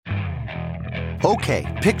Okay,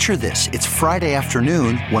 picture this. It's Friday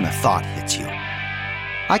afternoon when a thought hits you.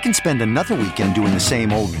 I can spend another weekend doing the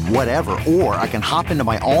same old whatever, or I can hop into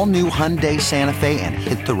my all-new Hyundai Santa Fe and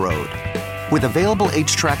hit the road. With available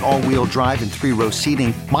H-Track all-wheel drive and 3-row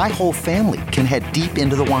seating, my whole family can head deep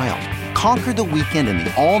into the wild. Conquer the weekend in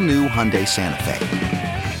the all-new Hyundai Santa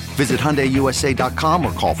Fe. Visit HyundaiUSA.com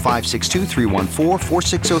or call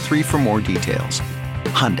 562-314-4603 for more details.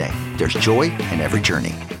 Hyundai, there's joy in every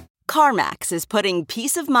journey. CarMax is putting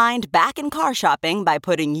peace of mind back in car shopping by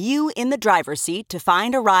putting you in the driver's seat to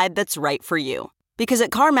find a ride that's right for you. Because at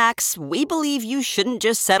CarMax, we believe you shouldn't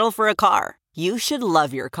just settle for a car. You should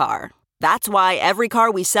love your car. That's why every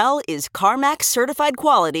car we sell is CarMax certified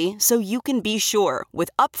quality, so you can be sure with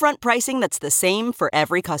upfront pricing that's the same for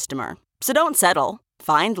every customer. So don't settle.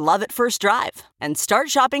 Find love at first drive and start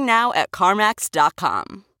shopping now at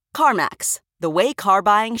CarMax.com. CarMax, the way car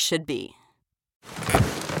buying should be.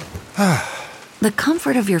 The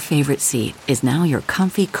comfort of your favorite seat is now your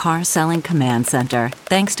comfy car selling command center,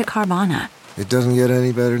 thanks to Carvana. It doesn't get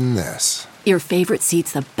any better than this. Your favorite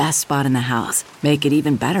seat's the best spot in the house. Make it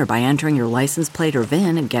even better by entering your license plate or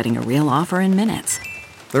VIN and getting a real offer in minutes.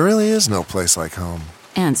 There really is no place like home.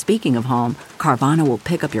 And speaking of home, Carvana will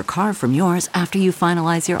pick up your car from yours after you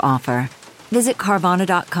finalize your offer. Visit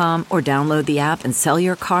Carvana.com or download the app and sell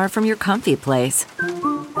your car from your comfy place.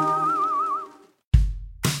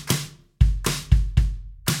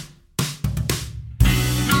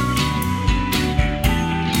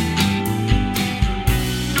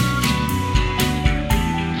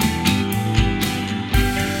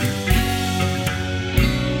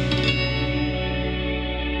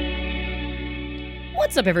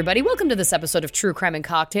 What's up, everybody? Welcome to this episode of True Crime and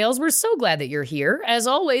Cocktails. We're so glad that you're here. As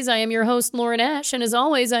always, I am your host, Lauren Ash, and as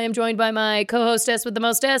always, I am joined by my co-hostess with the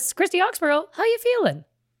mostess, Christy Oxborough. How you feeling?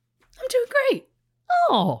 I'm doing great.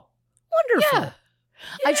 Oh, wonderful. Yeah.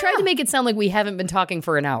 I tried to make it sound like we haven't been talking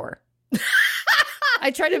for an hour.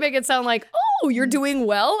 I tried to make it sound like, oh, you're doing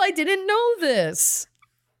well? I didn't know this.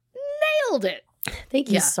 Nailed it.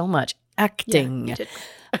 Thank you so much. Acting. Yeah, you did.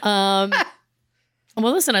 Well,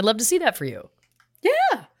 listen, I'd love to see that for you.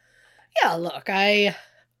 Yeah. Yeah, look, I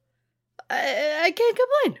can't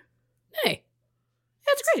complain. Hey.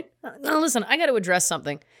 That's great. Now, listen, I got to address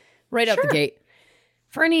something right out the gate.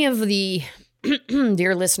 For any of the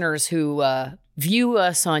dear listeners who view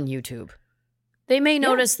us on YouTube, they may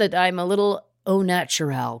notice that I'm a little au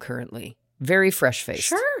naturel currently. Very fresh-faced.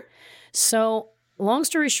 Sure. So, long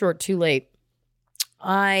story short, too late.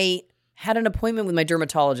 I had an appointment with my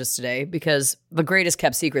dermatologist today because the greatest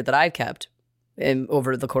kept secret that I've kept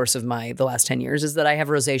over the course of the last 10 years is that I have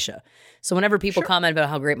rosacea. So whenever people comment about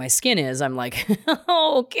how great my skin is, I'm like,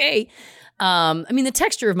 oh, okay. I mean, the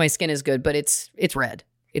texture of my skin is good, but it's red.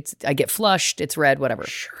 I get flushed. It's red, whatever.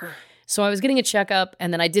 Sure. So I was getting a checkup,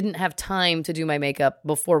 and then I didn't have time to do my makeup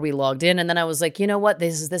before we logged in. And then I was like, you know what?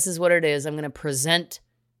 This is what it is. I'm going to present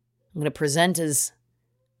as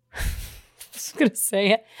I was going to say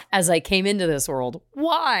it as I came into this world.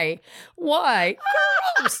 Why?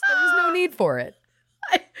 Gross. There was no need for it.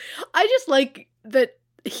 I just like that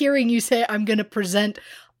hearing you say I'm going to present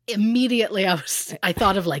immediately. I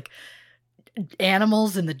thought of like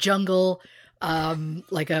animals in the jungle,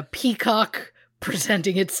 like a peacock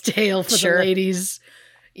presenting its tail for the ladies.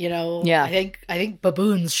 You know, yeah. I think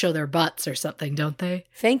baboons show their butts or something, don't they?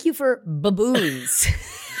 Thank you for baboons.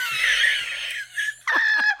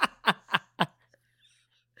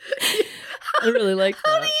 I really like that.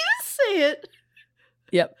 How do you say it?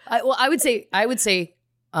 Yep. I would say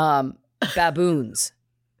baboons,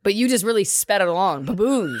 but you just really sped it along.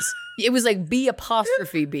 Baboons. It was like B' for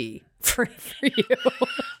you.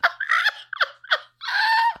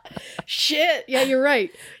 Shit. Yeah, you're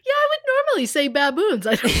right. Yeah, I would normally say baboons.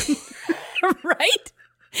 Right?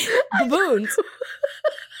 Baboons.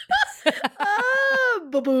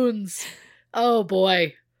 Baboons. Oh,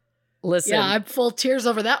 boy. Listen. Yeah, I'm full tears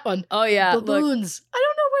over that one. Oh, yeah. Baboons. Look, I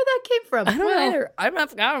don't know where that came from. I don't either.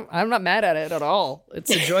 I'm not mad at it at all. It's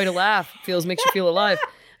a joy to laugh. Makes you feel alive.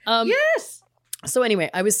 Yes. So anyway,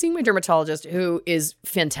 I was seeing my dermatologist, who is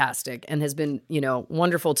fantastic and has been,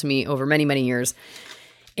 wonderful to me over many, many years.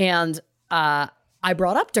 And I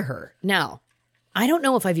brought up to her. Now, I don't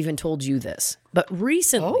know if I've even told you this, but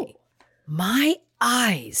recently, my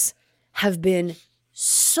eyes have been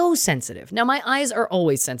so sensitive. Now, my eyes are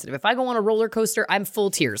always sensitive. If I go on a roller coaster, I'm full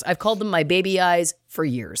tears. I've called them my baby eyes for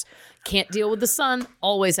years. Can't deal with the sun.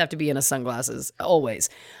 Always have to be in a sunglasses. Always.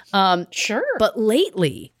 Sure. But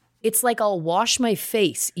lately, it's like I'll wash my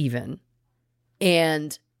face even,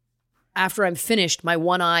 and after I'm finished, my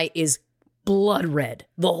one eye is blood red.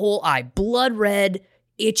 The whole eye, blood red.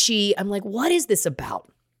 itchy. I'm like, what is this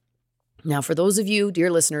about? Now, for those of you,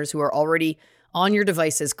 dear listeners, who are already on your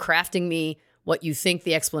devices crafting me what you think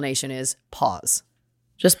the explanation is, pause.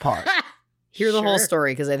 Just pause. Hear the whole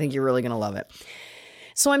story because I think you're really going to love it.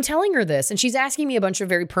 So I'm telling her this, and she's asking me a bunch of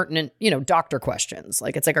very pertinent, doctor questions.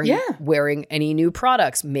 Like, it's like, are you wearing any new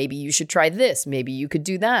products? Maybe you should try this. Maybe you could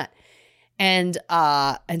do that. And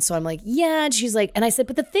so I'm like, yeah. And she's like, and I said,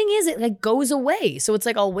 but the thing is, it like goes away. So it's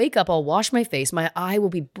like, I'll wake up, I'll wash my face. My eye will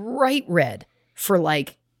be bright red for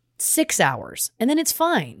like 6 hours, and then it's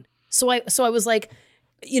fine. So I was like,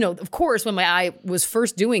 of course, when my eye was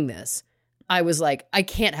first doing this, I was like, I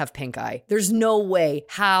can't have pink eye. There's no way.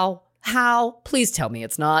 How? Please tell me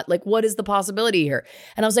it's not. Like, what is the possibility here?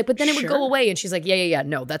 And I was like, but then it would go away. And she's like, yeah.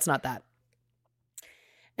 No, that's not that.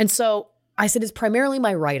 And so I said, it's primarily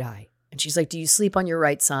my right eye. And she's like, do you sleep on your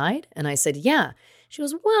right side? And I said, yeah. She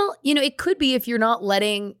goes, well, it could be if you're not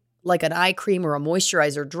letting like an eye cream or a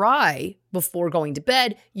moisturizer dry before going to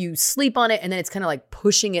bed, you sleep on it. And then it's kind of like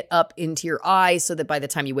pushing it up into your eyes so that by the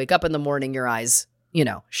time you wake up in the morning, your eyes,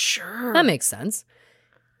 Sure. That makes sense.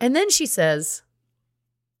 And then she says,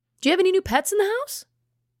 do you have any new pets in the house?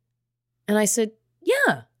 And I said,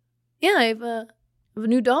 yeah, I have a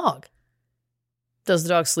new dog. Does the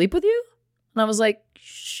dog sleep with you? And I was like,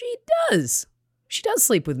 she does. She does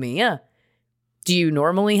sleep with me, yeah. Do you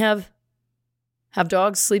normally have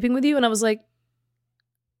dogs sleeping with you? And I was like,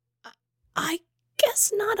 I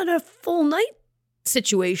guess not in a full night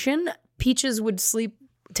situation. Peaches would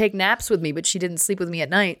take naps with me, but she didn't sleep with me at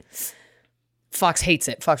night. Fox hates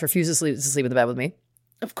it. Fox refuses to sleep in the bed with me.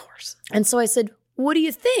 Of course. And so I said, what do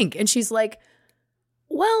you think? And she's like,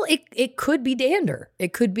 well, it could be dander.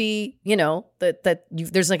 It could be, that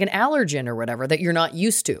there's like an allergen or whatever that you're not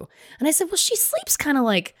used to. And I said, well, she sleeps kind of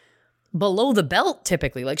like below the belt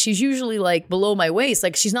typically. Like she's usually like below my waist.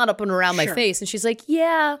 Like she's not up and around my face. And she's like,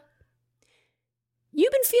 yeah. You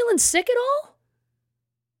been feeling sick at all?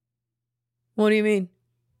 What do you mean?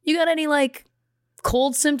 You got any like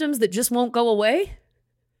cold symptoms that just won't go away?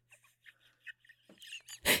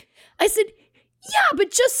 I said, yeah, but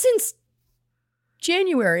just since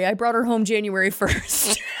January, I brought her home January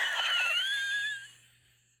 1st.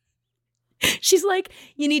 She's like,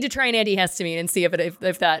 you need to try an antihistamine and see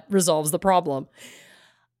if that resolves the problem.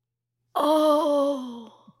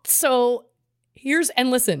 Oh. So and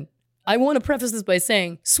listen, I want to preface this by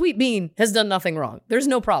saying Sweet Bean has done nothing wrong. There's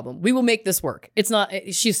no problem. We will make this work.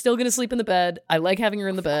 She's still going to sleep in the bed. I like having her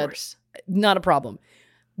in the bed. Course. Not a problem.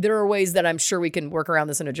 There are ways that I'm sure we can work around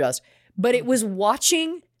this and adjust. But it was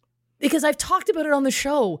watching, because I've talked about it on the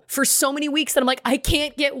show for so many weeks that I'm like, I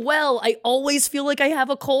can't get well. I always feel like I have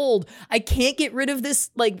a cold. I can't get rid of this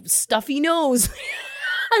like stuffy nose.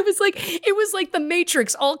 It was like the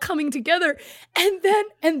Matrix all coming together.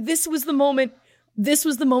 And this was the moment. This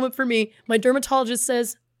was the moment for me. My dermatologist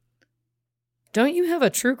says, don't you have a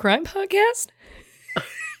true crime podcast?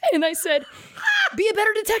 And I said, be a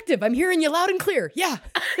better detective. I'm hearing you loud and clear. Yeah.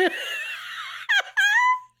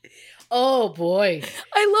 Oh, boy.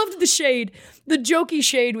 I loved the shade. The jokey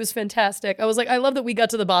shade was fantastic. I was like, I love that we got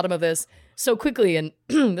to the bottom of this so quickly. And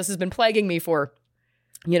this has been plaguing me for,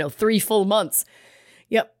 3 full months.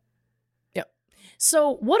 Yep.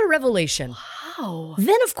 So what a revelation. Wow.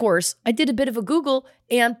 Then, of course, I did a bit of a Google,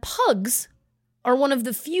 and pugs are one of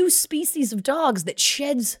the few species of dogs that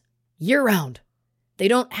sheds year-round. They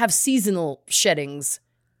don't have seasonal sheddings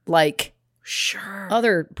like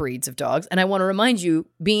other breeds of dogs. And I want to remind you,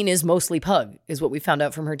 Bean is mostly pug, is what we found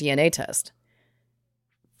out from her DNA test.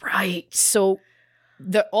 Right. So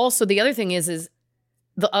the other thing is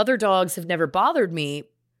the other dogs have never bothered me,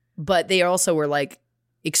 but they also were like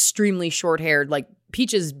extremely short-haired. Like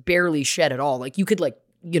Peaches barely shed at all. Like you could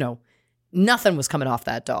nothing was coming off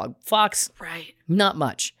that dog. Fox, right, not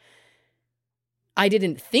much. I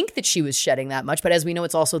didn't think that she was shedding that much, but as we know,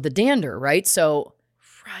 it's also the dander, right? So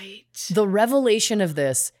right. The revelation of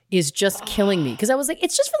this is just killing me because I was like,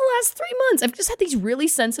 it's just for the last 3 months. I've just had these really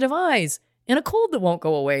sensitive eyes and a cold that won't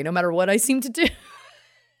go away no matter what I seem to do.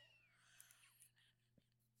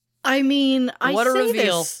 I mean, What a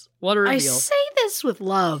reveal. I say this with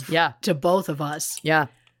love to both of us. Yeah.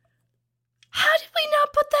 How did we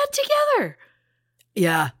not put that together?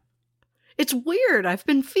 Yeah. It's weird. I've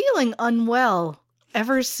been feeling unwell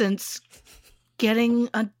ever since getting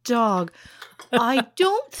a dog. I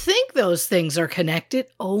don't think those things are connected.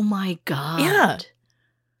 Oh my God. Yeah.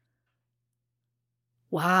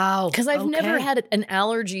 Wow. Because I've never had an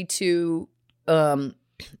allergy to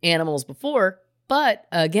animals before. But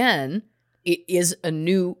again, it is a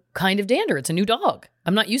new kind of dander. It's a new dog.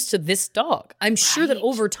 I'm not used to this dog. I'm sure that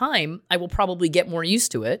over time, I will probably get more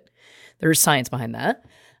used to it. There's science behind that.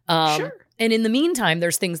 Sure. And in the meantime,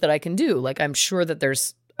 there's things that I can do. Like I'm sure that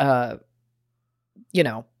there's,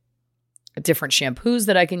 different shampoos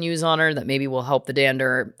that I can use on her that maybe will help the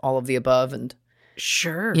dander, all of the above. And,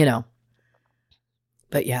 Sure.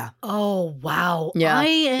 But yeah. Oh, wow. Yeah. I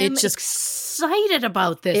am It's just- excited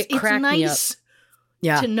about this. It cracked me up.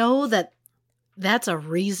 Yeah. to know that that's a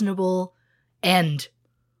reasonable end.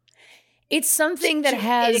 It's something that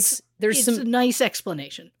has, It's a nice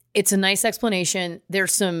explanation. It's a nice explanation.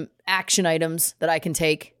 There's some action items that I can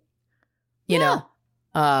take, because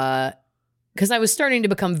I was starting to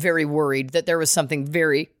become very worried that there was something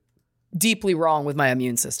very deeply wrong with my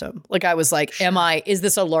immune system. Like I was like, is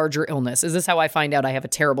this a larger illness? Is this how I find out I have a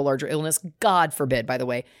terrible larger illness? God forbid, by the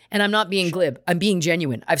way. And I'm not being glib. I'm being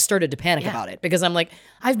genuine. I've started to panic about it because I'm like,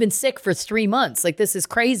 I've been sick for 3 months. Like this is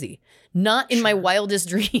crazy. Not in my wildest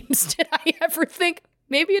dreams did I ever think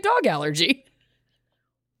maybe a dog allergy.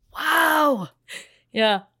 Wow.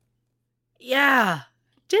 Yeah. Yeah.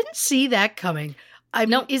 Didn't see that coming.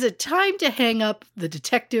 Is it time to hang up the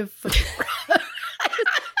detective?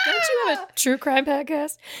 Don't you have a true crime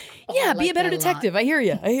podcast? Yeah, be a better detective. I hear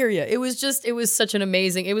you. It was such an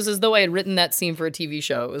amazing, it was as though I had written that scene for a TV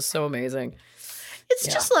show. It was so amazing. It's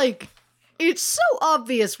just like, it's so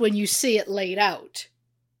obvious when you see it laid out.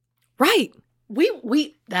 Right.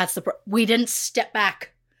 We didn't step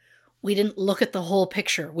back. We didn't look at the whole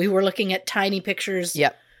picture. We were looking at tiny pictures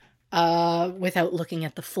without looking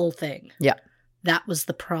at the full thing. Yeah. That was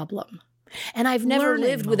the problem. And I've never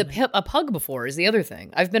lived with a pug before is the other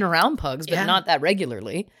thing. I've been around pugs, but not that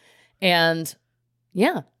regularly. And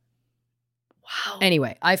yeah. Wow.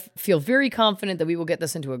 Anyway, I feel very confident that we will get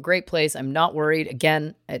this into a great place. I'm not worried.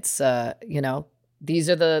 Again, it's, these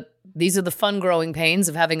are the fun growing pains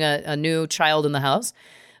of having a new child in the house.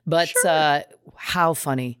 But how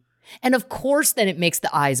funny. And of course, then it makes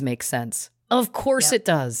the eyes make sense. Of course it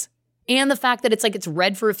does. And the fact that it's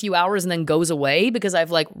red for a few hours and then goes away because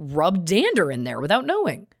I've rubbed dander in there without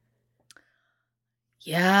knowing.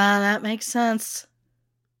 Yeah, that makes sense.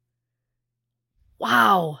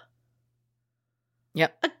 Wow.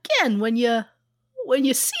 Yep. Again, when you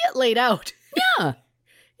see it laid out. Yeah.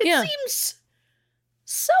 It seems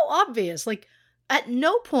so obvious. Like at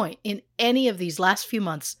no point in any of these last few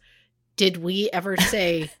months did we ever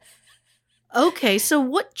say, okay, so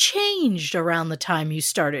what changed around the time you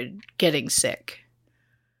started getting sick?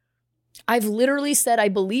 I've literally said, I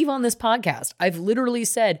believe on this podcast, I've literally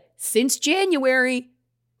said since January,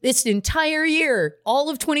 this entire year, all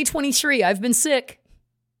of 2023, I've been sick.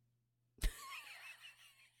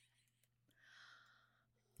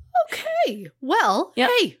 Okay. Well,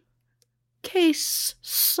 hey, case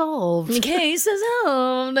solved. Case is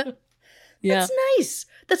solved. Yeah. That's nice.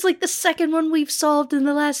 That's like the second one we've solved in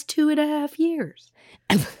the last 2.5 years.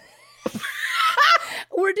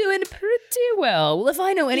 We're doing pretty well. Well, if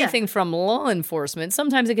I know anything from law enforcement,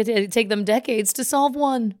 sometimes it could take them decades to solve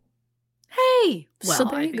one. Hey, well, so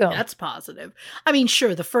there I you think go. That's positive. I mean,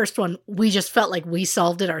 sure, the first one, we just felt like we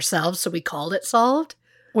solved it ourselves, so we called it solved.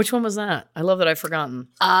 Which one was that? I love that I've forgotten.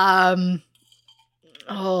 Oh,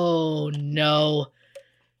 no.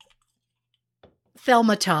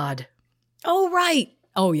 Thelma Todd. Oh, right.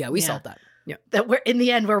 Oh, yeah, we solved that. Yeah. That we're in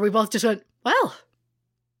the end where we both just went, well,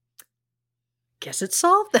 guess it's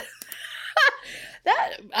solved.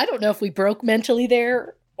 That I don't know if we broke mentally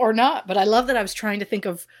there or not, but I love that I was trying to think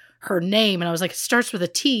of her name and I was like, it starts with a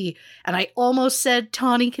T, and I almost said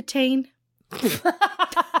Tawny Katane.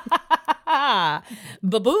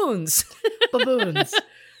 Baboons. Baboons.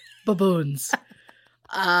 Baboons.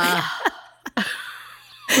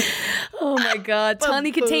 Oh my God.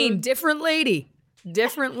 Tawny Katane, different lady.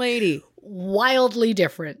 Different lady. Wildly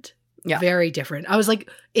different. Yeah. Very different. I was like,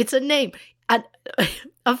 it's a name.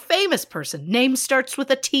 A famous person. Name starts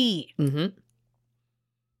with a T. Mm-hmm.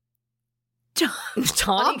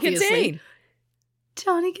 Tawny Katane.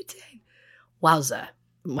 Tawny Katane. Wowza.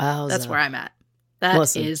 That's where I'm at.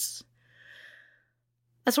 That's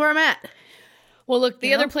where I'm at. Well, look,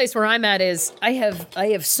 the other place where I'm at is I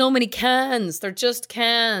have so many cans. They're just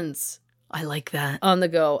cans. I like that. On the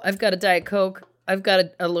go. I've got a Diet Coke. I've got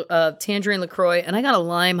a Tangerine LaCroix, and I got a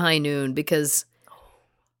Lime High Noon because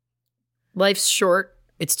life's short.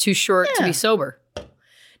 It's too short to be sober.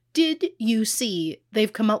 Did you see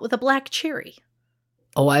they've come out with a black cherry?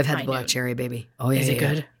 Oh, I've had the black cherry, baby. Oh, yeah. Is it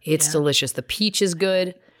good? It's delicious. The peach is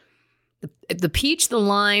good. The peach, the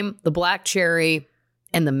lime, the black cherry,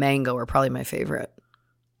 and the mango are probably my favorite.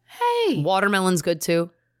 Hey. Watermelon's good too.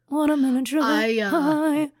 Watermelon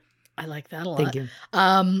I like that a lot. Thank you.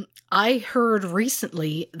 I heard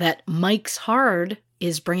recently that Mike's Hard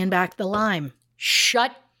is bringing back the lime.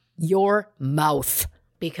 Shut your mouth.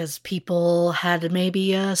 because people had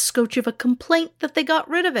maybe a scotch of a complaint that they got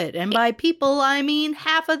rid of it. And by people, I mean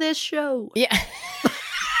half of this show. Yeah.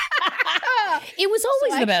 It was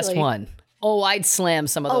always the best one. Oh, I'd slam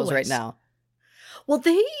some of those right now. Well,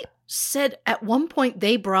 they said at one point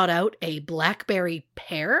they brought out a blackberry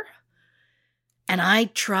pear, and I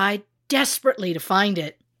tried desperately to find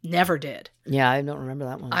it. Never did. Yeah, I don't remember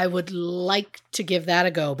that one. I would like to give that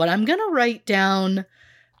a go, but I'm going to write down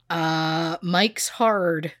Mike's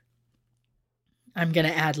Hard. I'm going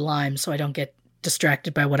to add lime so I don't get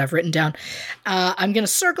distracted by what I've written down. I'm going to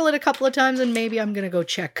circle it a couple of times, and maybe I'm going to go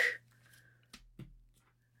check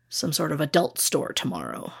some sort of adult store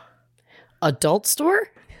tomorrow. Adult store?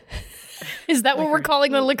 Is that what we're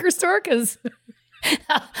calling the liquor store? Because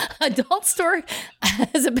adult store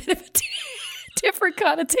has a bit of a different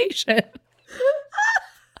connotation.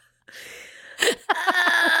 What's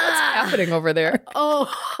happening over there?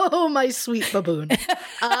 Oh, my sweet baboon.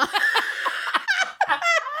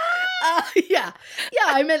 Yeah,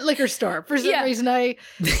 I meant liquor store. For some reason, I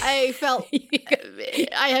felt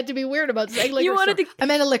I had to be weird about saying liquor store. I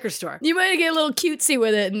meant a liquor store. You might get a little cutesy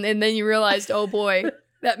with it, and then you realized, oh boy,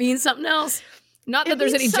 that means something else. Not that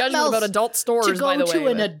there's any judgment about adult stores, by the way. To go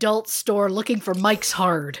to an adult store looking for Mike's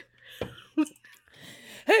Hard.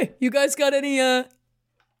 Hey, you guys got any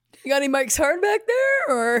Mike's Hard back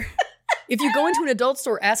there? Or if you go into an adult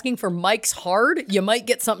store asking for Mike's Hard, you might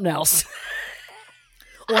get something else.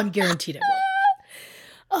 Oh, I'm guaranteed it will.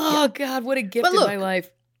 Oh, God, what a gift in my life.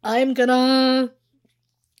 I'm gonna...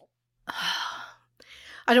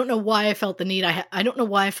 I don't know why I felt the need. I don't know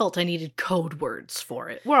why I felt I needed code words for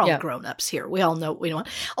it. We're all grown-ups here. We all know what we want.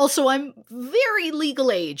 Also, I'm very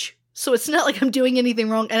legal age, so it's not like I'm doing anything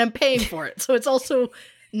wrong, and I'm paying for it. So it's also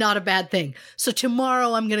not a bad thing. So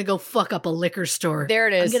tomorrow I'm going to go fuck up a liquor store. There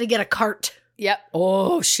it is. I'm going to get a cart. Yep.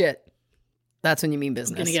 Oh, shit. That's when you mean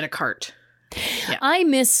business. I'm going to get a cart. Yeah. I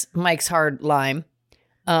miss Mike's Hard Lime.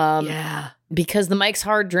 Because the Mike's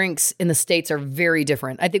Hard drinks in the States are very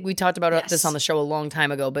different. I think we talked about this on the show a long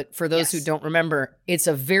time ago, but for those who don't remember, it's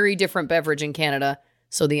a very different beverage in Canada.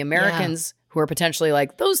 So the Americans who are potentially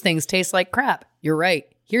like, those things taste like crap. You're right.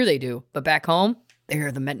 Here they do. But back home,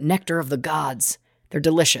 they're the nectar of the gods. They're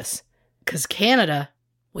delicious. Because Canada,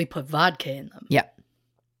 we put vodka in them. Yeah.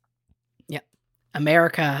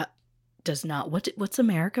 America does not. What's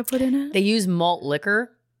America put in it? They use malt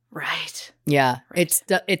liquor. Right. Yeah. Right.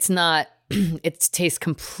 It's not, it tastes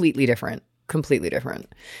completely different. Completely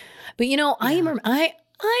different. But I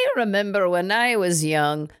remember when I was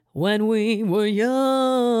young, when we were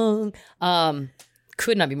young,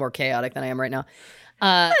 could not be more chaotic than I am right now.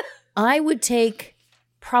 I would take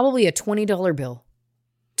probably a $20 bill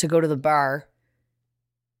to go to the bar.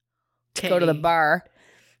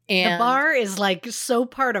 And the bar is like so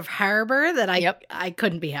part of Harbor that I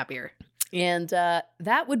couldn't be happier. And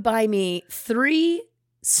that would buy me 3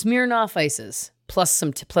 Smirnoff Ices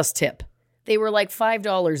plus tip. They were like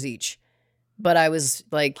 $5 each. But I was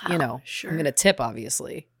like, sure. I'm going to tip,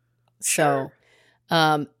 obviously. Sure.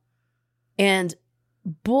 So, and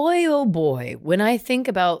boy, oh boy, when I think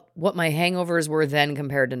about what my hangovers were then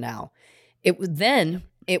compared to now, it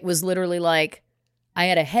was literally like I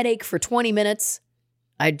had a headache for 20 minutes.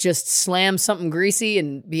 I'd just slam something greasy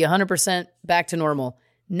and be 100% back to normal.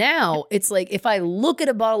 Now it's like if I look at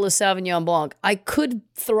a bottle of Sauvignon Blanc, I could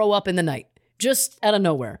throw up in the night just out of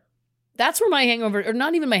nowhere. That's where my hangover, or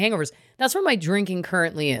not even my hangovers, that's where my drinking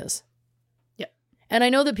currently is. Yeah. And I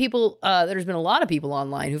know that there's been a lot of people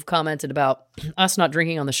online who've commented about us not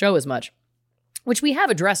drinking on the show as much, which we have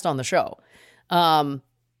addressed on the show.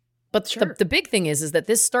 But sure. the big thing is that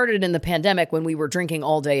this started in the pandemic when we were drinking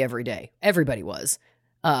all day, every day. Everybody was.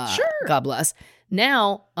 Sure. God bless.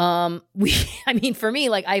 Now, for me,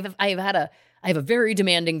 like I have a very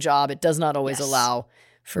demanding job. It does not always allow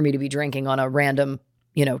for me to be drinking on a random,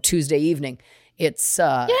 Tuesday evening. It's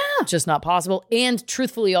just not possible. And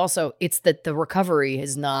truthfully, also, it's that the recovery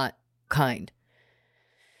is not kind.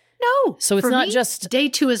 No. So it's not just day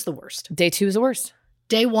 2 is the worst. Day 2 is the worst.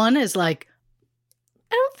 Day 1 is like,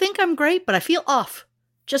 I don't think I'm great, but I feel off.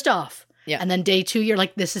 Just off. Yeah. And then day 2, you're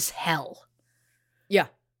like, this is hell. Yeah.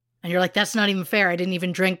 And you're like, that's not even fair. I didn't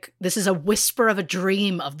even drink. This is a whisper of a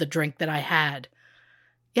dream of the drink that I had.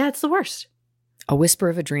 Yeah, it's the worst. A whisper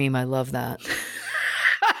of a dream. I love that.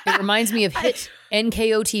 It reminds me of hit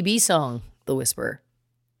NKOTB song, The Whisper.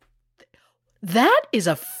 That is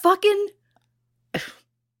a fucking...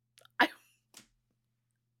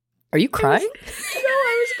 Are you crying?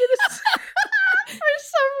 I was going to say... For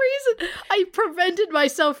some reason, I prevented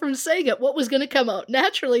myself from saying it. What was going to come out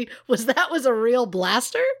naturally was a real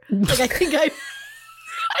blaster. Like I think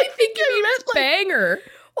you meant like, banger.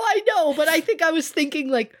 I know, but I think I was thinking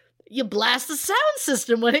like you blast the sound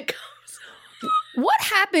system when it goes. What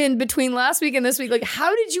happened between last week and this week? Like,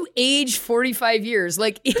 how did you age 45 years?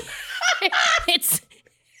 Like, it's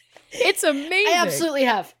amazing. I absolutely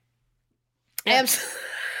have. Yeah.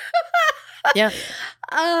 Yeah.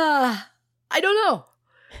 I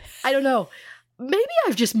don't know. Maybe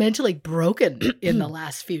I've just mentally broken in the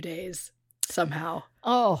last few days somehow.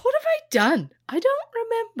 Oh. What have I done? I don't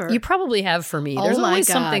remember. You probably have for me. Oh There's my always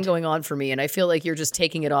God. something going on for me, and I feel like you're just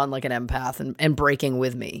taking it on like an empath and breaking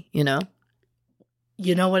with me, you know?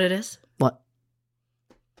 You know what it is? What?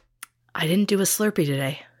 I didn't do a Slurpee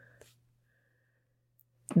today.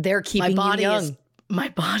 They're keeping you young. My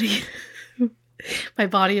body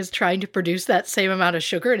is trying to produce that same amount of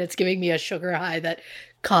sugar, and it's giving me a sugar high that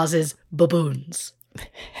causes baboons.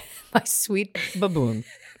 My sweet baboon.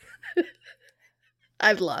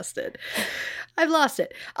 I've lost it.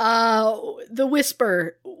 The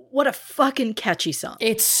Whisper, what a fucking catchy song.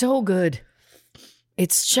 It's so good.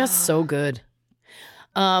 It's just so good.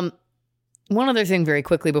 One other thing very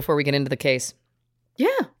quickly before we get into the case. Yeah,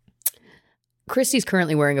 Christy's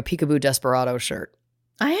currently wearing a Peekaboo Desperado shirt.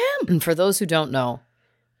 I am. And for those who don't know,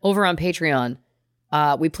 over on Patreon,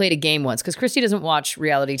 we played a game once because Christy doesn't watch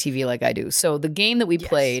reality TV like I do. So the game that we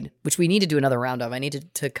played, which we need to do another round of, I need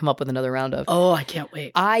to come up with another round of. Oh, I can't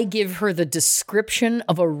wait. I give her the description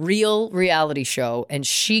of a real reality show, and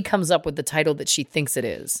she comes up with the title that she thinks it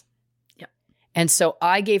is. Yeah. And so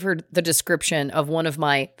I gave her the description of one of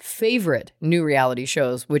my favorite new reality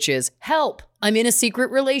shows, which is Help, I'm in a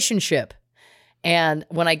secret relationship. And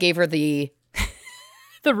when I gave her the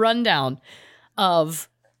rundown of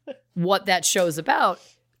what that show's about,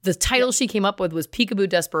 the title she came up with was Peekaboo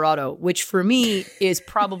Desperado, which for me is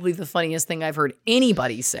probably the funniest thing I've heard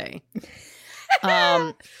anybody say.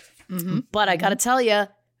 But I gotta tell you,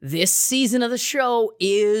 this season of the show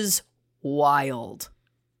is wild.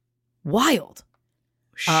 Wild.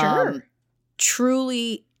 Sure.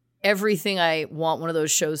 Truly everything I want one of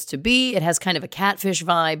those shows to be. It has kind of a catfish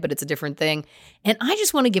vibe, but it's a different thing. And I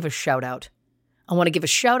just want to give a shout out. I want to give a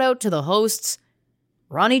shout out to the hosts,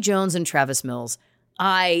 Ronnie Jones and Travis Mills.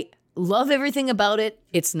 I love everything about it.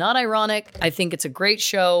 It's not ironic. I think it's a great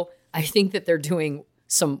show. I think that they're doing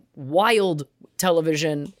some wild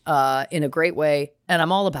television in a great way, and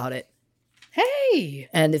I'm all about it. Hey.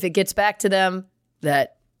 And if it gets back to them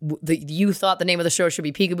that you thought the name of the show should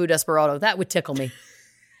be Peekaboo Desperado, that would tickle me.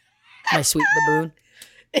 My sweet baboon.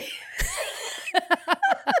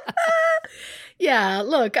 Yeah,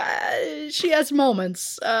 look, she has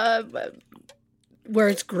moments where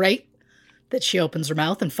it's great that she opens her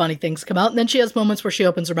mouth and funny things come out. And then she has moments where she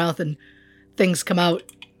opens her mouth and things come out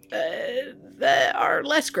that are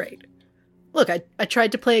less great. Look, I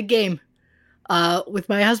tried to play a game with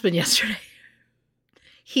my husband yesterday.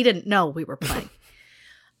 He didn't know we were playing,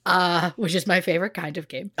 which is my favorite kind of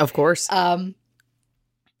game. Of course. And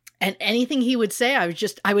anything he would say,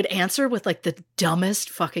 I would answer with like the dumbest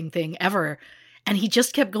fucking thing ever. And he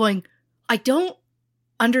just kept going, I don't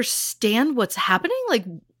understand what's happening. Like,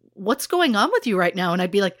 what's going on with you right now? And I'd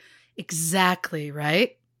be like, exactly,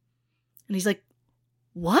 right? And he's like,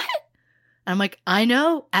 what? And I'm like, I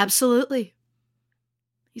know, absolutely.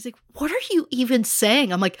 He's like, what are you even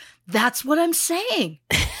saying? I'm like, that's what I'm saying.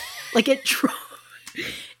 Like, it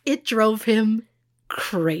drove him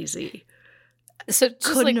crazy. So just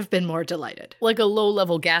couldn't have been more delighted. Like a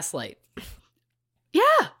low-level gaslight. Yeah.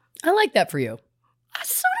 I like that for you.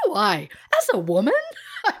 So do I. As a woman,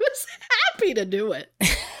 I was happy to do it.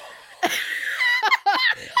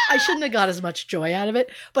 I shouldn't have got as much joy out of it,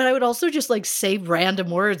 but I would also just like say random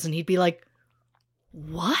words and he'd be like,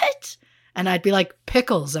 what? And I'd be like,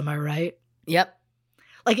 pickles, am I right? Yep.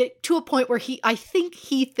 Like to a point where I think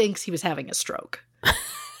he thinks he was having a stroke.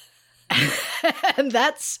 And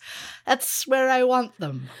that's where I want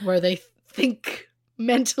them, where they think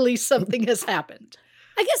mentally something has happened.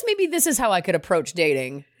 I guess maybe this is how I could approach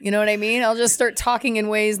dating. You know what I mean? I'll just start talking in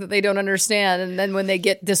ways that they don't understand. And then when they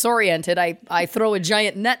get disoriented, I throw a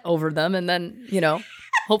giant net over them and then,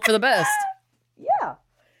 hope for the best. Yeah.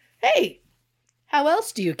 Hey, how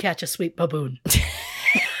else do you catch a sweet baboon?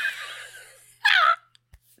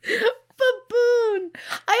 Baboon.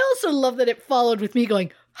 I also love that it followed with me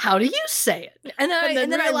going, how do you say it? And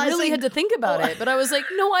then I really had to think about it. But I was like,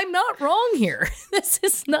 no, I'm not wrong here. This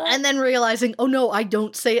is not. And then realizing, oh no, I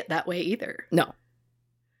don't say it that way either. No.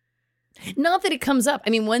 Not that it comes up. I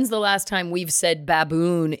mean, when's the last time we've said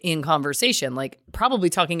baboon in conversation? Like probably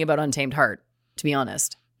talking about Untamed Heart, to be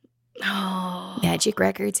honest. Oh. Magic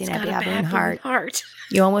Records and a baboon heart. Heart.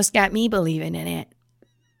 You almost got me believing in it.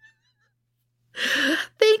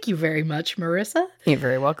 Thank you very much, Marissa. You're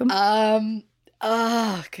very welcome.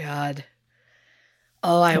 Oh, God.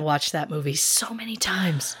 Oh, I watched that movie so many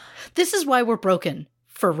times. This is why we're broken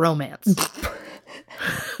for romance.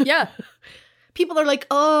 Yeah. People are like,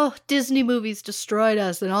 oh, Disney movies destroyed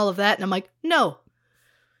us and all of that. And I'm like, no.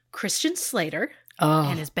 Christian Slater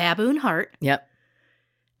and his baboon heart. Yep.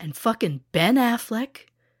 And fucking Ben Affleck.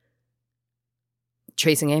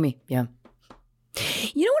 Chasing Amy. Yeah.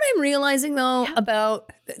 You know what I'm realizing, though,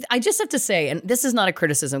 about... I just have to say, and this is not a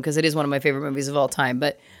criticism because it is one of my favorite movies of all time,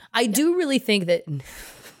 but I do really think that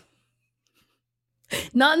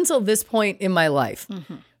not until this point in my life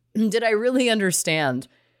did I really understand.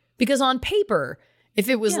 Because on paper, if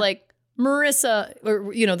it was like Marissa,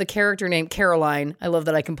 or, you know, the character named Caroline, I love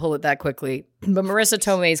that I can pull it that quickly, but Marissa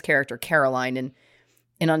Tomei's character, Caroline,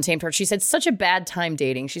 in Untamed Heart, she said such a bad time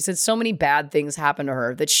dating. She said so many bad things happened to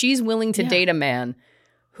her that she's willing to date a man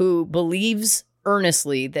who believes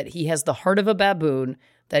earnestly that he has the heart of a baboon,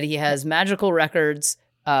 that he has magical records,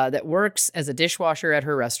 that works as a dishwasher at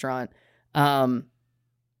her restaurant. That's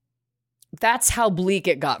how bleak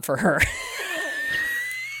it got for her.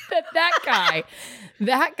 that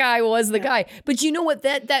guy was the guy. But you know what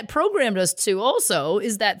that program does too also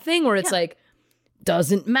is that thing where it's like,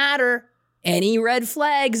 doesn't matter. Any red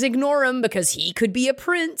flags, ignore him because he could be a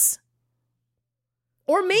prince.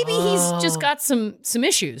 Or maybe he's just got some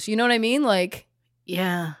issues. You know what I mean? Like,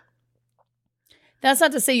 yeah. That's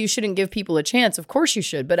not to say you shouldn't give people a chance. Of course you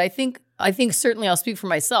should. But I think certainly I'll speak for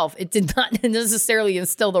myself. It did not necessarily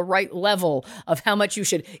instill the right level of how much you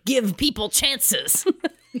should give people chances.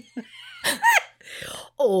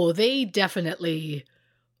 Oh, they definitely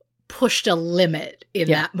pushed a limit in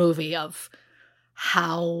that movie of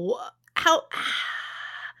how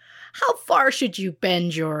far should you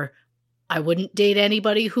bend your I wouldn't date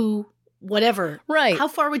anybody who whatever. Right. How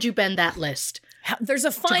far would you bend that list? There's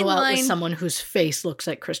a fine to go out line with someone whose face looks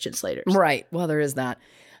like Christian Slater's. Right. Well, there is that.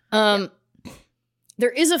 There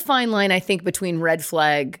is a fine line, I think, between red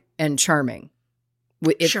flag and charming.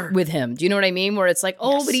 With him. Do you know what I mean? Where it's like,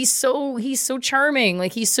 but he's so charming.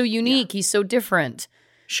 Like, he's so unique. He's so different.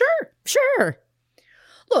 Sure.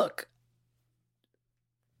 Look,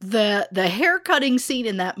 the hair cutting scene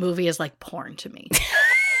in that movie is like porn to me.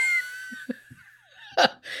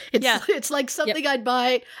 It's like something I'd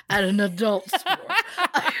buy at an adult store.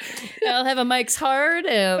 I'll have a Mike's Hard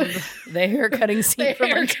and the hair cutting scene from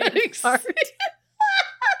Mike's Hard.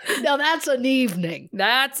 Now that's an evening.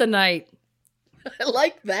 That's a night. I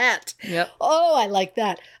like that. Yep. Oh, I like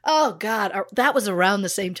that. Oh, God. That was around the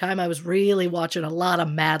same time I was really watching a lot of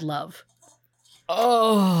Mad Love.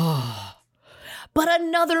 Oh. But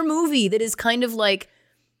another movie that is kind of like,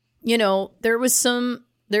 you know, there was some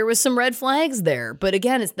red flags there. But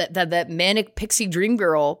again, it's that manic pixie dream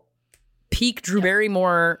girl, peak Drew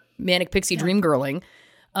Barrymore manic pixie dream girling.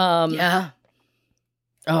 Yeah.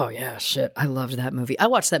 Oh, yeah. Shit. I loved that movie. I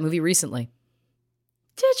watched that movie recently.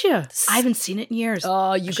 Did you? I haven't seen it in years.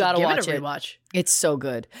 Oh, you got to watch it. Rewatch. It's so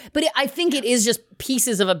good. But I think it is just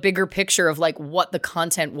pieces of a bigger picture of like what the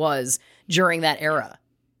content was during that era.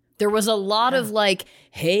 There was a lot of like,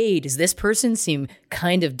 hey, does this person seem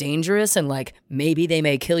kind of dangerous and like maybe they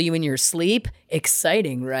may kill you in your sleep?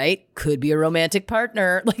 Exciting, right? Could be a romantic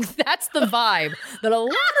partner. Like, that's the vibe that a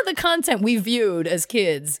lot of the content we viewed as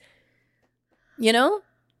kids, you know?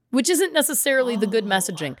 Which isn't necessarily the good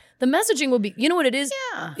messaging. The messaging will be, you know what it is?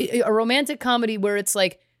 Yeah. A romantic comedy where it's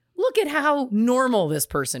like, look at how normal this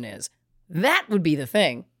person is. That would be the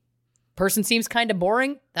thing. Person seems kind of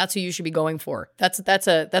boring. That's who you should be going for. That's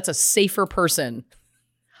a safer person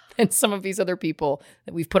than some of these other people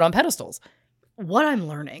that we've put on pedestals. What I'm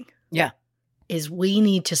learning is we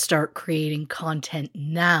need to start creating content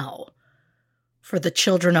now for the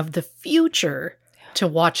children of the future to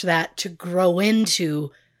watch that, to grow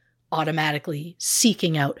into automatically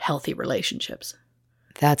seeking out healthy relationships.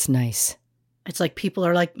 That's nice. It's like people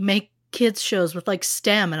are like, make kids shows with like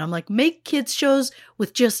STEM. And I'm like, make kids shows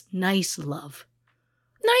with just nice love.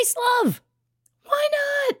 Nice love. Why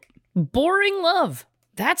not? Boring love.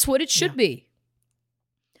 That's what it should be.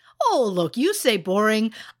 Oh, look, you say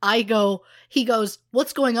boring. He goes,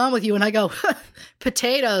 what's going on with you? And I go,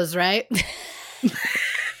 potatoes, right?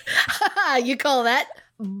 You call that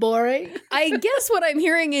boring? I guess what I'm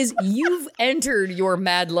hearing is you've entered your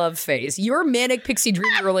mad love phase. You're manic pixie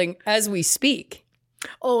dream girling as we speak.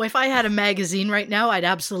 Oh, if I had a magazine right now, I'd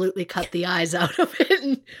absolutely cut the eyes out of it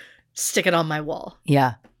and stick it on my wall.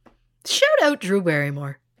 Yeah. Shout out Drew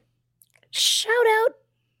Barrymore. Shout out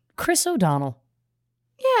Chris O'Donnell.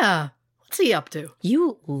 Yeah. What's he up to?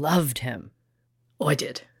 You loved him. Oh, I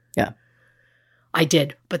did. Yeah. I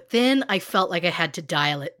did. But then I felt like I had to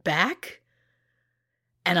dial it back.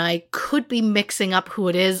 And I could be mixing up who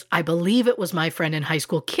it is. I believe it was my friend in high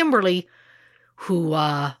school, Kimberly, who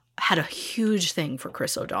had a huge thing for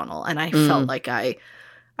Chris O'Donnell. And I felt like I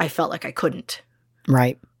couldn't.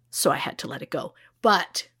 Right. So I had to let it go.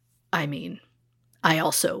 But, I mean, I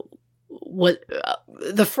also...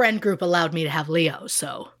 the friend group allowed me to have Leo,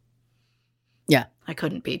 so... Yeah. I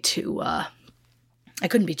couldn't be too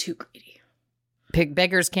greedy.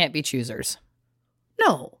 Beggars can't be choosers.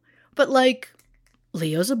 No. But, like...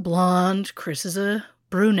 Leo's a blonde, Chris is a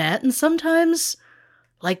brunette, and sometimes,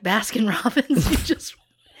 like Baskin Robbins, you just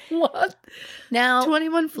want now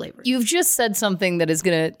 21 flavors. You've just said something that is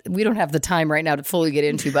we don't have the time right now to fully get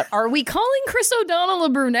into, but are we calling Chris O'Donnell a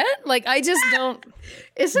brunette? Like, I just don't.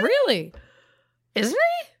 Is it? Really? Isn't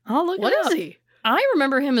he? I'll look What it up. is he? I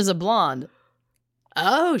remember him as a blonde.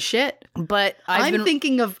 Oh, shit. But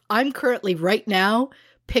I'm currently right now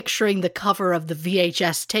picturing the cover of the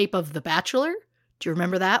VHS tape of The Bachelor. Do you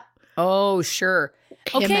remember that? Oh, sure.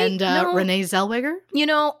 Him and Renee Zellweger? You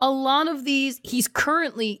know, a lot of these, he's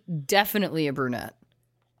currently definitely a brunette.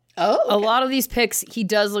 Oh, okay. A lot of these pics, he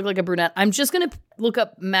does look like a brunette. I'm just going to look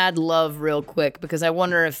up Mad Love real quick because I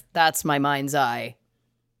wonder if that's my mind's eye.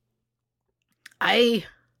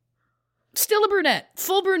 Still a brunette.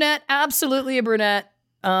 Full brunette. Absolutely a brunette.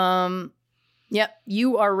 Yep,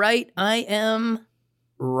 you are right. I am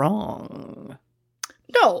wrong.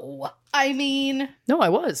 No, I mean... No, I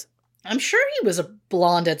was. I'm sure he was a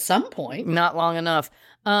blonde at some point. Not long enough.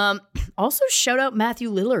 Also, shout out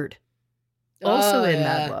Matthew Lillard. Also in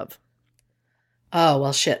Mad Love. Oh,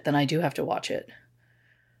 well, shit. Then I do have to watch it.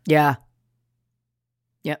 Yeah.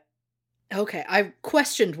 Yep. Okay. I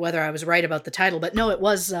questioned whether I was right about the title, but no, it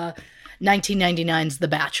was 1999's The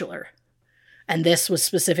Bachelor. And this was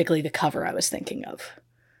specifically the cover I was thinking of.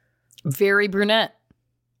 Very brunette.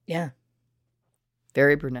 Yeah.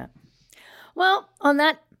 Very brunette. Well, on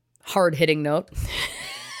that hard-hitting note,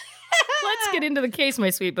 let's get into the case,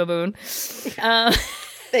 my sweet baboon.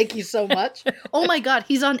 Thank you so much. Oh my God,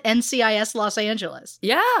 he's on NCIS Los Angeles.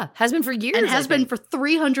 Yeah, has been for years. And has been for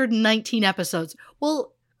 319 episodes.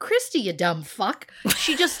 Well, Christy, you dumb fuck.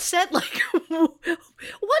 She just said, like,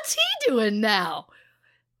 what's he doing now?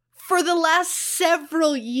 For the last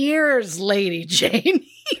several years, Lady Jane,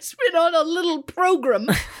 he's been on a little program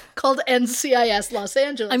called NCIS Los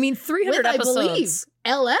Angeles. I mean, 300 episodes. I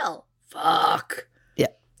believe, LL. Fuck. Yeah.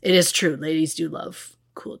 It is true. Ladies do love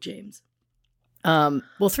Cool James.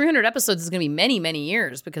 Well, 300 episodes is going to be many, many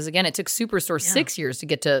years because, again, it took Superstore 6 years to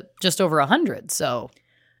get to just over 100, so.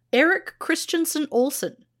 Eric Christensen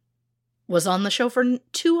Olsen was on the show for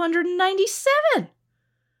 297.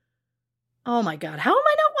 Oh my God, how am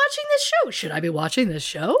I not watching this show? Should I be watching this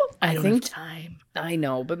show? I don't have time. I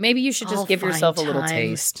know, but maybe you should just give yourself a little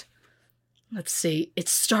taste. Let's see. It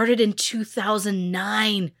started in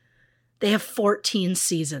 2009. They have 14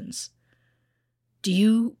 seasons. Do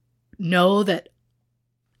you know that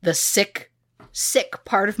the sick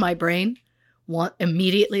part of my brain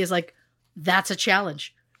immediately is like, that's a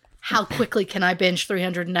challenge. How quickly can I binge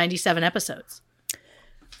 397 episodes?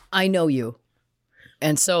 I know you.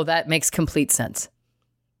 And so that makes complete sense.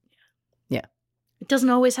 Yeah. It doesn't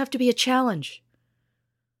always have to be a challenge.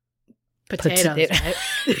 Potatoes, right? I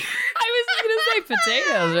was going to say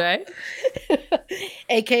potatoes, right?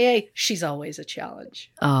 AKA, she's always a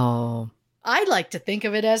challenge. Oh. I like to think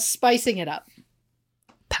of it as spicing it up.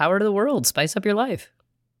 Power to the world. Spice up your life.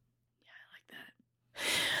 Yeah, I like that.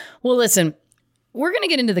 Well, listen, we're going to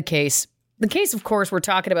get into the case. The case, of course, we're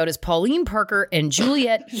talking about is Pauline Parker and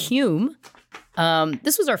Juliet Hulme.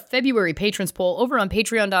 This was our February patrons poll over on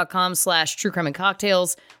patreon.com/True Crime and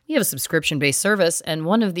Cocktails. We have a subscription-based service, and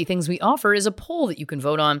one of the things we offer is a poll that you can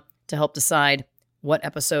vote on to help decide what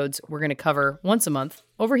episodes we're going to cover once a month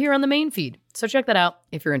over here on the main feed. So check that out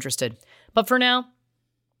if you're interested. But for now,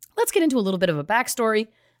 let's get into a little bit of a backstory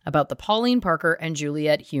about the Pauline Parker and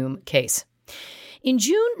Juliet Hulme case. In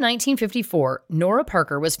June 1954, Nora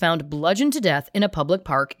Parker was found bludgeoned to death in a public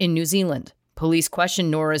park in New Zealand. Police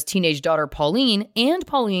questioned Nora's teenage daughter Pauline and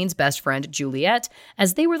Pauline's best friend Juliet,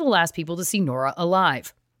 as they were the last people to see Nora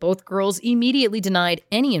alive. Both girls immediately denied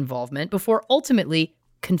any involvement before ultimately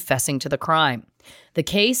confessing to the crime. The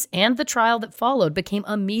case and the trial that followed became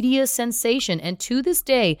a media sensation, and to this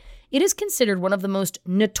day, it is considered one of the most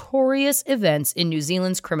notorious events in New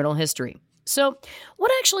Zealand's criminal history. So,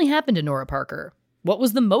 what actually happened to Nora Parker? What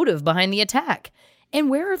was the motive behind the attack? And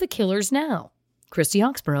where are the killers now? Christy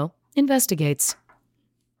Oxborough investigates.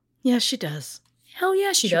 Yeah, she does. Hell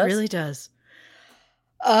yeah, she does. She really does.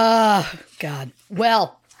 God.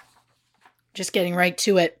 Well, just getting right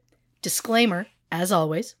to it. Disclaimer, as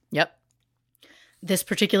always. Yep. This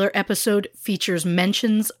particular episode features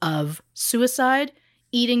mentions of suicide,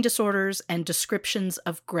 eating disorders, and descriptions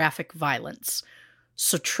of graphic violence.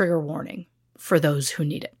 So trigger warning for those who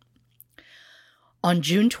need it. On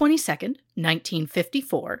June 22nd,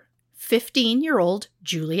 1954, 15-year-old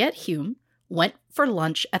Juliet Hulme went for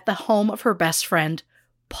lunch at the home of her best friend,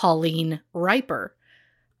 Pauline Riper,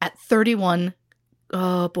 at 31,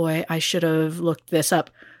 oh boy, I should have looked this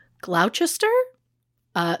up, Gloucester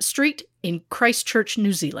Street in Christchurch,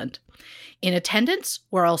 New Zealand. In attendance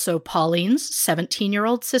were also Pauline's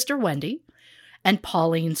 17-year-old sister, Wendy, and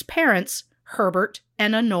Pauline's parents, Herbert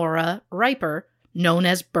and Honora Riper, known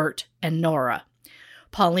as Bert and Nora.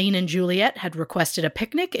 Pauline and Juliet had requested a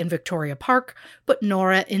picnic in Victoria Park, but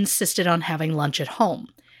Nora insisted on having lunch at home.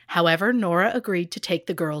 However, Nora agreed to take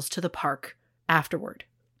the girls to the park afterward.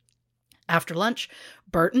 After lunch,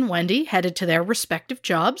 Bert and Wendy headed to their respective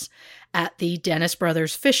jobs at the Dennis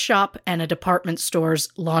Brothers fish shop and a department store's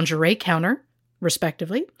lingerie counter,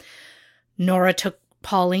 respectively. Nora took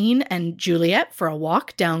Pauline and Juliet for a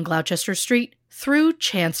walk down Gloucester Street, through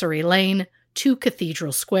Chancery Lane to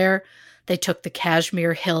Cathedral Square. They took the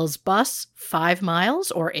Cashmere Hills bus 5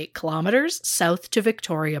 miles or 8 kilometers south to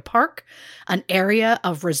Victoria Park, an area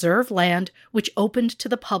of reserve land which opened to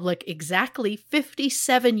the public exactly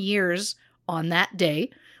 57 years on that day,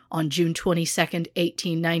 on June 22nd,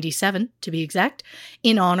 1897 to be exact,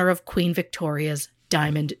 in honor of Queen Victoria's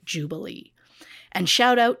Diamond Jubilee. And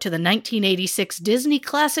shout out to the 1986 Disney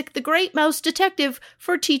classic The Great Mouse Detective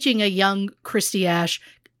for teaching a young Christy Ashe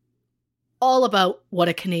all about what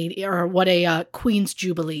a Queen's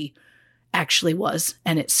Jubilee actually was,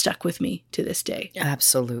 and it stuck with me to this day.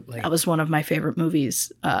 Absolutely. That was one of my favorite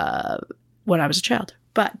movies when I was a child.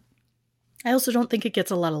 But I also don't think it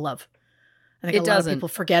gets a lot of love. I think a lot of people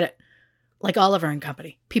forget it. Like Oliver and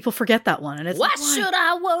Company. People forget that one. And it's Why should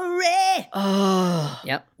I worry? Oh.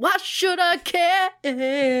 Yep. Why should I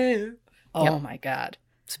care? Oh my God.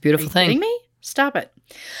 It's a beautiful thing. Kidding me? Stop it.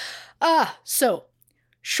 So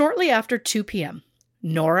shortly after 2 p.m.,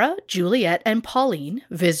 Nora, Juliet, and Pauline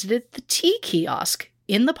visited the tea kiosk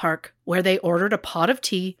in the park where they ordered a pot of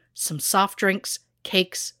tea, some soft drinks,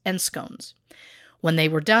 cakes, and scones. When they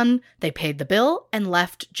were done, they paid the bill and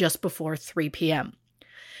left just before 3 p.m.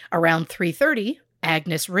 Around 3:30,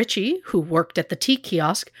 Agnes Ritchie, who worked at the tea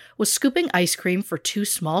kiosk, was scooping ice cream for 2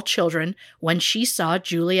 small children when she saw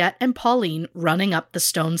Juliet and Pauline running up the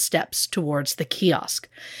stone steps towards the kiosk.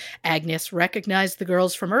 Agnes recognized the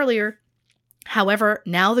girls from earlier. However,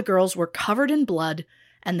 now the girls were covered in blood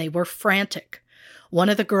and they were frantic. One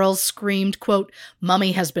of the girls screamed, quote,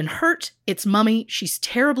 "Mummy has been hurt. It's Mummy. She's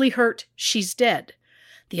terribly hurt. She's dead."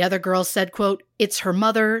 The other girl said, quote, "It's her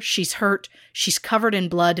mother. She's hurt. She's covered in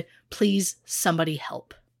blood. Please, somebody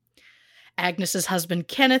help." Agnes's husband,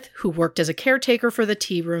 Kenneth, who worked as a caretaker for the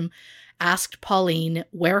tea room, asked Pauline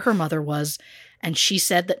where her mother was, and she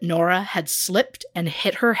said that Nora had slipped and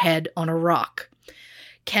hit her head on a rock.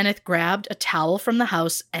 Kenneth grabbed a towel from the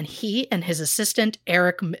house, and he and his assistant,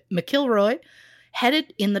 Eric McIlroy,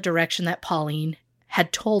 headed in the direction that Pauline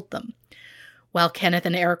had told them. While Kenneth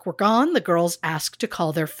and Eric were gone, the girls asked to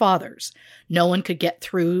call their fathers. No one could get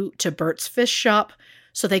through to Bert's fish shop,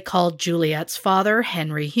 so they called Juliet's father,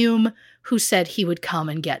 Henry Hulme, who said he would come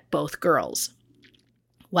and get both girls.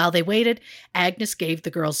 While they waited, Agnes gave the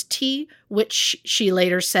girls tea, which she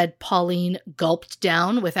later said Pauline gulped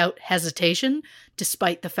down without hesitation,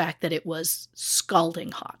 despite the fact that it was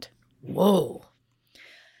scalding hot. Whoa.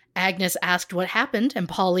 Agnes asked what happened, and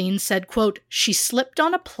Pauline said, quote, "She slipped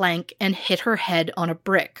on a plank and hit her head on a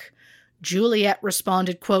brick." Juliet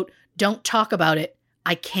responded, quote, "Don't talk about it.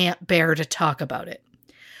 I can't bear to talk about it."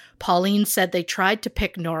 Pauline said they tried to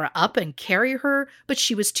pick Nora up and carry her, but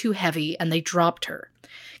she was too heavy and they dropped her.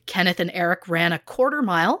 Kenneth and Eric ran a 1/4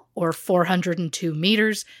 mile, or 402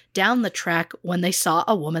 meters, down the track when they saw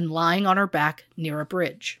a woman lying on her back near a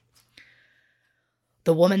bridge.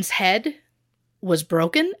 The woman's head was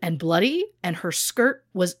broken and bloody, and her skirt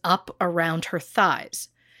was up around her thighs.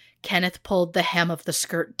 Kenneth pulled the hem of the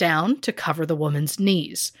skirt down to cover the woman's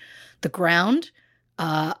knees. On the ground,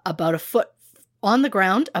 about a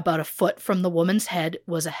foot from the woman's head,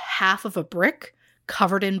 was a half of a brick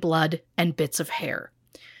covered in blood and bits of hair.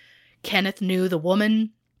 Kenneth knew that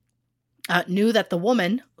the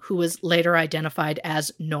woman, who was later identified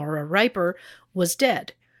as Nora Riper, was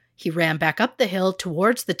dead. He ran back up the hill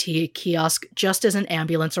towards the tea kiosk just as an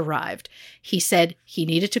ambulance arrived. He said he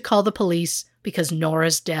needed to call the police because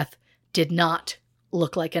Nora's death did not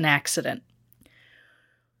look like an accident.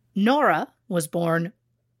 Nora was born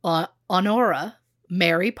Honora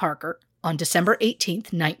Mary Parker on December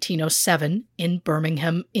 18th, 1907, in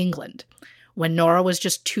Birmingham, England. When Nora was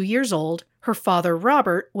just 2 years old, her father,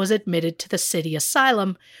 Robert, was admitted to the city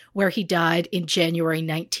asylum, where he died in January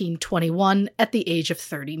 1921 at the age of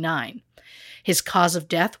 39. His cause of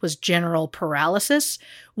death was general paralysis,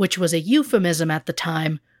 which was a euphemism at the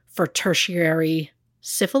time for tertiary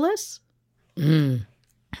syphilis.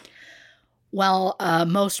 Well,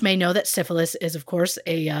 most may know that syphilis is, of course,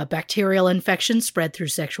 a bacterial infection spread through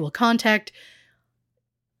sexual contact.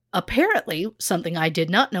 Apparently, something I did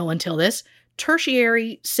not know until this,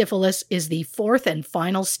 tertiary syphilis is the fourth and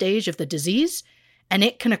final stage of the disease, and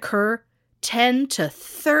it can occur 10 to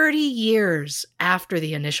 30 years after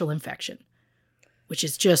the initial infection, which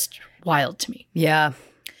is just wild to me. Yeah.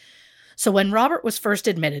 So when Robert was first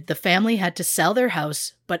admitted, the family had to sell their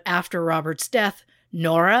house, but after Robert's death,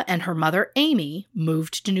 Nora and her mother, Amy,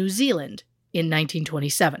 moved to New Zealand in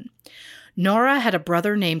 1927. Nora had a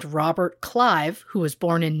brother named Robert Clive, who was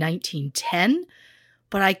born in 1910,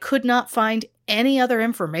 but I could not find any other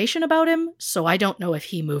information about him, so I don't know if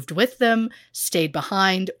he moved with them, stayed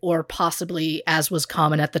behind, or possibly, as was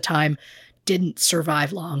common at the time, didn't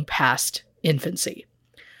survive long past infancy.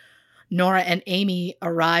 Nora and Amy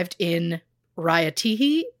arrived in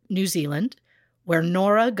Raiatihi, New Zealand, where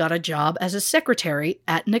Nora got a job as a secretary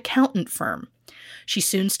at an accountant firm. She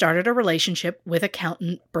soon started a relationship with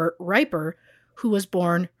accountant Bert Riper, who was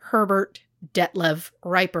born Herbert Detlev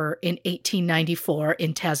Riper in 1894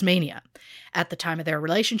 in Tasmania. At the time of their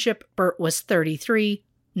relationship, Bert was 33,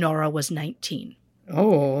 Nora was 19.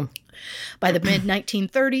 Oh. By the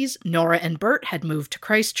mid-1930s, Nora and Bert had moved to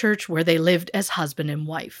Christchurch, where they lived as husband and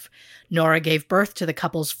wife. Nora gave birth to the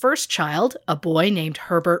couple's first child, a boy named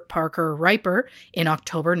Herbert Parker Riper, in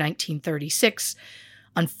October 1936.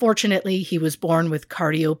 Unfortunately, he was born with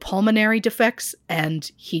cardiopulmonary defects, and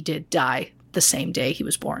he did die the same day he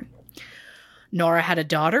was born. Nora had a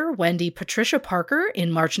daughter, Wendy Patricia Parker, in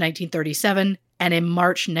March 1937, and in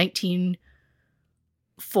March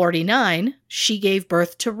 1949, she gave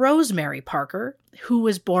birth to Rosemary Parker, who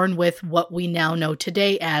was born with what we now know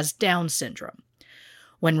today as Down syndrome.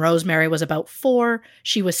 When Rosemary was about 4,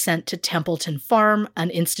 she was sent to Templeton Farm, an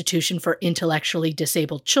institution for intellectually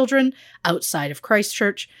disabled children outside of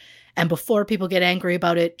Christchurch. And before people get angry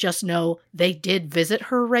about it, just know they did visit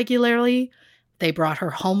her regularly. They brought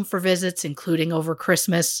her home for visits, including over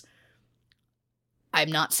Christmas.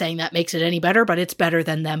 I'm not saying that makes it any better, but it's better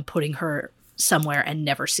than them putting her somewhere and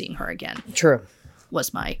never seeing her again. True.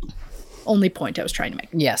 Was my only point I was trying to make.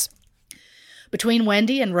 Yes. Between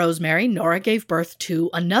Wendy and Rosemary, Nora gave birth to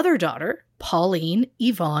another daughter, Pauline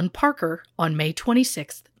Yvonne Parker, on May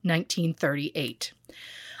 26, 1938.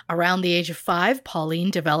 Around the age of 5, Pauline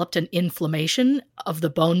developed an inflammation of the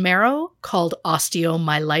bone marrow called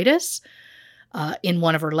osteomyelitis in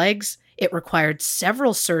one of her legs. It required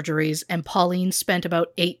several surgeries, and Pauline spent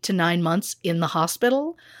about 8 to 9 months in the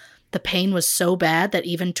hospital. The pain was so bad that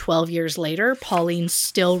even 12 years later, Pauline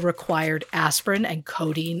still required aspirin and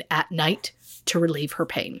codeine at night to relieve her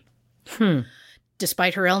pain.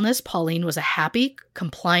 Despite her illness, Pauline was a happy,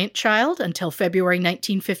 compliant child until February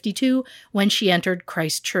 1952, when she entered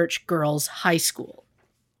Christchurch Girls' High School.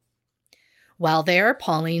 While there,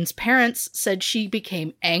 Pauline's parents said she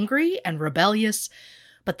became angry and rebellious,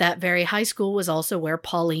 but that very high school was also where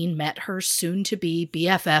Pauline met her soon-to-be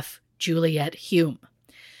BFF, Juliet Hulme.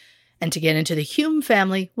 And to get into the Hulme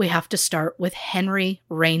family, we have to start with Henry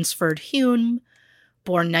Rainsford Hulme,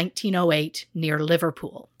 born 1908 near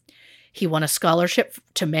Liverpool. He won a scholarship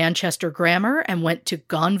to Manchester Grammar and went to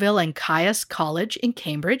Gonville and Caius College in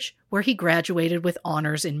Cambridge, where he graduated with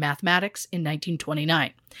honours in mathematics in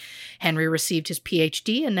 1929. Henry received his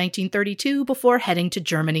PhD in 1932 before heading to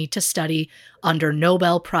Germany to study under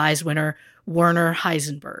Nobel Prize winner Werner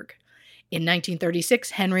Heisenberg. In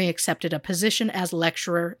 1936, Henry accepted a position as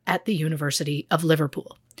lecturer at the University of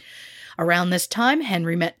Liverpool. Around this time,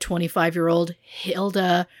 Henry met 25-year-old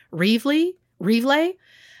Hilda Reevely,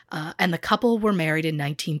 and the couple were married in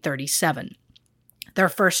 1937. Their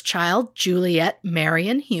first child, Juliet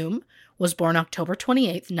Marion Hulme, was born October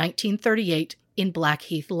 28, 1938, in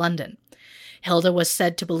Blackheath, London. Hilda was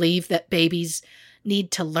said to believe that babies need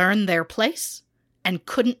to learn their place and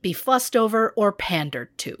couldn't be fussed over or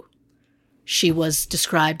pandered to. She was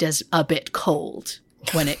described as a bit cold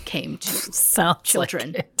when it came to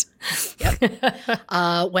children. Like it.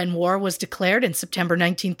 Yep. When war was declared in September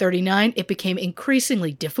 1939, it became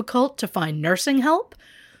increasingly difficult to find nursing help,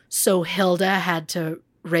 so Hilda had to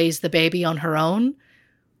raise the baby on her own,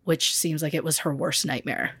 which seems like it was her worst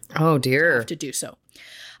nightmare. Oh, dear. To do so.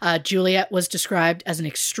 Juliet was described as an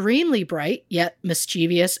extremely bright, yet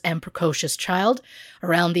mischievous and precocious child.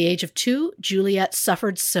 Around the age of 2, Juliet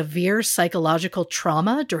suffered severe psychological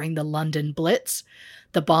trauma during the London Blitz.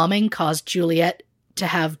 The bombing caused Juliet to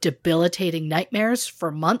have debilitating nightmares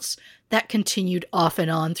for months that continued off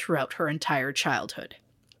and on throughout her entire childhood.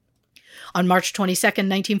 On March 22nd,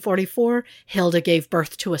 1944, Hilda gave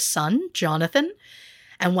birth to a son, Jonathan.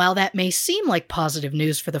 And while that may seem like positive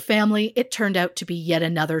news for the family, it turned out to be yet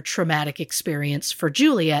another traumatic experience for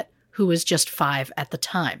Juliet, who was just 5 at the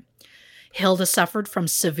time. Hilda suffered from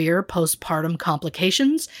severe postpartum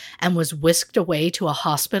complications and was whisked away to a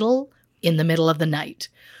hospital in the middle of the night.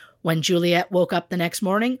 When Juliet woke up the next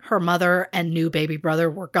morning, her mother and new baby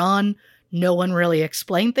brother were gone. No one really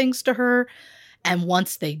explained things to her. And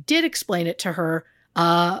once they did explain it to her,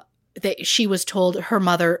 she was told her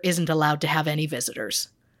mother isn't allowed to have any visitors.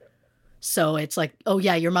 So it's like, oh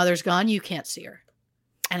yeah, your mother's gone, you can't see her.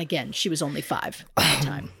 And again, she was only 5 at the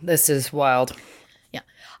time. This is wild. Yeah.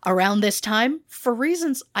 Around this time, for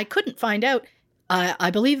reasons I couldn't find out,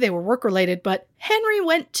 I believe they were work-related, but Henry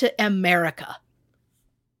went to America.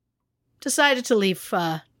 Decided to leave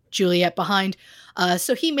Juliet behind,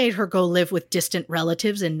 so he made her go live with distant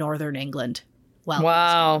relatives in northern England.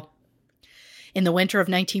 Wow. In the winter of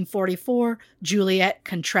 1944, Juliet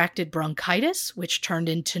contracted bronchitis, which turned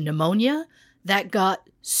into pneumonia, that got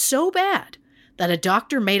so bad that a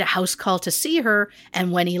doctor made a house call to see her,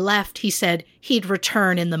 and when he left, he said he'd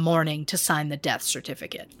return in the morning to sign the death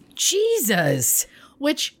certificate. Jesus!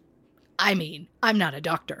 Which, I mean, I'm not a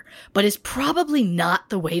doctor, but is probably not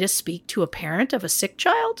the way to speak to a parent of a sick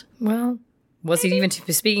child. Well, was he even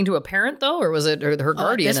speaking to a parent, though, or was it her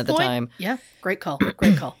guardian at the time? Yeah, great call,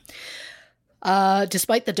 great call.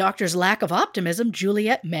 Despite the doctor's lack of optimism,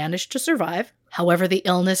 Juliet managed to survive. However, the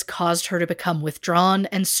illness caused her to become withdrawn,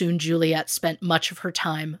 and soon Juliet spent much of her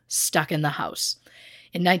time stuck in the house.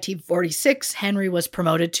 In 1946, Henry was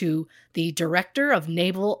promoted to the Director of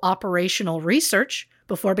Naval Operational Research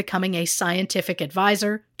before becoming a scientific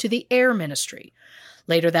advisor to the Air Ministry.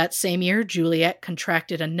 Later that same year, Juliet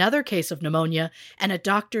contracted another case of pneumonia, and a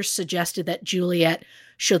doctor suggested that Juliet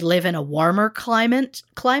should live in a warmer climate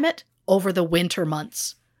over the winter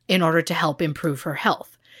months in order to help improve her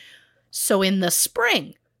health. So in the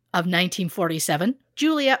spring of 1947,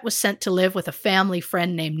 Juliet was sent to live with a family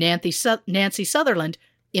friend named Nancy Sutherland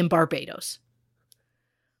in Barbados.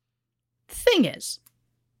 The thing is,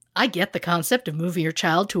 I get the concept of moving your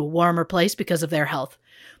child to a warmer place because of their health,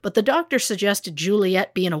 but the doctor suggested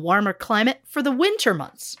Juliet be in a warmer climate for the winter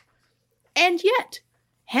months. And yet,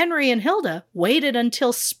 Henry and Hilda waited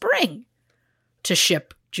until spring to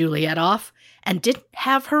ship Juliet off and didn't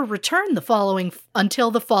have her return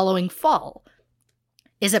until the following fall.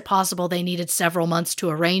 Is it possible they needed several months to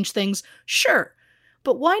arrange things? Sure,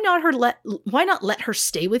 but why not let her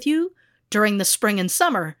stay with you during the spring and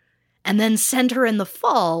summer and then send her in the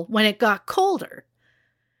fall when it got colder?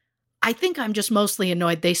 I think I'm just mostly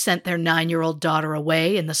annoyed they sent their 9-year-old daughter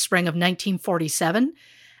away in the spring of 1947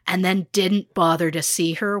 and then didn't bother to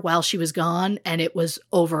see her while she was gone, and it was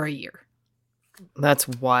over a year. That's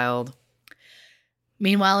wild.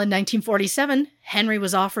 Meanwhile, in 1947, Henry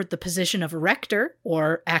was offered the position of rector,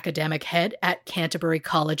 or academic head, at Canterbury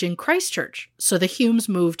College in Christchurch, so the Hulmes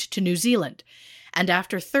moved to New Zealand. And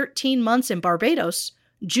after 13 months in Barbados,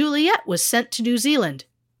 Juliet was sent to New Zealand,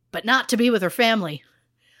 but not to be with her family.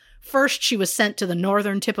 First, she was sent to the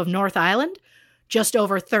northern tip of North Island, just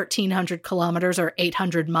over 1,300 kilometers or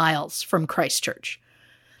 800 miles from Christchurch.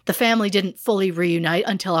 The family didn't fully reunite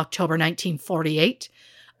until October 1948,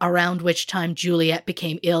 around which time Juliet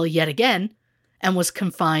became ill yet again and was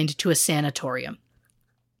confined to a sanatorium.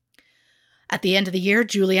 At the end of the year,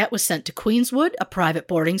 Juliet was sent to Queenswood, a private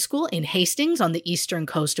boarding school in Hastings on the eastern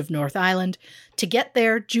coast of North Island. To get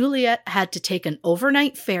there, Juliet had to take an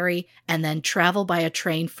overnight ferry and then travel by a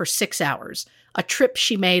train for 6 hours, a trip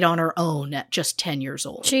she made on her own at just 10 years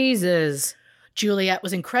old. Jesus. Juliet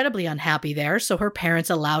was incredibly unhappy there, so her parents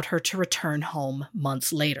allowed her to return home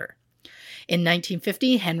months later. In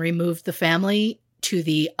 1950, Henry moved the family to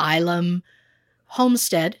the Ilam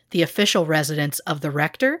homestead, the official residence of the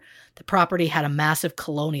rector. The property had a massive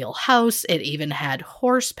colonial house. It even had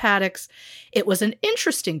horse paddocks. It was an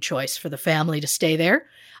interesting choice for the family to stay there.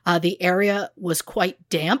 The area was quite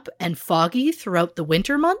damp and foggy throughout the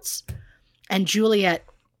winter months. And Juliet,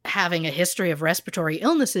 having a history of respiratory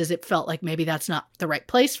illnesses, it felt like maybe that's not the right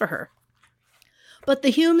place for her. But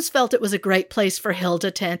the Hulmes felt it was a great place for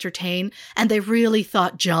Hilda to entertain, and they really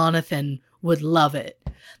thought Jonathan would love it.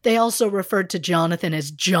 They also referred to Jonathan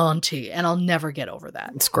as Jaunty, and I'll never get over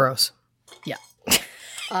that. It's gross. Yeah.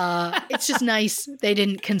 It's just nice they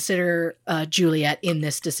didn't consider Juliet in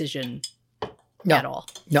this decision at all.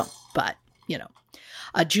 No. But,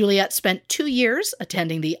 Juliet spent 2 years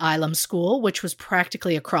attending the Elam School, which was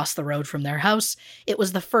practically across the road from their house. It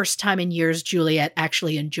was the first time in years Juliet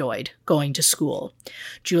actually enjoyed going to school.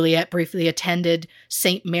 Juliet briefly attended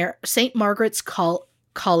St. Margaret's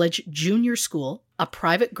College Junior School, a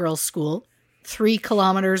private girls' school, 3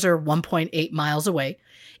 kilometers or 1.8 miles away.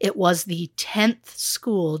 It was the 10th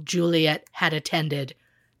school Juliet had attended,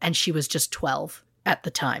 and she was just 12 at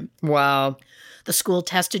the time. Wow. The school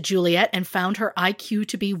tested Juliet and found her IQ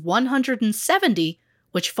to be 170,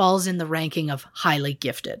 which falls in the ranking of highly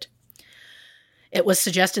gifted. It was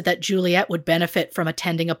suggested that Juliet would benefit from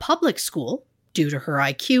attending a public school, due to her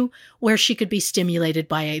IQ, where she could be stimulated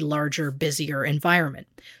by a larger, busier environment.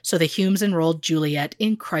 So the Hulmes enrolled Juliet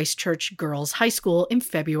in Christchurch Girls' High School in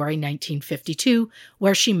February 1952,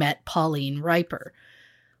 where she met Pauline Riper.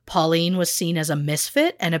 Pauline was seen as a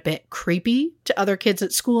misfit and a bit creepy to other kids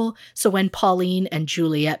at school, so when Pauline and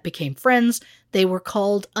Juliet became friends, they were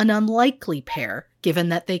called an unlikely pair, given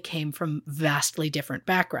that they came from vastly different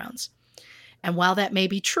backgrounds. And while that may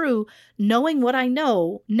be true, knowing what I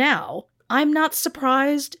know now, I'm not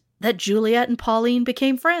surprised that Juliet and Pauline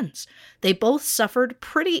became friends. They both suffered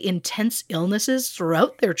pretty intense illnesses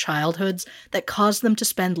throughout their childhoods that caused them to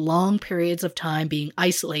spend long periods of time being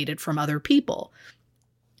isolated from other people.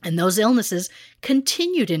 And those illnesses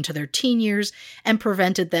continued into their teen years and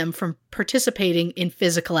prevented them from participating in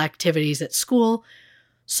physical activities at school.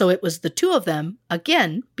 So it was the two of them,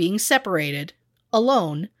 again, being separated,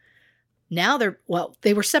 alone. Now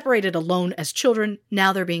they were separated alone as children.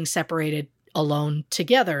 Now they're being separated alone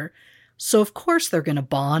together. So of course they're going to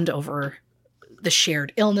bond over the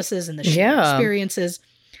shared illnesses and the shared experiences.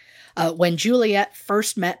 When Juliet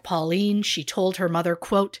first met Pauline, she told her mother,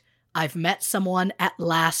 quote, "I've met someone at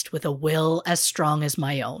last with a will as strong as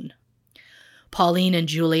my own." Pauline and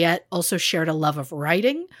Juliet also shared a love of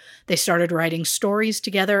writing. They started writing stories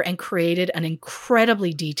together and created an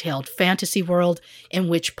incredibly detailed fantasy world in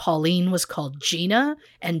which Pauline was called Gina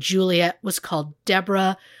and Juliet was called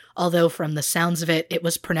Deborah, although from the sounds of it, it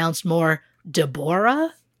was pronounced more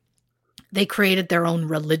Deborah. They created their own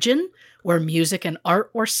religion, where music and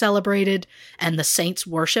art were celebrated, and the saints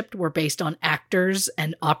worshipped were based on actors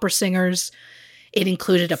and opera singers. It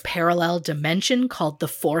included a parallel dimension called the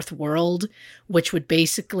Fourth World, which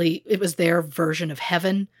it was their version of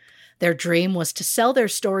heaven. Their dream was to sell their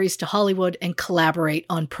stories to Hollywood and collaborate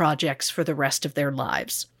on projects for the rest of their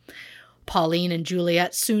lives. Pauline and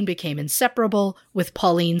Juliet soon became inseparable, with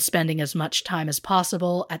Pauline spending as much time as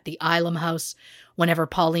possible at the Elam house. Whenever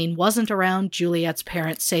Pauline wasn't around, Juliet's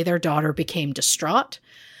parents say their daughter became distraught.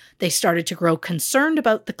 They started to grow concerned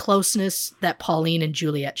about the closeness that Pauline and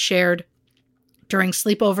Juliet shared. During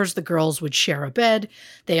sleepovers, the girls would share a bed.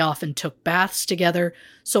 They often took baths together,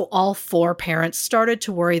 so all 4 parents started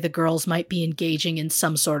to worry the girls might be engaging in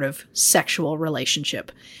some sort of sexual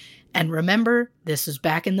relationship. And remember, this was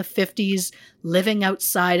back in the 50s, living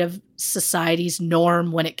outside of society's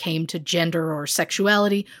norm when it came to gender or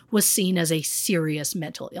sexuality was seen as a serious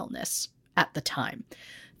mental illness at the time.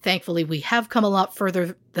 Thankfully, we have come a lot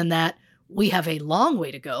further than that. We have a long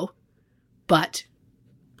way to go, but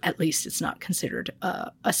at least it's not considered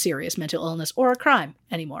a serious mental illness or a crime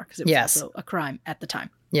anymore, because it was also a crime at the time.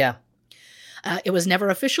 Yeah. It was never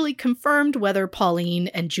officially confirmed whether Pauline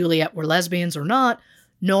and Juliet were lesbians or not,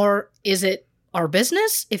 nor is it our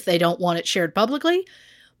business if they don't want it shared publicly.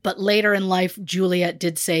 But later in life, Juliet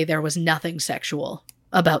did say there was nothing sexual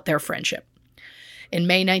about their friendship. In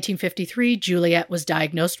May 1953, Juliet was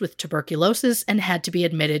diagnosed with tuberculosis and had to be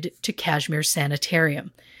admitted to Kashmir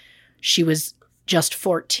Sanitarium. She was just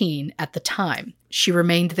 14 at the time. She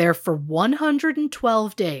remained there for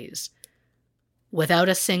 112 days without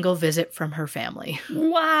a single visit from her family.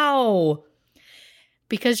 Wow.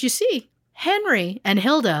 Because you see, Henry and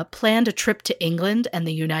Hilda planned a trip to England and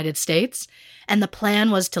the United States, and the plan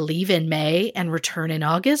was to leave in May and return in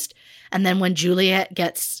August. And then when Juliet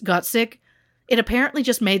got sick, it apparently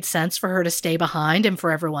just made sense for her to stay behind and for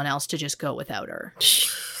everyone else to just go without her.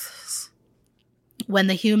 Jesus. When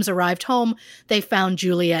the Hulmes arrived home, they found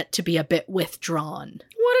Juliet to be a bit withdrawn.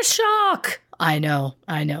 What a shock! I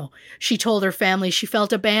know. She told her family she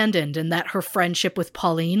felt abandoned and that her friendship with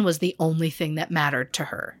Pauline was the only thing that mattered to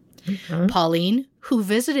her. Mm-hmm. Pauline, who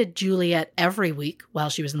visited Juliet every week while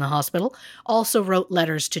she was in the hospital, also wrote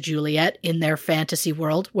letters to Juliet in their fantasy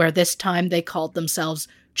world, where this time they called themselves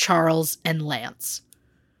Charles and Lance.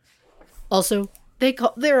 Also, they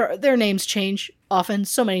their names change often,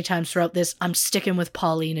 so many times throughout this, I'm sticking with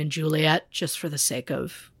Pauline and Juliet just for the sake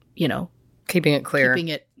of, keeping it clear.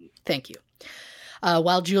 Thank you.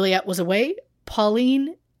 While Juliet was away,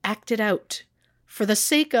 Pauline acted out. For the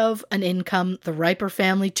sake of an income, the Riper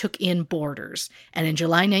family took in boarders, and in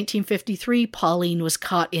July 1953, Pauline was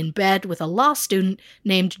caught in bed with a law student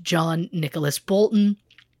named John Nicholas Bolton,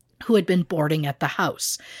 who had been boarding at the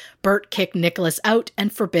house. Bert kicked Nicholas out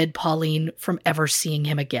and forbid Pauline from ever seeing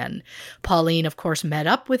him again. Pauline, of course, met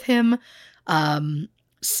up with him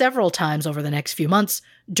several times over the next few months,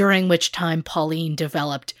 during which time Pauline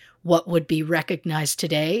developed what would be recognized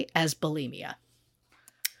today as bulimia.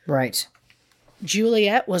 Right.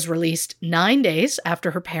 Juliet was released 9 days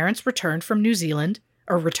after her parents returned to New Zealand,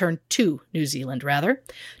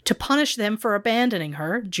 To punish them for abandoning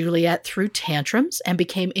her, Juliet threw tantrums and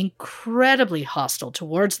became incredibly hostile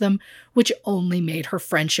towards them, which only made her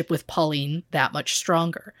friendship with Pauline that much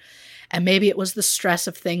stronger. And maybe it was the stress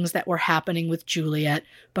of things that were happening with Juliet,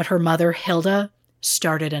 but her mother, Hilda,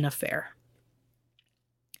 started an affair.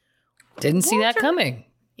 Didn't see that coming.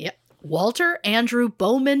 Yep. Walter Andrew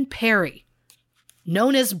Bowman Perry,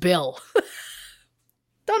 known as Bill.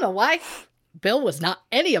 Don't know why. Bill was not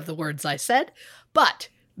any of the words I said, but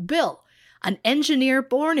Bill, an engineer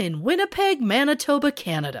born in Winnipeg, Manitoba,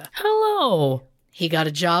 Canada. Hello. He got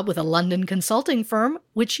a job with a London consulting firm,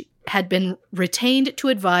 which had been retained to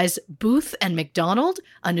advise Booth and MacDonald,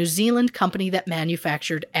 a New Zealand company that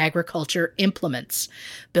manufactured agriculture implements.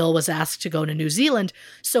 Bill was asked to go to New Zealand,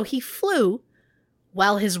 so he flew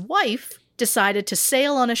while his wife decided to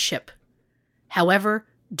sail on a ship. However,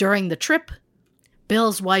 during the trip,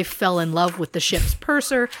 Bill's wife fell in love with the ship's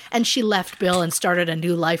purser, and she left Bill and started a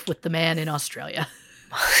new life with the man in Australia.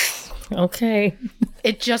 Okay.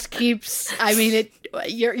 It just keeps,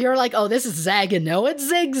 you're like, oh, this is zagging. No, it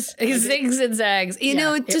zigs. It zigs and zags. It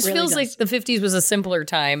just really feels like the 50s was a simpler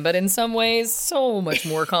time, but in some ways, so much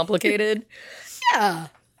more complicated.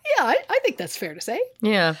 Yeah, I think that's fair to say.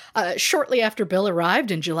 Yeah. Shortly after Bill arrived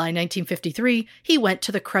in July 1953, he went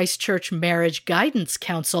to the Christchurch Marriage Guidance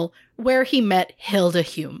Council, where he met Hilda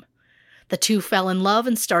Hulme. The two fell in love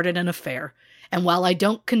and started an affair. And while I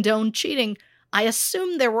don't condone cheating, I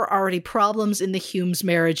assume there were already problems in the Hulmes'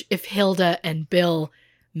 marriage if Hilda and Bill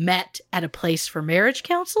met at a place for marriage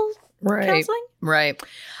counseling. Right.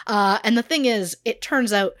 And the thing is, it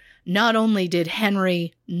turns out not only did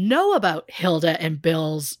Henry know about Hilda and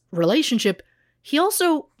Bill's relationship, he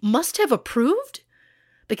also must have approved,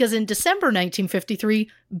 because in December 1953,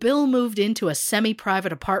 Bill moved into a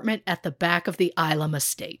semi-private apartment at the back of the Ilam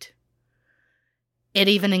estate. It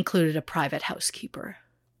even included a private housekeeper.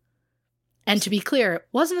 And to be clear, it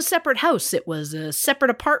wasn't a separate house, it was a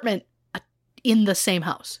separate apartment in the same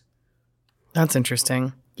house. That's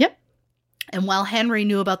interesting. Yep. And while Henry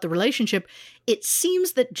knew about the relationship, it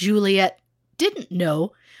seems that Juliet didn't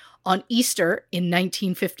know. On Easter in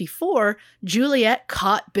 1954, Juliet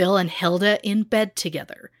caught Bill and Hilda in bed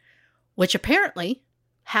together, which apparently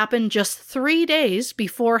happened just 3 days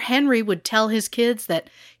before Henry would tell his kids that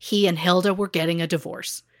he and Hilda were getting a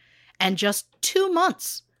divorce, and just 2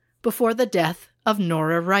 months before the death of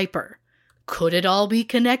Nora Riper. Could it all be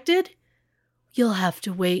connected? You'll have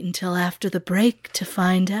to wait until after the break to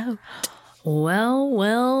find out.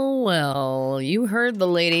 Well, you heard the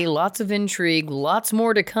lady. Lots of intrigue, lots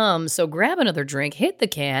more to come. So grab another drink, hit the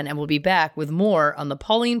can, and we'll be back with more on the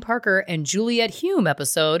Pauline Parker and Juliet Hulme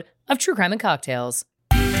episode of True Crime and Cocktails.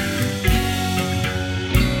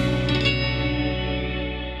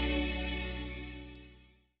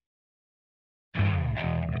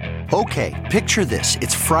 Okay, picture this.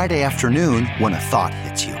 It's Friday afternoon when a thought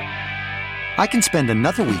hits you. I can spend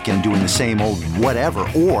another weekend doing the same old whatever,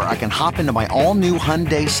 or I can hop into my all-new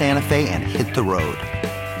Hyundai Santa Fe and hit the road.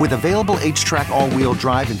 With available H-Track all-wheel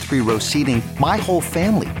drive and 3-row seating, my whole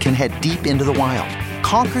family can head deep into the wild.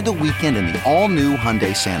 Conquer the weekend in the all-new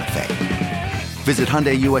Hyundai Santa Fe. Visit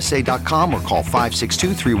HyundaiUSA.com or call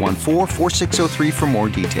 562-314-4603 for more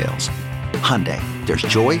details. Hyundai, there's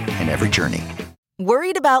joy in every journey.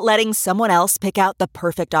 Worried about letting someone else pick out the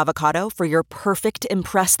perfect avocado for your perfect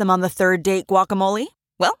impress them on the third date guacamole?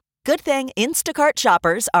 Well, good thing Instacart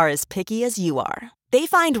shoppers are as picky as you are. They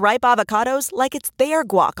find ripe avocados like it's their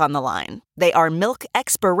guac on the line. They are milk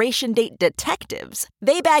expiration date detectives.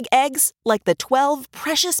 They bag eggs like the 12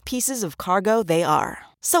 precious pieces of cargo they are.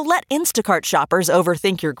 So let Instacart shoppers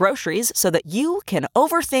overthink your groceries so that you can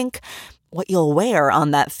overthink what you'll wear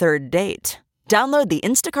on that third date. Download the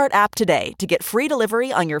Instacart app today to get free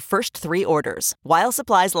delivery on your first 3 orders, while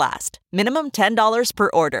supplies last. Minimum $10 per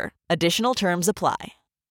order. Additional terms apply.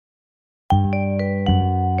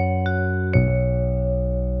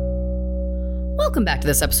 Welcome back to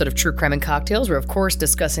this episode of True Crime and Cocktails. We're, of course,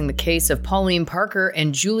 discussing the case of Pauline Parker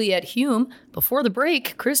and Juliet Hulme. Before the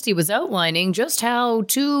break, Christy was outlining just how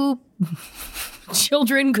two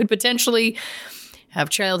children could potentially have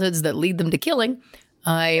childhoods that lead them to killing.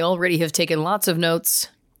 I already have taken lots of notes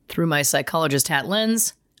through my psychologist hat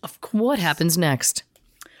lens. What happens next?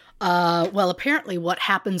 Well, apparently what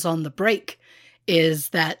happens on the break is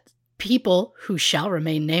that people who shall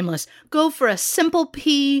remain nameless go for a simple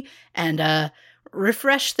pee and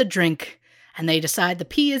refresh the drink, and they decide the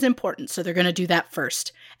pee is important, so they're going to do that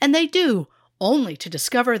first. And they do, only to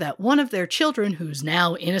discover that one of their children, who's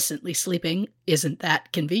now innocently sleeping, isn't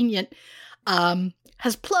that convenient,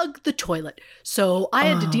 has plugged the toilet. So I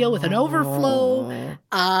had to deal with an overflow.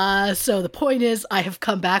 So the point is, I have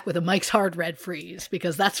come back with a Mike's Hard Red Freeze,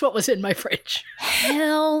 because that's what was in my fridge.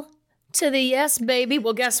 Hell to the yes, baby.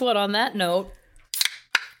 Well, guess what? On that note,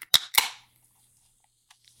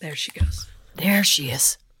 There she goes. There she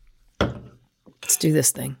is. Let's do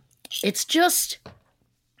this thing. It's just,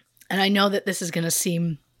 and I know that this is going to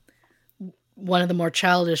seem one of the more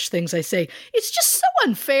childish things I say, it's just so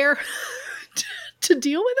unfair to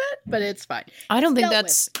deal with it, but it's fine. I don't think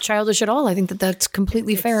that's childish at all. I think that that's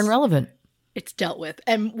completely fair and relevant. It's dealt with.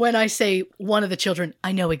 And when I say one of the children,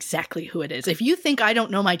 I know exactly who it is. If you think I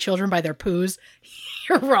don't know my children by their poos,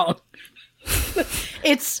 you're wrong.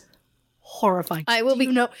 It's horrifying. I will be.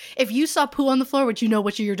 You know, if you saw poo on the floor, would you know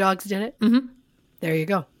which of your dogs did it? Mm-hmm. There you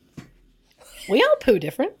go. We all poo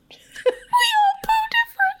different. We all poo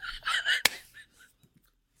different.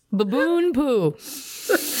 Baboon poo.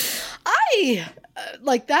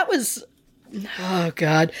 That was, oh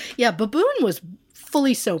God. Yeah, Baboon was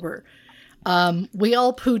fully sober. We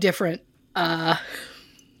all poo different,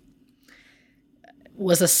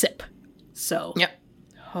 was a sip. So, yep.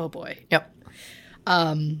 Oh boy. Yep.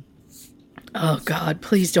 Oh God,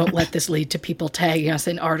 please don't let this lead to people tagging us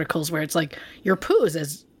in articles where it's like, your poo is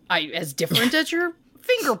as different as your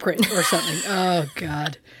fingerprint or something. Oh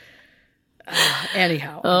God.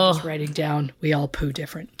 Anyhow, I'm just writing down, we all poo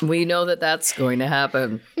different. We know that that's going to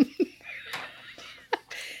happen.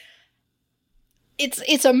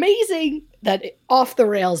 It's amazing that off the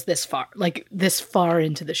rails this far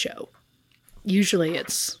into the show. Usually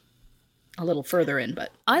it's a little further in,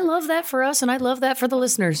 but I love that for us, and I love that for the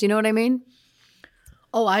listeners. You know what I mean?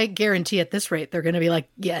 Oh, I guarantee at this rate they're going to be like,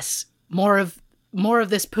 yes, more of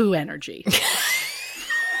this poo energy.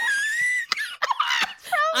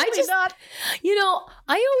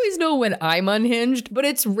 I always know when I'm unhinged, but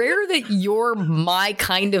it's rare that you're my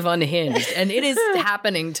kind of unhinged, and it is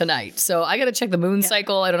happening tonight. So I got to check the moon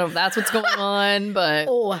cycle. I don't know if that's what's going on, but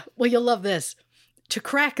oh, well, you'll love this. To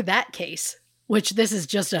crack that case, which this is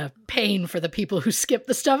just a pain for the people who skip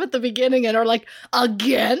the stuff at the beginning and are like,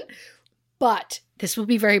 again? But this will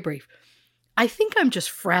be very brief. I think I'm just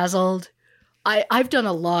frazzled. I've done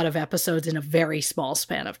a lot of episodes in a very small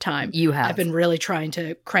span of time. You have. I've been really trying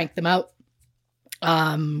to crank them out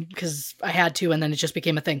because I had to, and then it just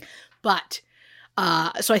became a thing. But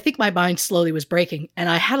so I think my mind slowly was breaking, and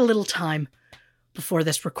I had a little time before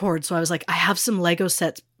this record. So I was like, I have some Lego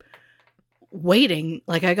sets waiting.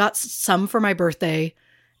 Like I got some for my birthday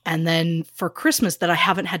and then for Christmas that I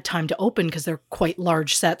haven't had time to open because they're quite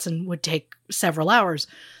large sets and would take several hours.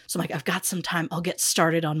 So I'm like, I've got some time. I'll get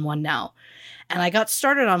started on one now. And I got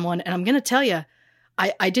started on one, and I'm going to tell you,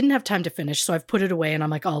 I didn't have time to finish, so I've put it away, and I'm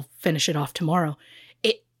like, I'll finish it off tomorrow.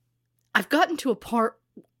 I've gotten to a part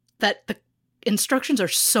that the instructions are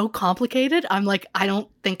so complicated. I'm like, I don't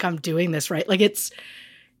think I'm doing this right. Like it's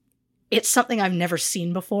something I've never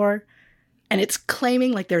seen before, and it's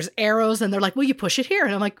claiming like there's arrows, and they're like, well, you push it here,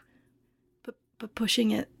 and I'm like, but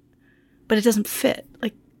pushing it, but it doesn't fit.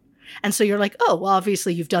 Like, and so you're like, oh, well,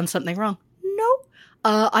 obviously you've done something wrong. No.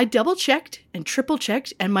 I double checked and triple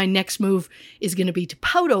checked, and my next move is going to be to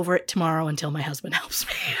pout over it tomorrow until my husband helps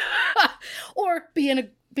me, or be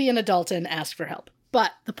an adult and ask for help. But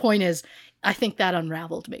the point is, I think that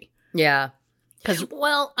unraveled me. Yeah, because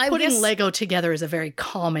putting Lego together is a very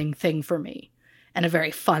calming thing for me and a very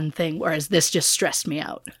fun thing, whereas this just stressed me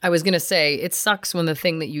out. I was going to say it sucks when the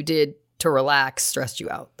thing that you did to relax stressed you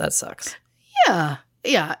out. That sucks. Yeah,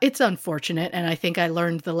 it's unfortunate, and I think I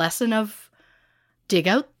learned the lesson of. Dig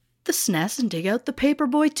out the SNES and dig out the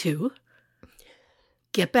Paperboy 2.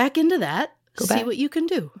 Get back into that. See what you can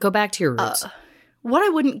do. Go back to your roots. What I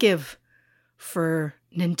wouldn't give for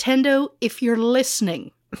Nintendo, if you're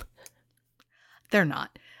listening, they're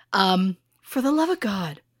not. For the love of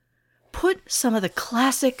God, put some of the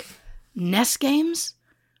classic NES games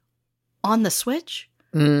on the Switch.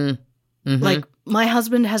 Mm-hmm. Like, my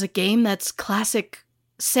husband has a game that's classic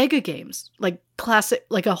Sega games, like classic,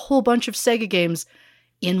 like a whole bunch of Sega games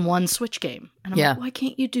in one Switch game. And I'm like, why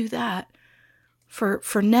can't you do that for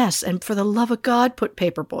NES? And for the love of God, put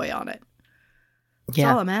Paperboy on it. That's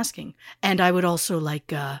all I'm asking. And I would also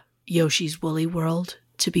like Yoshi's Woolly World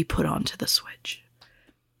to be put onto the Switch.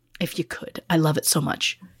 If you could. I love it so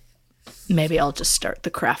much. Maybe I'll just start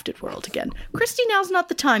the Crafted World again. Christy, now's not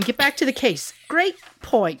the time. Get back to the case. Great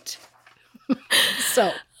point.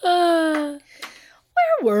 So, where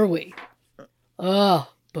were we?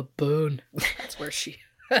 Oh, baboon. That's where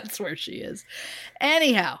she is.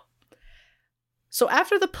 Anyhow, so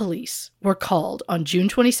after the police were called on June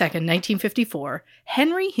 22nd, 1954,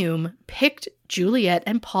 Henry Hulme picked Juliet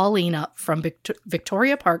and Pauline up from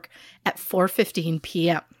Victoria Park at 4:15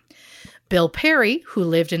 p.m. Bill Perry, who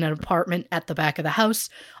lived in an apartment at the back of the house,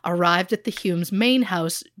 arrived at the Hulmes' main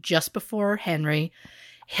house just before Henry.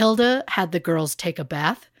 Hilda had the girls take a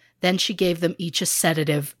bath. Then she gave them each a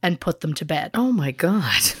sedative and put them to bed. Oh my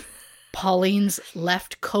God. Pauline's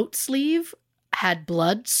left coat sleeve had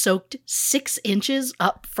blood soaked 6 inches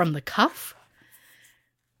up from the cuff.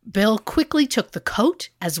 Bill quickly took the coat,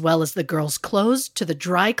 as well as the girls' clothes, to the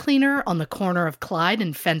dry cleaner on the corner of Clyde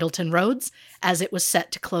and Fendleton Roads, as it was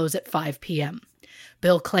set to close at 5 p.m.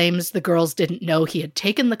 Bill claims the girls didn't know he had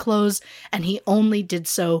taken the clothes, and he only did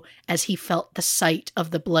so as he felt the sight of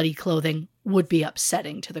the bloody clothing would be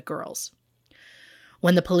upsetting to the girls.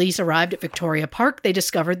 When the police arrived at Victoria Park, they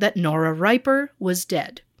discovered that Nora Riper was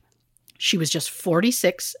dead. She was just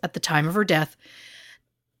 46 at the time of her death.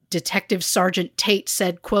 Detective Sergeant Tate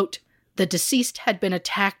said, quote, "The deceased had been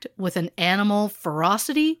attacked with an animal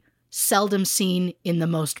ferocity seldom seen in the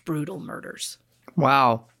most brutal murders."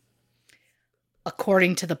 Wow.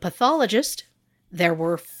 According to the pathologist, there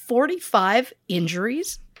were 45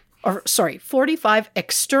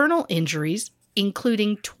 external injuries,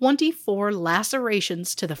 including 24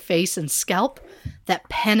 lacerations to the face and scalp that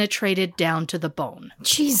penetrated down to the bone.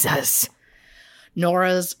 Jesus.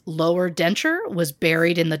 Nora's lower denture was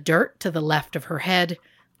buried in the dirt to the left of her head.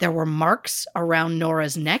 There were marks around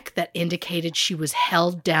Nora's neck that indicated she was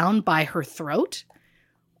held down by her throat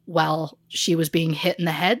while she was being hit in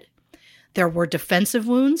the head. There were defensive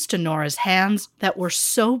wounds to Nora's hands that were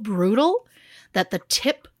so brutal that the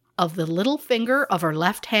tip of the little finger of her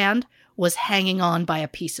left hand was hanging on by a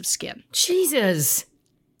piece of skin. Jesus.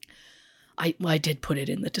 I did put it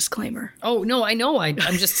in the disclaimer. Oh, no, I know. I'm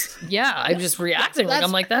just, I'm just reacting.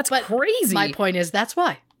 That's crazy. My point is, that's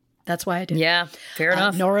why. That's why I did. Yeah, fair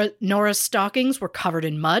enough. Nora's stockings were covered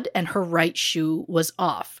in mud and her right shoe was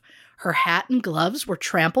off. Her hat and gloves were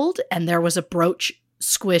trampled and there was a brooch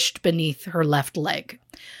squished beneath her left leg.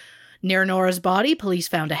 Near Nora's body, police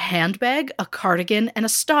found a handbag, a cardigan, and a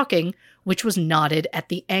stocking, which was knotted at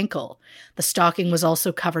the ankle. The stocking was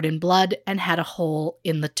also covered in blood and had a hole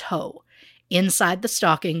in the toe. Inside the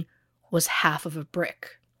stocking was half of a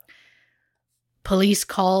brick. Police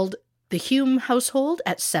called the Hulme household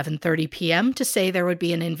at 7:30 p.m. to say there would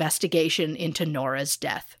be an investigation into Nora's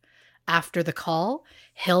death. After the call,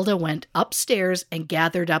 Hilda went upstairs and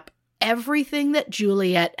gathered up everything that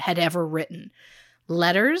Juliet had ever written.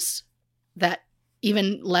 Letters that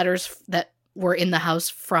were in the house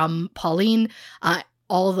from Pauline,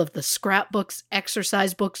 all of the scrapbooks,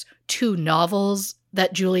 exercise books, 2 novels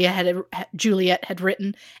that Juliet had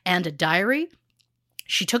written, and a diary.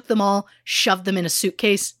 She took them all, shoved them in a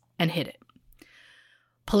suitcase, and hid it.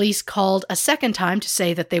 Police called a second time to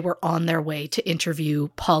say that they were on their way to interview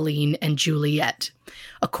Pauline and Juliet.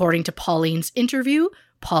 According to Pauline's interview,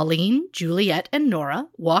 Pauline, Juliet, and Nora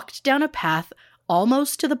walked down a path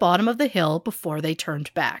almost to the bottom of the hill before they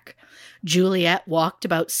turned back. Juliet walked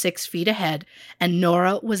about 6 feet ahead, and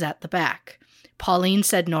Nora was at the back. Pauline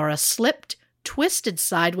said Nora slipped, twisted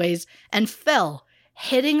sideways, and fell,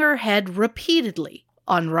 hitting her head repeatedly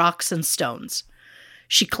on rocks and stones.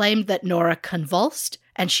 She claimed that Nora convulsed,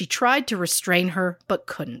 and she tried to restrain her, but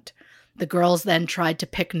couldn't. The girls then tried to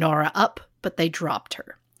pick Nora up, but they dropped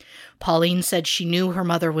her. Pauline said she knew her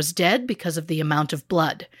mother was dead because of the amount of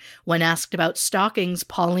blood. When asked about stockings,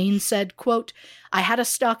 Pauline said, quote, "I had a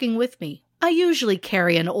stocking with me. I usually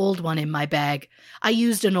carry an old one in my bag. I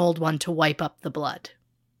used an old one to wipe up the blood."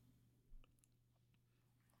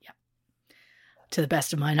 To the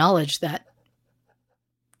best of my knowledge, that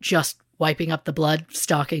just wiping up the blood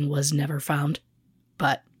stocking was never found.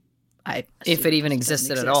 But if it even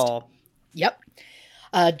existed at all. Yep.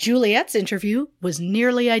 Juliet's interview was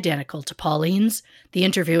nearly identical to Pauline's. The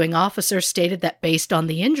interviewing officer stated that based on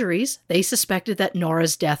the injuries, they suspected that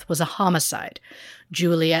Nora's death was a homicide.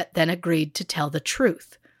 Juliet then agreed to tell the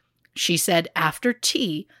truth. She said after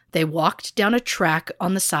tea They walked down a track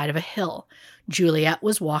on the side of a hill. Juliet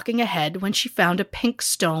was walking ahead when she found a pink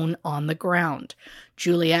stone on the ground.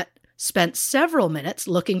 Juliet spent several minutes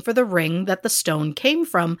looking for the ring that the stone came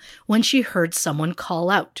from when she heard someone call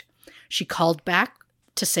out. She called back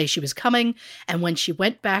to say she was coming, and when she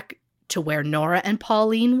went back to where Nora and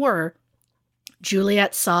Pauline were,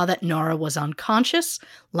 Juliet saw that Nora was unconscious,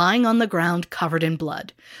 lying on the ground covered in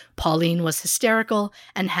blood. Pauline was hysterical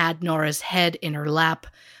and had Nora's head in her lap.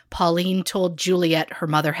 Pauline told Juliet her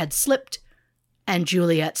mother had slipped, and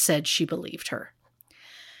Juliet said she believed her.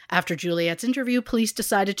 After Juliet's interview, police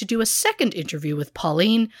decided to do a second interview with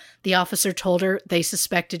Pauline. The officer told her they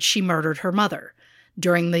suspected she murdered her mother.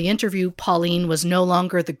 During the interview, Pauline was no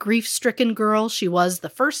longer the grief-stricken girl she was the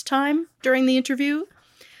first time during the interview.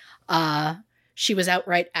 She was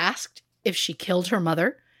outright asked if she killed her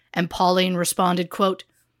mother, and Pauline responded, quote,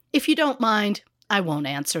 "If you don't mind, I won't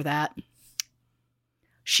answer that."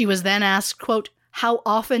 She was then asked, quote, "How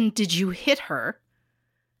often did you hit her?"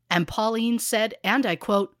 And Pauline said, and I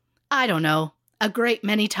quote, "I don't know. A great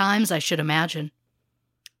many times, I should imagine."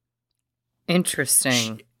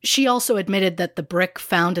 Interesting. She also admitted that the brick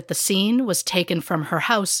found at the scene was taken from her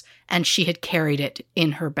house and she had carried it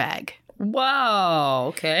in her bag. Wow,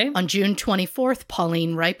 okay. On June 24th,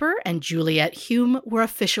 Pauline Riper and Juliet Hulme were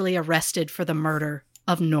officially arrested for the murder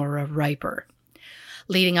of Nora Riper.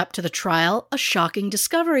 Leading up to the trial, a shocking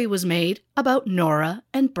discovery was made about Nora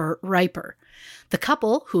and Bert Riper. The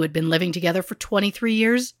couple, who had been living together for 23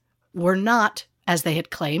 years, were not, as they had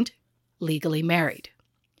claimed, legally married.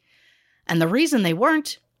 And the reason they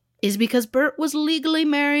weren't is because Bert was legally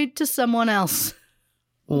married to someone else.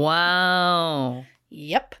 Wow.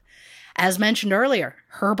 Yep. As mentioned earlier,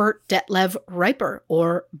 Herbert Detlev Riper,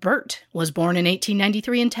 or Bert, was born in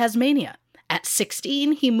 1893 in Tasmania. At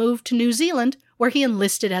 16, he moved to New Zealand, where he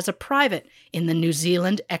enlisted as a private in the New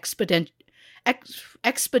Zealand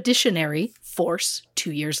Expeditionary Force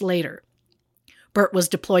 2 years later. Bert was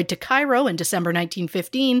deployed to Cairo in December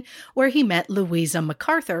 1915, where he met Louisa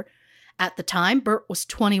MacArthur. At the time, Bert was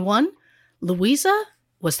 21. Louisa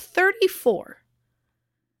was 34,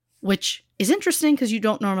 which is interesting because you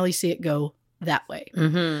don't normally see it go that way.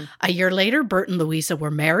 Mm-hmm. A year later, Bert and Louisa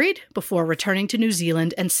were married before returning to New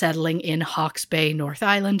Zealand and settling in Hawke's Bay, North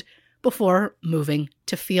Island, before moving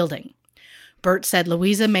to Fielding. Bert said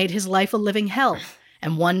Louisa made his life a living hell,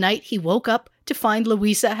 and one night he woke up to find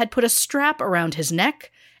Louisa had put a strap around his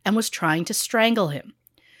neck and was trying to strangle him.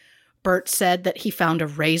 Bert said that he found a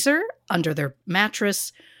razor under their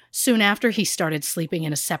mattress. Soon after, he started sleeping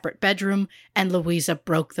in a separate bedroom, and Louisa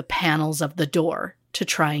broke the panels of the door to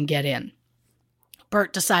try and get in.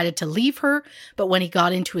 Bert decided to leave her, but when he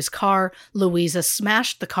got into his car, Louisa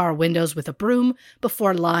smashed the car windows with a broom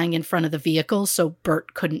before lying in front of the vehicle so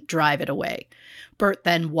Bert couldn't drive it away. Bert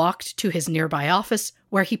then walked to his nearby office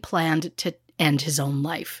where he planned to end his own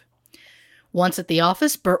life. Once at the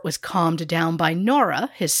office, Bert was calmed down by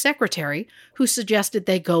Nora, his secretary, who suggested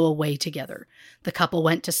they go away together. The couple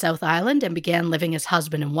went to South Island and began living as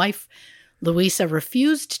husband and wife. Louisa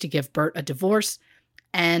refused to give Bert a divorce,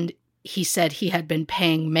 and he said he had been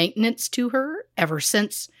paying maintenance to her ever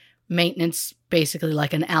since. Maintenance, basically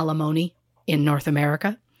like an alimony in North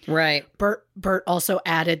America. Right. Bert also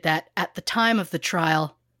added that at the time of the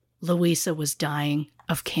trial, Louisa was dying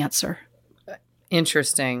of cancer.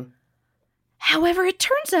 Interesting. However, it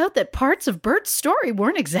turns out that parts of Bert's story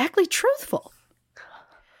weren't exactly truthful.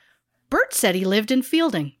 Bert said he lived in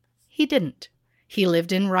Fielding. He didn't. He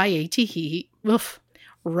lived in Raiatihi,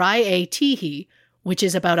 which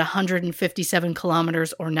is about 157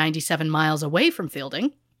 kilometers or 97 miles away from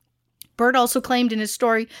Fielding. Bert also claimed in his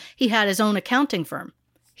story he had his own accounting firm.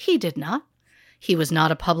 He did not. He was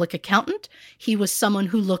not a public accountant. He was someone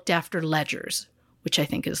who looked after ledgers, which I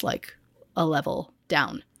think is like a level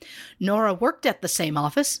down. Nora worked at the same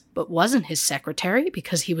office, but wasn't his secretary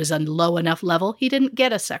because he was a low enough level he didn't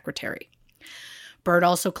get a secretary. Bert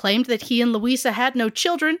also claimed that he and Louisa had no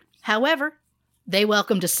children. However, they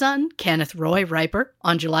welcomed a son, Kenneth Roy Riper,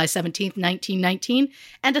 on July 17, 1919,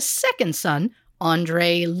 and a second son,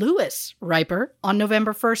 Andre Louis Riper, on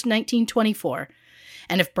November 1st, 1924.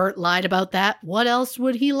 And if Bert lied about that, what else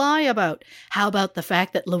would he lie about? How about the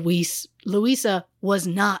fact that Louisa was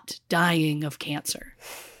not dying of cancer?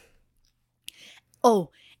 Oh,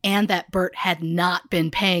 and that Bert had not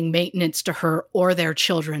been paying maintenance to her or their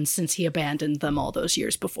children since he abandoned them all those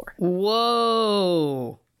years before.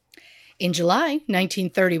 Whoa. In July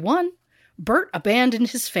 1931, Bert abandoned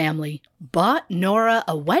his family, bought Nora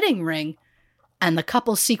a wedding ring, and the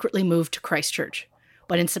couple secretly moved to Christchurch.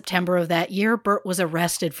 But in September of that year, Bert was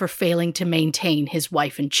arrested for failing to maintain his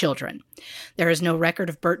wife and children. There is no record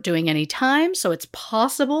of Bert doing any time, so it's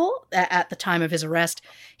possible that at the time of his arrest,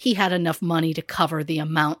 he had enough money to cover the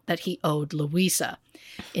amount that he owed Louisa.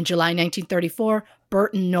 In July 1934,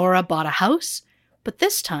 Bert and Nora bought a house, but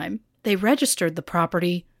this time they registered the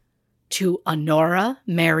property to Honora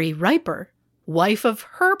Mary Riper, wife of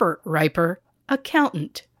Herbert Riper,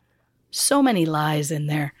 accountant. So many lies in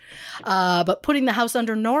there. But putting the house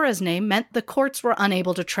under Nora's name meant the courts were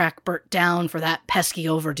unable to track Bert down for that pesky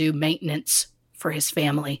overdue maintenance for his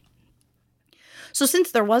family. So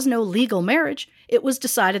since there was no legal marriage, it was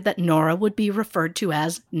decided that Nora would be referred to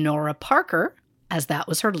as Nora Parker, as that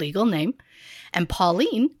was her legal name, and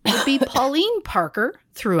Pauline would be Pauline Parker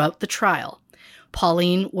throughout the trial.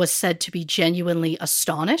 Pauline was said to be genuinely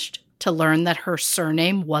astonished to learn that her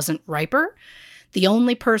surname wasn't Riper. The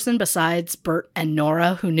only person besides Bert and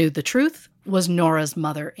Nora who knew the truth was Nora's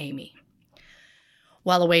mother, Amy.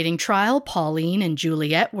 While awaiting trial, Pauline and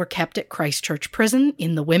Juliet were kept at Christchurch Prison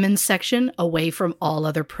in the women's section away from all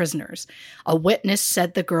other prisoners. A witness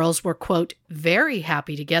said the girls were, quote, very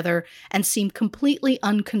happy together and seemed completely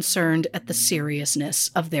unconcerned at the seriousness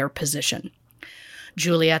of their position.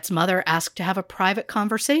 Juliet's mother asked to have a private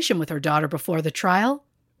conversation with her daughter before the trial,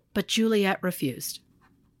 but Juliet refused.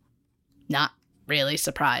 Not really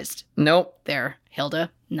surprised. Nope. There,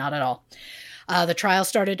 Hilda, not at all. The trial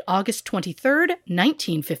started August 23rd,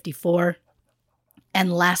 1954,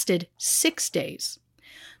 and lasted 6 days.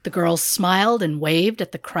 The girls smiled and waved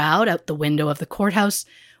at the crowd out the window of the courthouse,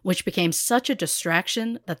 which became such a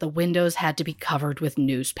distraction that the windows had to be covered with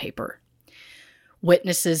newspaper.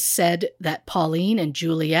 Witnesses said that Pauline and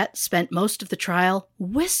Juliet spent most of the trial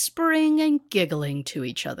whispering and giggling to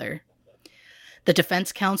each other. The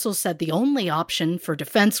defense counsel said the only option for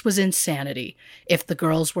defense was insanity. If the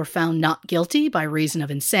girls were found not guilty by reason of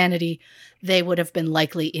insanity, they would have been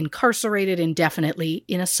likely incarcerated indefinitely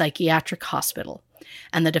in a psychiatric hospital.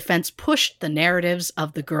 And the defense pushed the narratives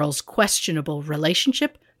of the girls' questionable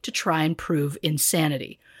relationship to try and prove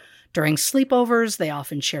insanity. During sleepovers, they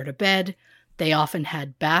often shared a bed. They often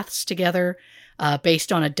had baths together.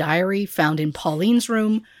 Based on a diary found in Pauline's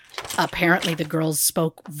room, apparently the girls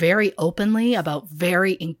spoke very openly about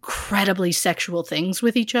very incredibly sexual things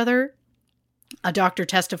with each other. A doctor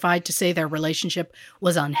testified to say their relationship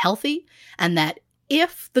was unhealthy and that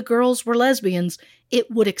if the girls were lesbians, it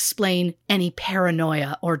would explain any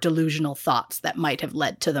paranoia or delusional thoughts that might have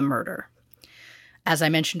led to the murder. As I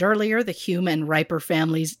mentioned earlier, the Hulme and Riper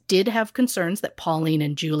families did have concerns that Pauline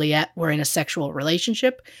and Juliet were in a sexual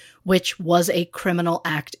relationship, which was a criminal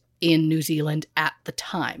act in New Zealand at the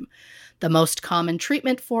time. The most common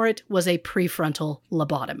treatment for it was a prefrontal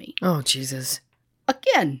lobotomy. Oh, Jesus.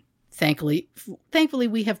 Again, thankfully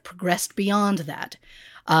we have progressed beyond that.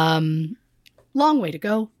 Long way to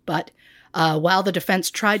go, but while the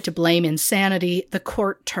defense tried to blame insanity, the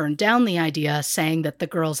court turned down the idea, saying that the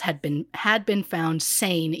girls had been found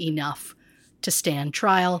sane enough to stand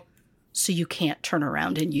trial, so you can't turn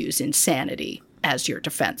around and use insanity as your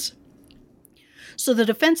defense. So the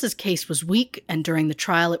defense's case was weak, and during the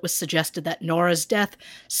trial it was suggested that Nora's death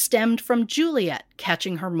stemmed from Juliet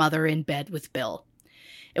catching her mother in bed with Bill.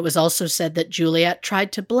 It was also said that Juliet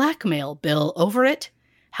tried to blackmail Bill over it.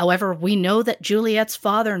 However, we know that Juliet's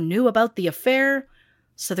father knew about the affair,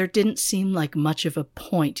 so there didn't seem like much of a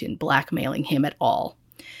point in blackmailing him at all.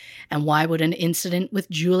 And why would an incident with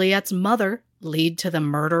Juliet's mother lead to the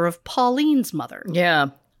murder of Pauline's mother? Yeah.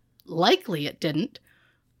 Likely it didn't.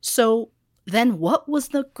 So then what was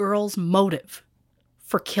the girl's motive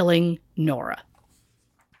for killing Nora?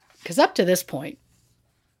 Because up to this point,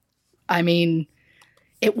 I mean,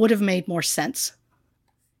 it would have made more sense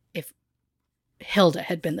if Hilda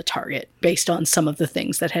had been the target based on some of the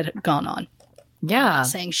things that had gone on. Yeah. I'm not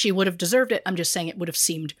saying she would have deserved it. I'm just saying it would have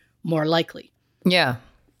seemed more likely. Yeah.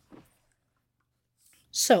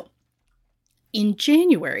 So, in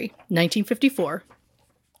January 1954,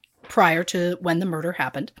 prior to when the murder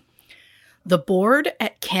happened, the board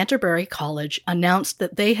at Canterbury College announced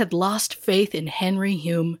that they had lost faith in Henry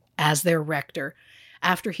Hulme as their rector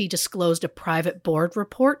after he disclosed a private board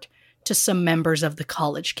report to some members of the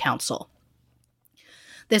college council.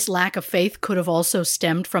 This lack of faith could have also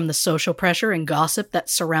stemmed from the social pressure and gossip that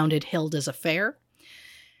surrounded Hilda's affair.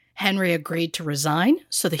 Henry agreed to resign,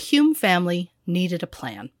 so the Hulme family needed a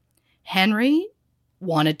plan. Henry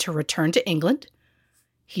wanted to return to England.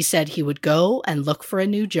 He said he would go and look for a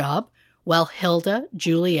new job, while Hilda,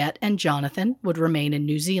 Juliet, and Jonathan would remain in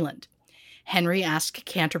New Zealand. Henry asked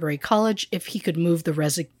Canterbury College if he could move the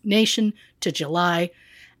resignation to July,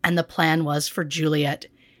 and the plan was for Juliet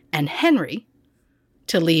and Henry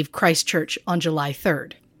to leave Christchurch on July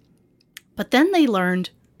 3rd. But then they learned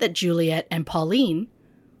that Juliet and Pauline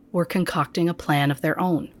were concocting a plan of their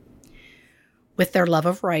own. With their love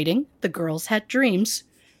of writing, the girls had dreams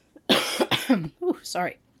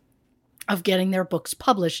of getting their books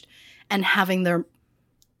published and having their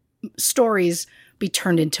stories be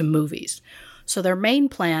turned into movies. So their main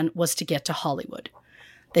plan was to get to Hollywood.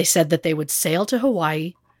 They said that they would sail to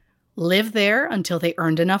Hawaii, live there until they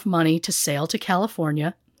earned enough money to sail to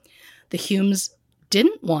California. The Hulmes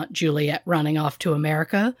didn't want Juliet running off to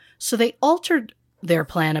America, so they altered their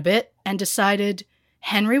plan a bit and decided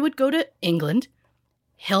Henry would go to England,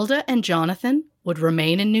 Hilda and Jonathan would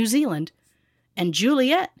remain in New Zealand, and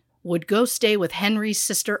Juliet would go stay with Henry's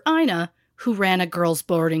sister Ina, who ran a girls'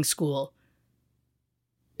 boarding school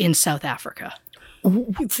in South Africa.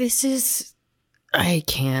 I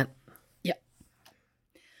can't. Yep.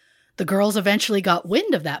 The girls eventually got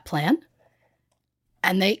wind of that plan,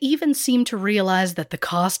 and they even seemed to realize that the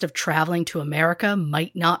cost of traveling to America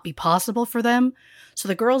might not be possible for them, so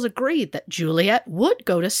the girls agreed that Juliet would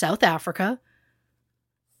go to South Africa,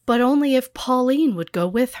 but only if Pauline would go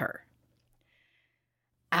with her.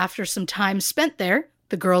 After some time spent there,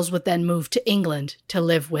 the girls would then move to England to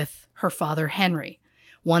live with her father Henry.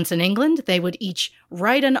 Once in England, they would each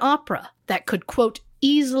write an opera that could, quote,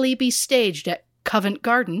 easily be staged at Covent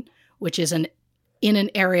Garden, which is in an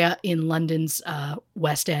area in London's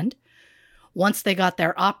West End. Once they got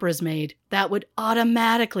their operas made, that would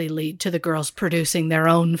automatically lead to the girls producing their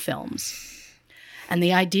own films. And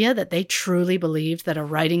the idea that they truly believed that a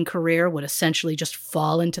writing career would essentially just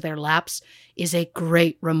fall into their laps is a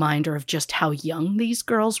great reminder of just how young these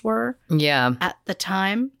girls were at the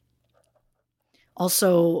time.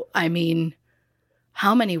 Also, I mean,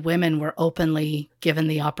 how many women were openly given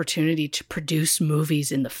the opportunity to produce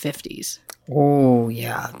movies in the 50s? Oh,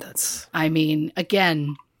 yeah, I mean,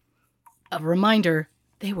 again, a reminder,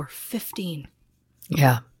 they were 15.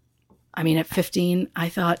 Yeah. I mean, at 15, I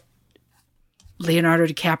thought Leonardo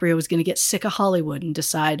DiCaprio was going to get sick of Hollywood and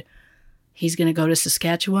decide he's going to go to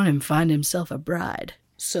Saskatchewan and find himself a bride.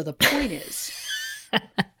 So the point is,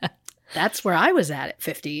 that's where I was at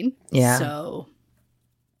 15. Yeah. So,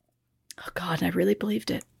 oh God, I really believed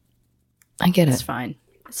it. I get it. It's fine.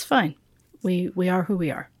 It's fine. We are who we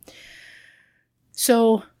are.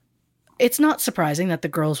 So it's not surprising that the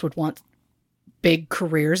girls would want big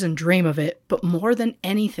careers and dream of it, but more than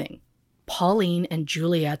anything, Pauline and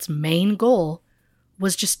Juliet's main goal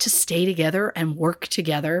was just to stay together and work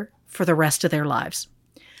together for the rest of their lives.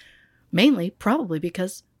 Mainly, probably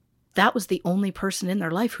because that was the only person in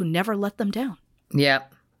their life who never let them down. Yeah.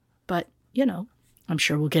 But, you know, I'm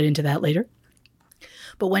sure we'll get into that later.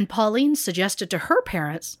 But when Pauline suggested to her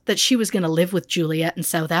parents that she was going to live with Juliet in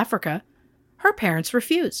South Africa, her parents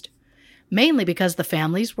refused. Mainly because the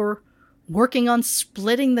families were working on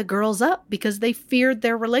splitting the girls up because they feared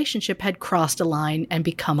their relationship had crossed a line and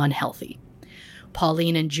become unhealthy.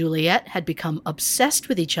 Pauline and Juliet had become obsessed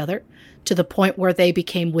with each other to the point where they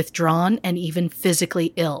became withdrawn and even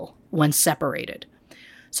physically ill when separated.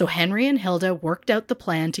 So Henry and Hilda worked out the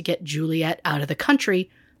plan to get Juliet out of the country,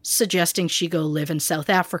 suggesting she go live in South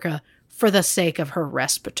Africa for the sake of her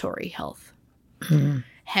respiratory health.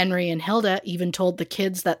 Henry and Hilda even told the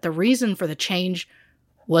kids that the reason for the change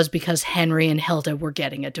was because Henry and Hilda were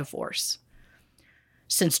getting a divorce.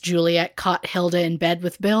 Since Juliet caught Hilda in bed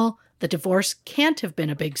with Bill, the divorce can't have been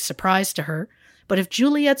a big surprise to her, but if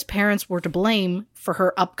Juliet's parents were to blame for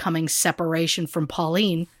her upcoming separation from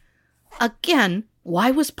Pauline, again,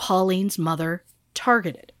 why was Pauline's mother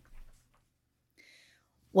targeted?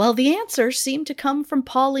 Well, the answer seemed to come from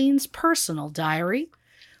Pauline's personal diary.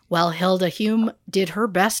 While Hilda Hulme did her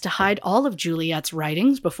best to hide all of Juliet's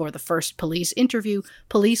writings before the first police interview,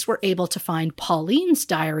 police were able to find Pauline's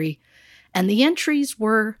diary, and the entries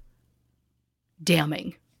were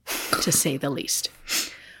damning, to say the least.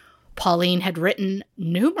 Pauline had written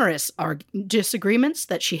numerous disagreements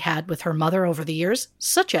that she had with her mother over the years,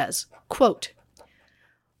 such as, quote,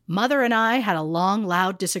 "Mother and I had a long,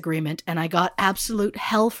 loud disagreement, and I got absolute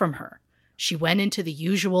hell from her. She went into the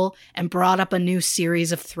usual and brought up a new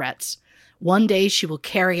series of threats. One day she will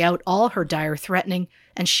carry out all her dire threatening,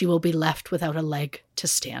 and she will be left without a leg to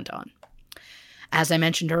stand on." As I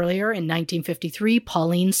mentioned earlier, in 1953,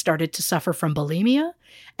 Pauline started to suffer from bulimia,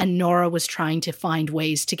 and Nora was trying to find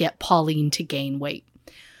ways to get Pauline to gain weight.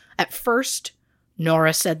 At first,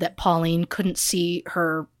 Nora said that Pauline couldn't see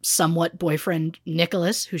her somewhat boyfriend,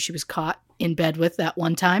 Nicholas, who she was caught in bed with that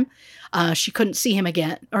one time. She couldn't see him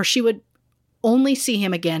again, or she would only see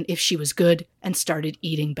him again if she was good and started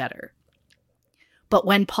eating better. But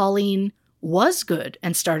when Pauline was good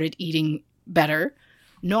and started eating better,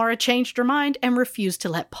 Nora changed her mind and refused to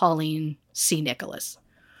let Pauline see Nicholas.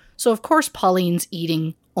 So, of course, Pauline's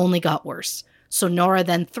eating only got worse. So Nora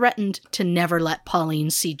then threatened to never let Pauline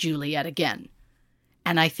see Juliet again.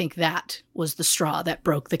 And I think that was the straw that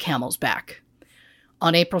broke the camel's back.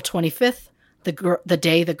 On April 25th, the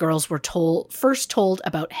day the girls were first told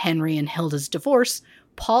about Henry and Hilda's divorce,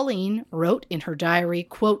 Pauline wrote in her diary,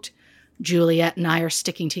 quote, "Juliet and I are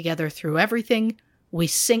sticking together through everything. We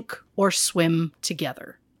sink or swim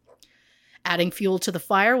together." Adding fuel to the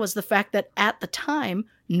fire was the fact that at the time,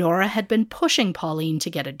 Nora had been pushing Pauline to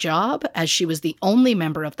get a job, as she was the only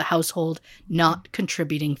member of the household not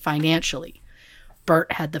contributing financially.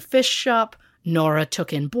 Bert had the fish shop, Nora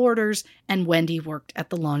took in boarders, and Wendy worked at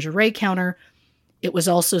the lingerie counter. It was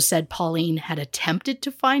also said Pauline had attempted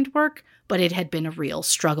to find work, but it had been a real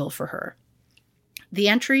struggle for her. The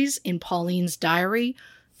entries in Pauline's diary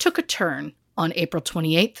took a turn on April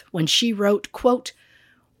 28th when she wrote, quote,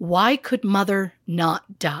 "Why could Mother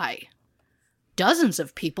not die? Dozens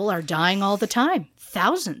of people are dying all the time.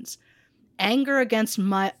 Thousands. Anger against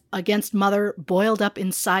Mother boiled up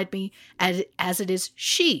inside me as it is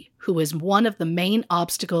she who is one of the main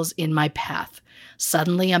obstacles in my path.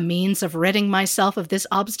 Suddenly a means of ridding myself of this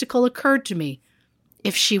obstacle occurred to me.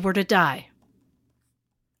 If she were to die."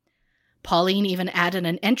 Pauline even added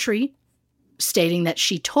an entry stating that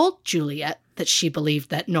she told Juliet that she believed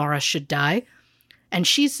that Nora should die, and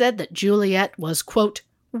she said that Juliet was, quote,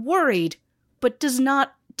 "worried, but does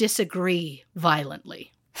not disagree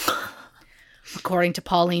violently." According to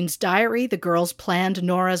Pauline's diary, the girls planned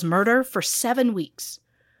Nora's murder for 7 weeks,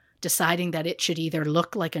 deciding that it should either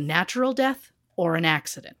look like a natural death or an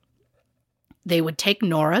accident. They would take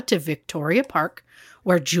Nora to Victoria Park,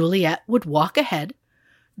 where Juliet would walk ahead,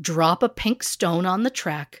 drop a pink stone on the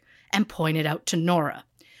track, and point it out to Nora.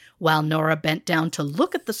 While Nora bent down to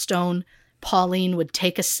look at the stone, Pauline would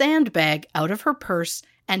take a sandbag out of her purse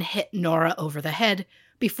and hit Nora over the head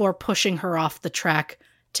before pushing her off the track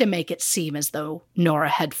to make it seem as though Nora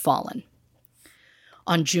had fallen.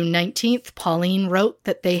 On June 19th, Pauline wrote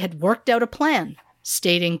that they had worked out a plan,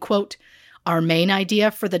 stating, quote, "Our main idea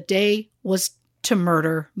for the day was to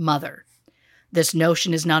murder Mother. This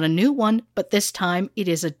notion is not a new one, but this time it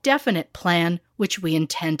is a definite plan which we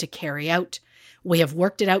intend to carry out. We have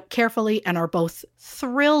worked it out carefully and are both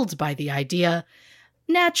thrilled by the idea.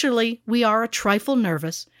 Naturally, we are a trifle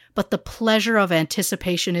nervous, but the pleasure of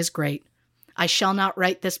anticipation is great. I shall not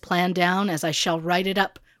write this plan down, as I shall write it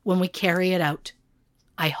up when we carry it out.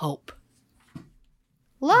 I hope."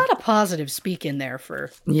 A lot of positive speak in there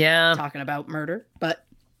for talking about murder. But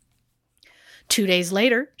 2 days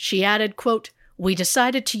later, she added, quote, "We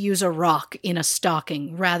decided to use a rock in a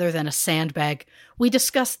stocking rather than a sandbag. We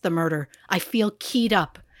discussed the murder. I feel keyed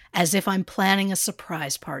up, as if I'm planning a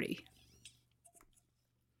surprise party."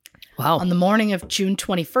 Wow. On the morning of June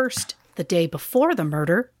 21st, the day before the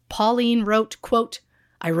murder, Pauline wrote, quote,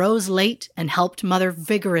 "I rose late and helped Mother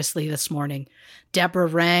vigorously this morning. Deborah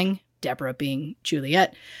rang," Deborah being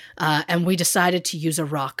Juliet, "and we decided to use a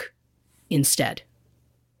rock instead,"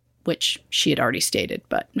 which she had already stated,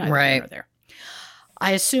 but neither here nor there.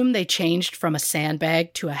 I assume they changed from a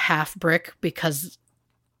sandbag to a half brick because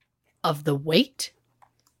of the weight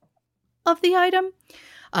of the item.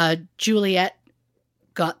 Juliet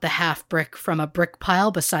got the half brick from a brick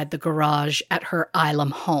pile beside the garage at her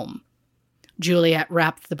Ilam home. Juliet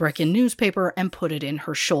wrapped the brick in newspaper and put it in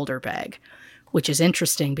her shoulder bag, which is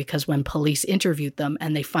interesting because when police interviewed them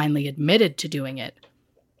and they finally admitted to doing it,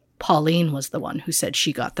 Pauline was the one who said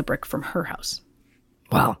she got the brick from her house.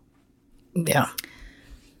 Wow. Yeah.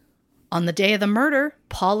 On the day of the murder,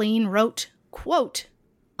 Pauline wrote, quote,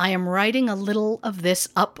 "I am writing a little of this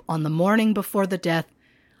up on the morning before the death.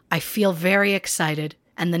 I feel very excited,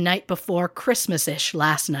 and the night before Christmas-ish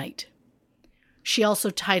last night." She also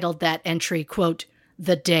titled that entry, quote,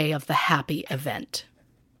 "The day of the happy event."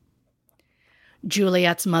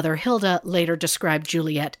 Juliet's mother, Hilda, later described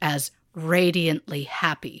Juliet as radiantly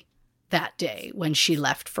happy that day when she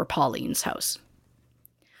left for Pauline's house.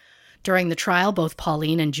 During the trial, both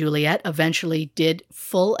Pauline and Juliet eventually did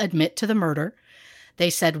full admit to the murder. They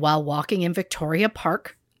said while walking in Victoria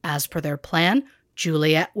Park, as per their plan,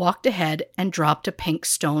 Juliet walked ahead and dropped a pink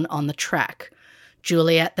stone on the track.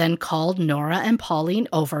 Juliet then called Nora and Pauline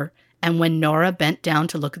over, and when Nora bent down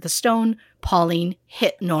to look at the stone, Pauline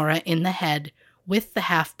hit Nora in the head with the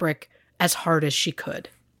half brick as hard as she could.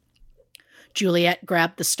 Juliet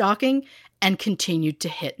grabbed the stocking and continued to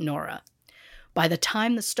hit Nora. By the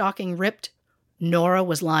time the stocking ripped, Nora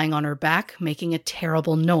was lying on her back, making a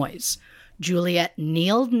terrible noise. Juliet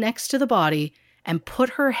kneeled next to the body and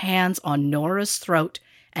put her hands on Nora's throat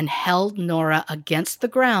and held Nora against the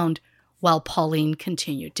ground while Pauline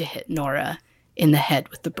continued to hit Nora in the head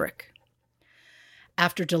with the brick.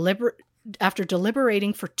 After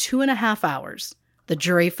deliberating for 2.5 hours, the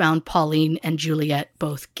jury found Pauline and Juliet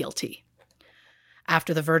both guilty.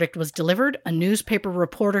 After the verdict was delivered, a newspaper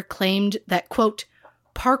reporter claimed that, quote,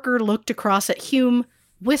 Parker looked across at Hulme,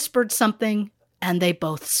 whispered something, and they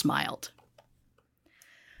both smiled.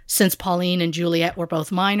 Since Pauline and Juliet were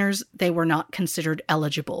both minors, they were not considered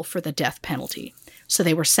eligible for the death penalty, so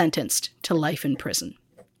they were sentenced to life in prison.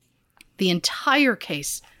 The entire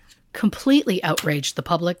case completely outraged the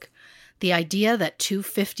public. The idea that two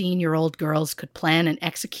 15-year-old girls could plan and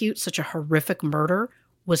execute such a horrific murder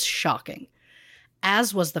was shocking,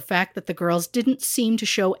 as was the fact that the girls didn't seem to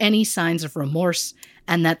show any signs of remorse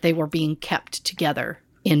and that they were being kept together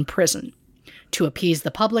in prison. To appease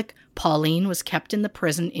the public, Pauline was kept in the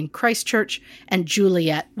prison in Christchurch, and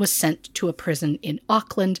Juliet was sent to a prison in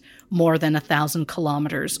Auckland, more than 1,000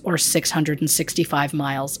 kilometers or 665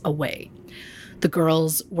 miles away. The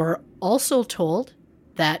girls were also told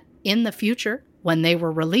that in the future, when they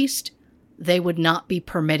were released, they would not be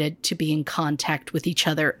permitted to be in contact with each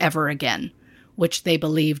other ever again, which they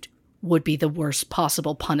believed would be the worst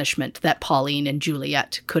possible punishment that Pauline and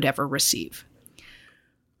Juliet could ever receive.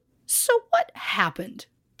 So what happened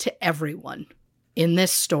to everyone in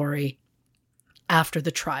this story after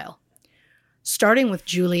the trial? Starting with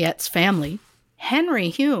Juliet's family, Henry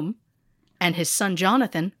Hulme and his son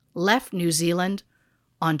Jonathan left New Zealand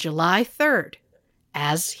on July 3rd,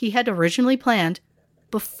 as he had originally planned,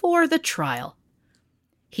 before the trial.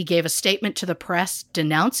 He gave a statement to the press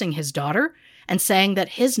denouncing his daughter and saying that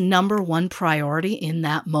his number one priority in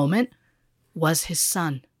that moment was his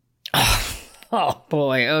son. Oh,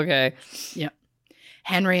 boy. Okay. Yep.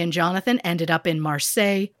 Henry and Jonathan ended up in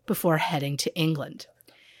Marseille before heading to England.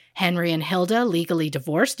 Henry and Hilda legally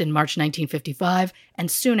divorced in March 1955, and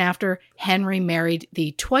soon after, Henry married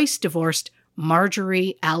the twice-divorced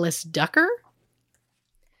Marjorie Alice Ducker.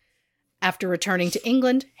 After returning to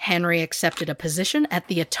England, Henry accepted a position at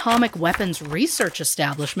the Atomic Weapons Research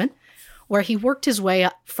Establishment, where he worked his way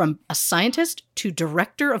up from a scientist to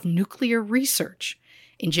director of nuclear research.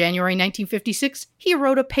 In January 1956, he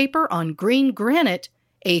wrote a paper on green granite,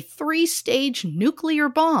 a 3-stage nuclear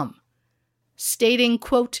bomb, stating,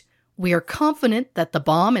 quote, "We are confident that the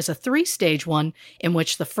bomb is a 3-stage one in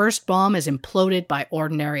which the first bomb is imploded by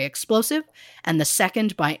ordinary explosive and the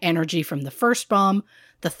second by energy from the first bomb.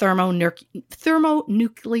 The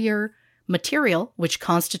thermonuclear material, which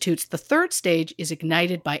constitutes the third stage, is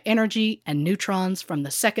ignited by energy and neutrons from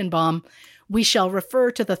the second bomb. We shall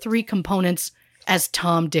refer to the 3 components as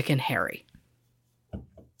Tom, Dick, and Harry."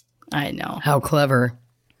 I know. How clever.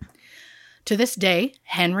 To this day,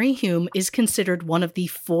 Henry Hulme is considered one of the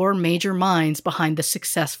 4 major minds behind the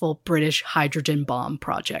successful British hydrogen bomb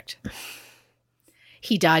project.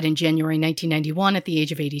 He died in January 1991 at the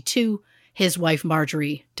age of 82. His wife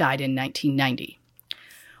Marjorie died in 1990.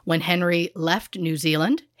 When Henry left New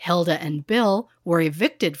Zealand, Hilda and Bill were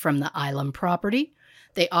evicted from the island property.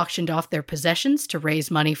 They auctioned off their possessions to raise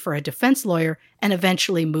money for a defense lawyer and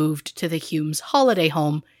eventually moved to the Hulmes' holiday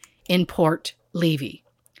home in Port Levy.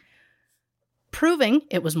 Proving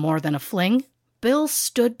it was more than a fling, Bill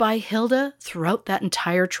stood by Hilda throughout that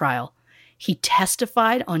entire trial. He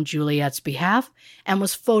testified on Juliet's behalf and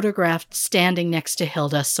was photographed standing next to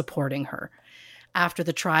Hilda supporting her. After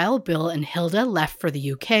the trial, Bill and Hilda left for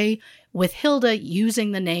the UK, with Hilda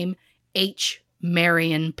using the name H.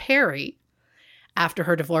 Marion Perry. After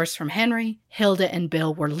her divorce from Henry, Hilda and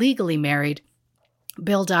Bill were legally married.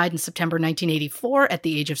 Bill died in September 1984 at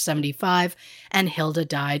the age of 75, and Hilda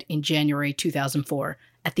died in January 2004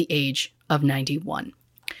 at the age of 91.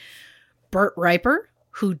 Bert Riper,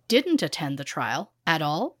 who didn't attend the trial at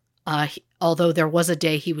all, although there was a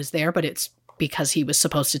day he was there, but it's because he was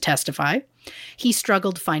supposed to testify. He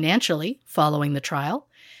struggled financially following the trial.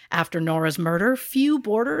 After Nora's murder, few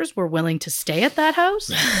boarders were willing to stay at that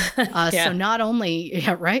house. So not only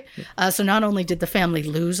did the family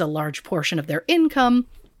lose a large portion of their income,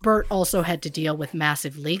 Bert also had to deal with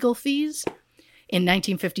massive legal fees. In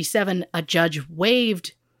 1957, a judge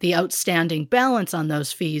waived the outstanding balance on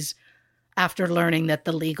those fees after learning that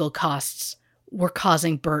the legal costs were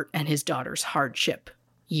causing Bert and his daughters hardship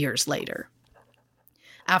years later.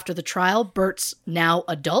 After the trial, Bert's now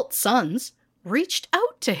adult sons reached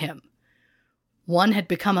out to him. One had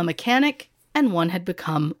become a mechanic and one had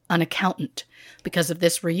become an accountant. Because of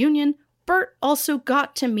this reunion, Bert also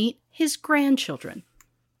got to meet his grandchildren.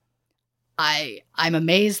 I'm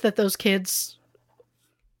amazed that those kids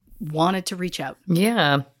wanted to reach out.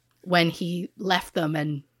 Yeah. When he left them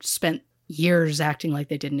and spent years acting like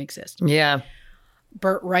they didn't exist. Yeah.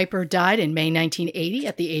 Bert Riper died in May 1980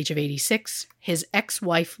 at the age of 86. His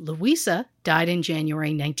ex-wife, Louisa, died in January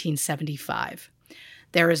 1975.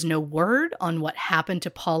 There is no word on what happened to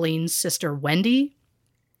Pauline's sister, Wendy.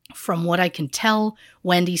 From what I can tell,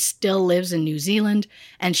 Wendy still lives in New Zealand,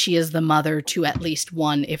 and she is the mother to at least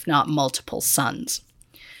one, if not multiple, sons.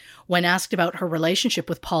 When asked about her relationship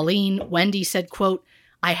with Pauline, Wendy said, quote,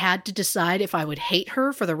 "I had to decide if I would hate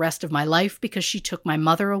her for the rest of my life because she took my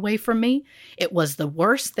mother away from me. It was the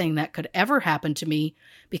worst thing that could ever happen to me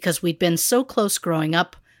because we'd been so close growing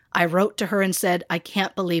up. I wrote to her and said, I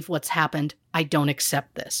can't believe what's happened. I don't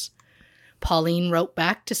accept this." Pauline wrote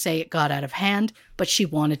back to say it got out of hand, but she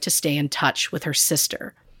wanted to stay in touch with her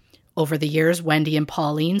sister. Over the years, Wendy and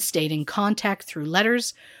Pauline stayed in contact through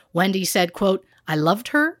letters. Wendy said, quote, "I loved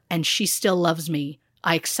her and she still loves me.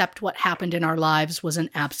 I accept what happened in our lives was an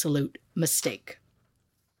absolute mistake."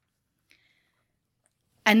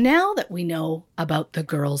 And now that we know about the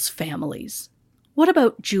girls' families, what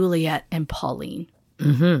about Juliet and Pauline?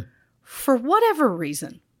 Mm-hmm. For whatever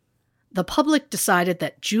reason, the public decided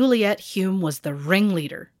that Juliet Hulme was the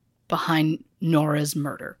ringleader behind Nora's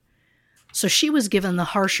murder. So she was given the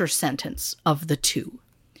harsher sentence of the two.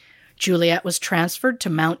 Juliet was transferred to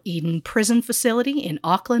Mount Eden Prison Facility in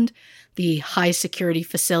Auckland. The high-security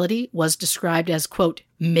facility was described as, quote,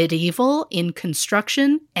 medieval in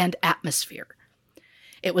construction and atmosphere.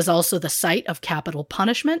 It was also the site of capital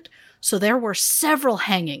punishment, so there were several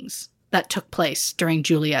hangings that took place during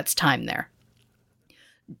Juliet's time there.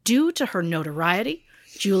 Due to her notoriety,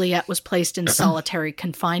 Juliet was placed in solitary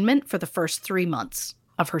confinement for the first 3 months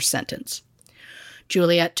of her sentence.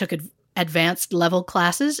 Juliet took advanced level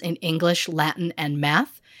classes in English, Latin, and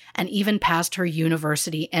math, and even passed her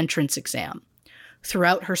university entrance exam.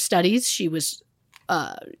 Throughout her studies, she was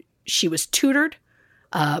tutored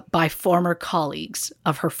by former colleagues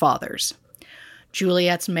of her father's.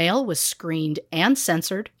 Juliet's mail was screened and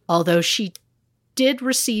censored, although she did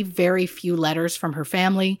receive very few letters from her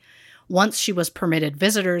family. Once she was permitted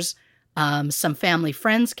visitors, some family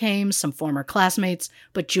friends came, some former classmates,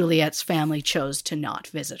 but Juliet's family chose to not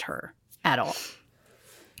visit her at all.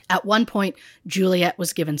 At one point, Juliet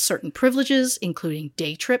was given certain privileges, including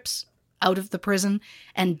day trips out of the prison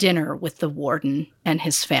and dinner with the warden and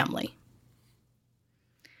his family.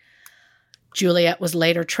 Juliet was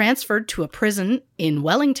later transferred to a prison in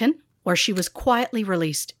Wellington, where she was quietly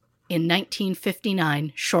released in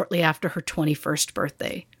 1959, shortly after her 21st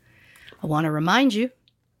birthday. I want to remind you,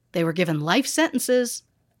 they were given life sentences,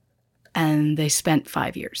 and they spent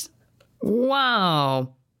 5 years.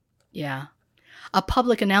 Wow. Yeah. A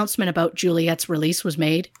public announcement about Juliet's release was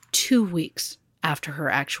made 2 weeks after her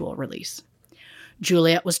actual release.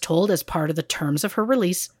 Juliet was told as part of the terms of her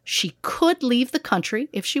release she could leave the country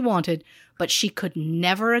if she wanted, but she could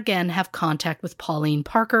never again have contact with Pauline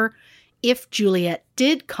Parker. If Juliet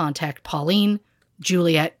did contact Pauline,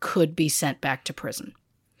 Juliet could be sent back to prison.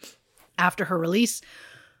 After her release,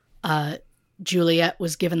 Juliet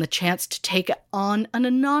was given the chance to take on an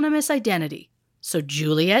anonymous identity. So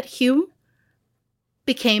Juliet Hulme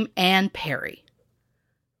became Anne Perry.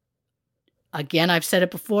 Again, I've said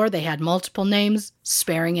it before, they had multiple names.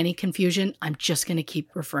 Sparing any confusion, I'm just going to keep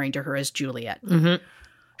referring to her as Juliet. Mm-hmm.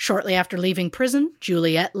 Shortly after leaving prison,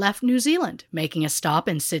 Juliet left New Zealand, making a stop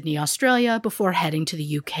in Sydney, Australia, before heading to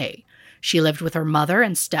the UK. She lived with her mother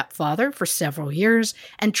and stepfather for several years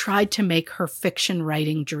and tried to make her fiction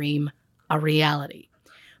writing dream a reality.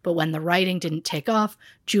 But when the writing didn't take off,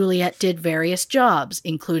 Juliet did various jobs,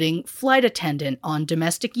 including flight attendant on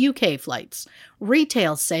domestic UK flights,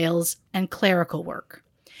 retail sales, and clerical work.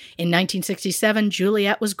 In 1967,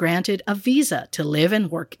 Juliet was granted a visa to live and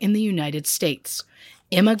work in the United States.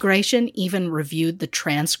 Immigration even reviewed the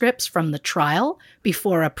transcripts from the trial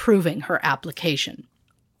before approving her application.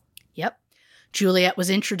 Yep, Juliet was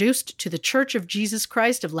introduced to the Church of Jesus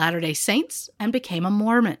Christ of Latter-day Saints and became a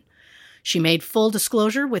Mormon. She made full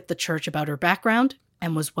disclosure with the church about her background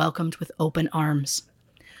and was welcomed with open arms.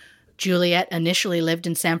 Juliet initially lived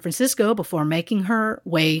in San Francisco before making her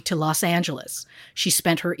way to Los Angeles. She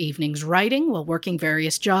spent her evenings writing while working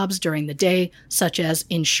various jobs during the day, such as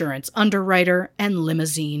insurance underwriter and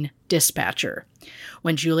limousine dispatcher.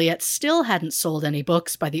 When Juliet still hadn't sold any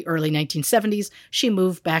books by the early 1970s, she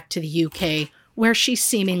moved back to the UK, where she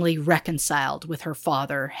seemingly reconciled with her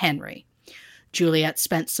father, Henry. Juliet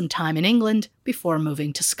spent some time in England before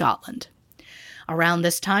moving to Scotland. Around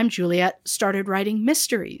this time, Juliet started writing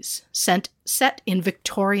mysteries set in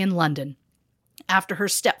Victorian London. After her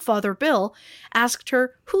stepfather, Bill, asked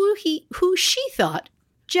her who she thought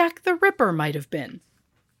Jack the Ripper might have been.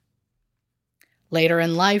 Later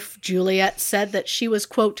in life, Juliet said that she was,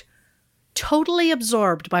 quote, totally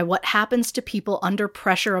absorbed by what happens to people under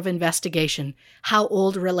pressure of investigation, how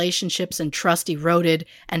old relationships and trust eroded,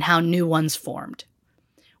 and how new ones formed.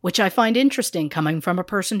 Which I find interesting coming from a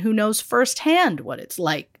person who knows firsthand what it's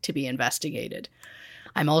like to be investigated.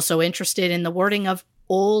 I'm also interested in the wording of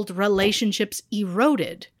old relationships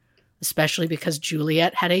eroded, especially because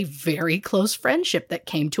Juliet had a very close friendship that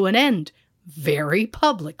came to an end very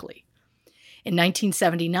publicly. In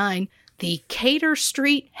 1979, the Cater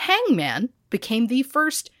Street Hangman became the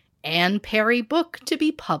first Anne Perry book to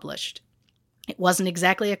be published. It wasn't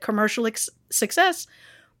exactly a commercial success,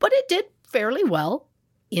 but it did fairly well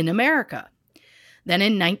in America. Then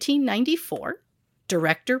in 1994,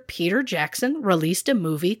 director Peter Jackson released a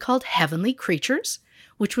movie called Heavenly Creatures,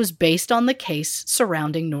 which was based on the case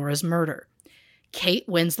surrounding Nora's murder. Kate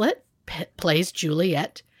Winslet plays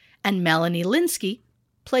Juliet, and Melanie Lynskey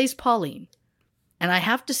plays Pauline. And I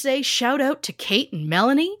have to say, shout out to Kate and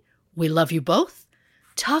Melanie. We love you both.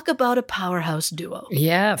 Talk about a powerhouse duo.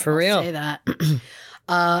 Yeah, for real. I'll say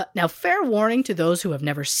that. Now, fair warning to those who have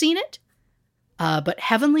never seen it, but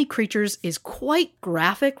Heavenly Creatures is quite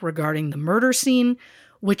graphic regarding the murder scene,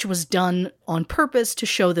 which was done on purpose to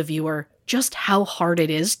show the viewer just how hard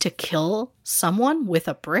it is to kill someone with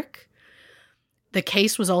a brick. The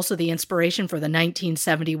case was also the inspiration for the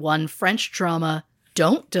 1971 French drama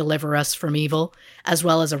Don't Deliver Us from Evil, as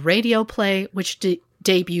well as a radio play which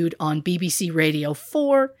debuted on BBC Radio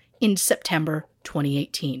 4 in September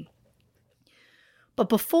 2018. But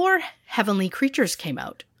before Heavenly Creatures came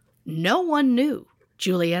out, no one knew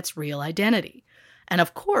Juliet's real identity. And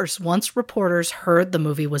of course, once reporters heard the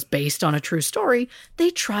movie was based on a true story, they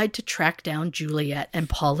tried to track down Juliet and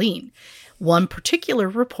Pauline. One particular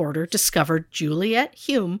reporter discovered Juliet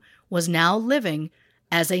Hulme was now living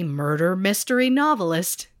as a murder mystery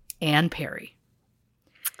novelist, Anne Perry.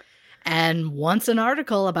 And once an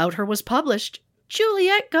article about her was published,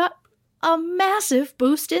 Juliet got a massive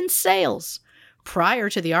boost in sales. Prior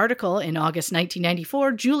to the article, in August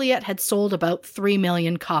 1994, Juliet had sold about 3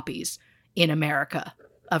 million copies in America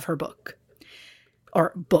of her book.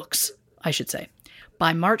 Or books, I should say.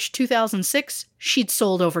 By March 2006, she'd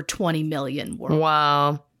sold over 20 million worldwide.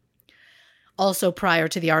 Wow. Also, prior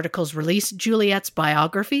to the article's release, Juliet's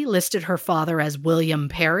biography listed her father as William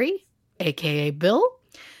Perry, aka Bill.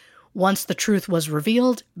 Once the truth was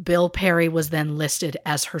revealed, Bill Perry was then listed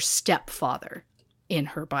as her stepfather in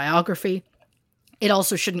her biography. It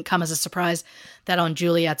also shouldn't come as a surprise that on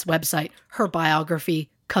Juliet's website, her biography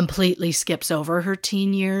completely skips over her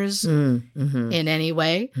teen years in any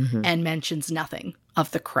way and mentions nothing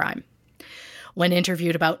of the crime. When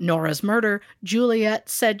interviewed about Nora's murder, Juliet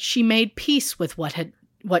said she made peace with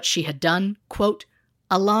what she had done. Quote,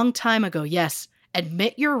 "A long time ago, yes.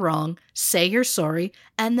 Admit you're wrong, say you're sorry,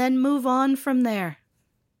 and then move on from there."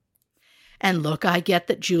 And look, I get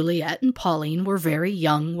that Juliet and Pauline were very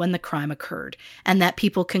young when the crime occurred, and that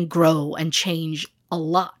people can grow and change a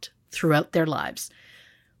lot throughout their lives.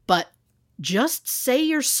 But just say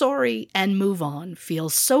you're sorry and move on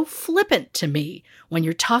feels so flippant to me when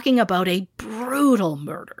you're talking about a brutal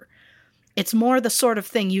murder. It's more the sort of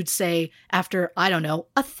thing you'd say after, I don't know,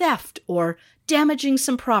 a theft or damaging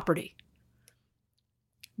some property.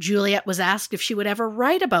 Juliet was asked if she would ever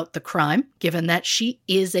write about the crime, given that she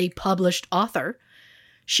is a published author.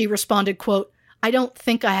 She responded, quote, "I don't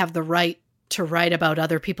think I have the right to write about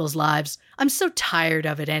other people's lives. I'm so tired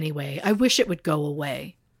of it anyway. I wish it would go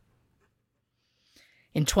away."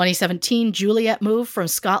 In 2017, Juliet moved from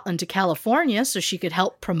Scotland to California so she could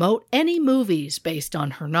help promote any movies based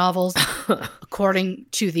on her novels. According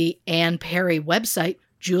to the Anne Perry website,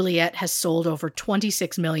 Juliet has sold over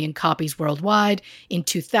 26 million copies worldwide. In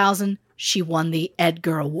 2000, she won the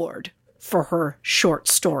Edgar Award for her short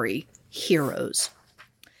story, Heroes.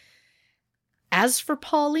 As for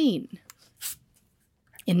Pauline,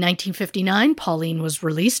 in 1959, Pauline was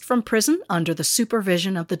released from prison under the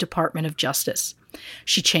supervision of the Department of Justice.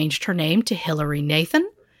 She changed her name to Hilary Nathan,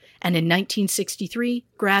 and in 1963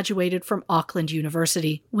 graduated from Auckland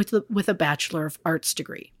University with a Bachelor of Arts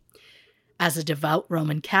degree. As a devout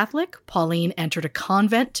Roman Catholic, Pauline entered a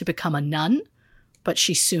convent to become a nun, but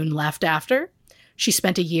she soon left after. She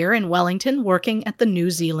spent a year in Wellington working at the New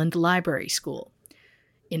Zealand Library School.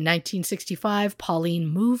 In 1965, Pauline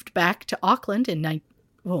moved back to Auckland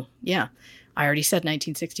I already said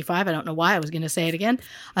 1965. I don't know why I was going to say it again.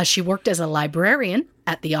 She worked as a librarian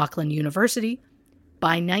at the Auckland University.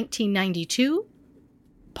 By 1992,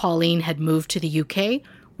 Pauline had moved to the UK,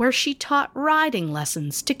 where she taught riding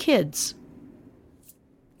lessons to kids.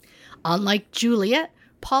 Unlike Juliet,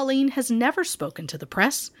 Pauline has never spoken to the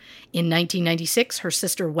press. In 1996, her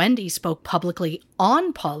sister Wendy spoke publicly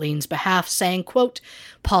on Pauline's behalf, saying, quote,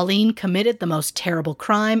 "Pauline committed the most terrible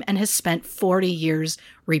crime and has spent 40 years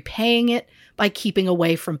repaying it by keeping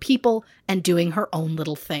away from people and doing her own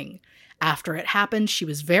little thing. After it happened, she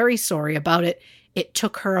was very sorry about it. It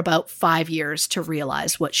took her about 5 years to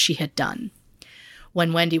realize what she had done."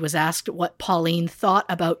 When Wendy was asked what Pauline thought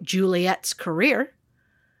about Juliet's career,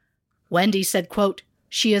 Wendy said, quote,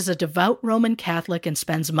 "She is a devout Roman Catholic and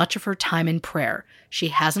spends much of her time in prayer. She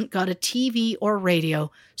hasn't got a TV or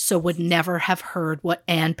radio, so would never have heard what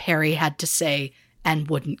Anne Perry had to say and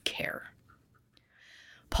wouldn't care."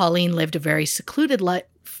 Pauline lived a very secluded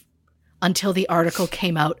life until the article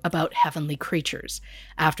came out about heavenly creatures.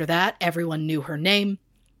 After that, everyone knew her name,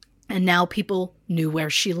 and now people knew where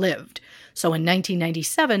she lived. So in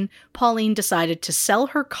 1997, Pauline decided to sell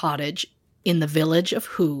her cottage in the village of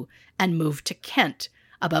Hulme and move to Kent,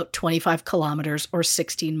 about 25 kilometers or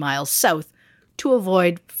 16 miles south, to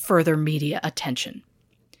avoid further media attention.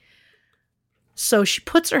 So she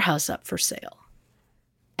puts her house up for sale.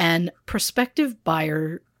 And prospective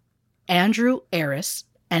buyer Andrew Aris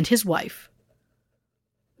and his wife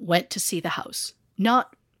went to see the house.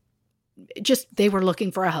 Not just they were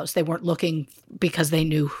looking for a house. They weren't looking because they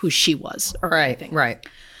knew who she was or anything. Right.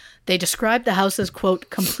 They described the house as,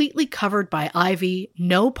 quote, "completely covered by ivy.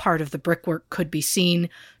 No part of the brickwork could be seen.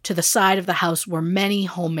 To the side of the house were many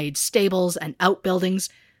homemade stables and outbuildings.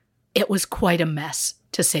 It was quite a mess,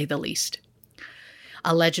 to say the least."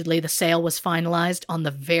 Allegedly, the sale was finalized on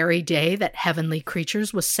the very day that Heavenly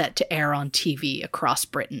Creatures was set to air on TV across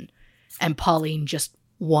Britain, and Pauline just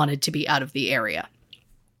wanted to be out of the area.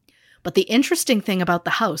 But the interesting thing about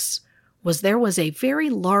the house was there was a very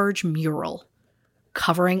large mural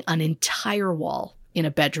covering an entire wall in a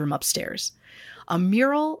bedroom upstairs. A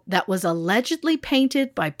mural that was allegedly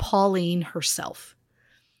painted by Pauline herself.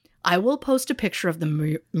 I will post a picture of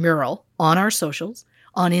the mural on our socials,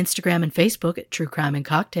 on Instagram and Facebook at True Crime and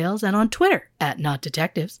Cocktails, and on Twitter at Not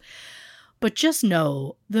Detectives. But just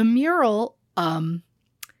know, the mural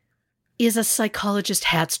is a psychologist's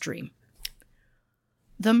hat's dream.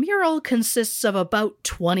 The mural consists of about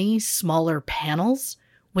 20 smaller panels,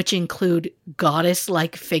 which include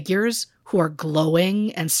goddess-like figures who are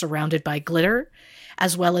glowing and surrounded by glitter,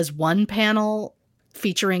 as well as one panel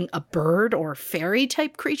featuring a bird or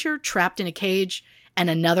fairy-type creature trapped in a cage, and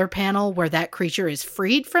another panel where that creature is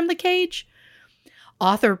freed from the cage.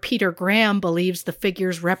 Author Peter Graham believes the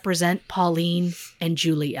figures represent Pauline and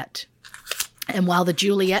Juliet. And while the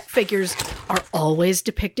Juliet figures are always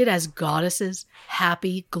depicted as goddesses,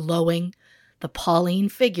 happy, glowing, the Pauline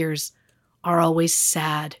figures are always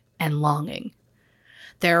sad and longing.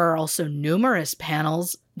 There are also numerous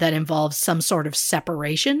panels that involve some sort of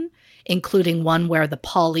separation, including one where the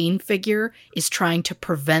Pauline figure is trying to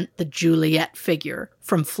prevent the Juliet figure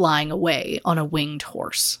from flying away on a winged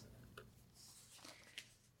horse.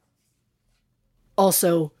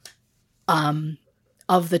 Also,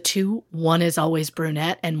 of the two, one is always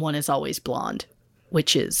brunette and one is always blonde,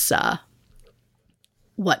 which is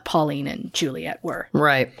what Pauline and Juliet were.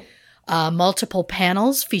 Right. Multiple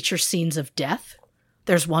panels feature scenes of death.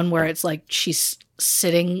 There's one where it's like she's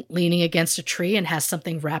sitting, leaning against a tree and has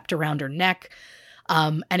something wrapped around her neck.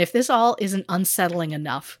 And if this all isn't unsettling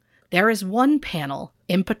enough, there is one panel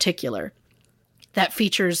in particular that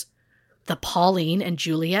features the Pauline and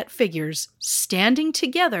Juliet figures standing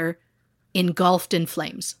together engulfed in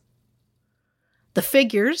flames. The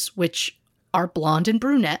figures, which are blonde and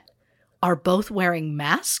brunette, are both wearing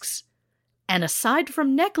masks, and aside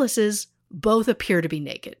from necklaces, both appear to be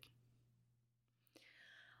naked.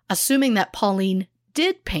 Assuming that Pauline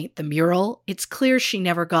did paint the mural, it's clear she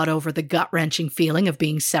never got over the gut-wrenching feeling of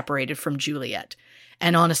being separated from Juliet.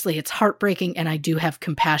 And honestly, it's heartbreaking, and I do have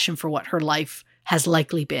compassion for what her life has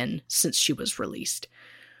likely been since she was released.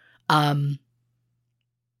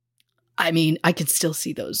 I mean, I can still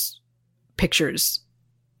see those pictures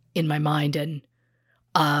in my mind. And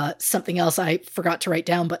something else I forgot to write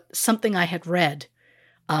down, but something I had read,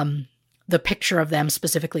 the picture of them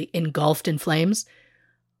specifically engulfed in flames.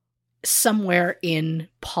 Somewhere in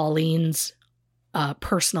Pauline's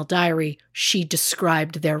personal diary, she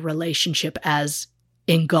described their relationship as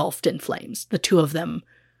engulfed in flames. The two of them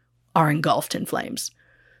are engulfed in flames.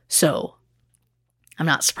 So I'm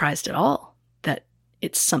not surprised at all that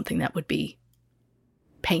it's something that would be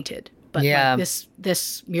painted. But yeah, like,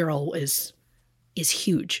 this mural is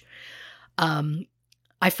huge.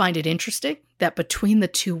 I find it interesting that between the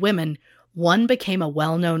two women, one became a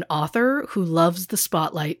well-known author who loves the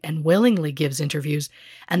spotlight and willingly gives interviews,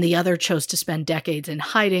 and the other chose to spend decades in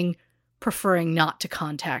hiding, preferring not to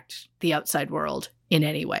contact the outside world in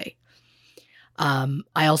any way.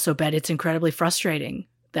 I also bet it's incredibly frustrating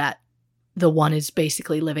that the one is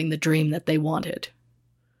basically living the dream that they wanted.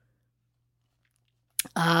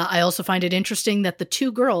 I also find it interesting that the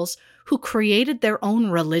two girls who created their own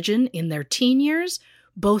religion in their teen years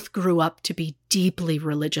both grew up to be deeply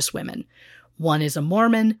religious women. One is a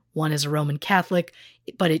Mormon, one is a Roman Catholic,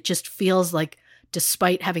 but it just feels like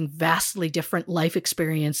despite having vastly different life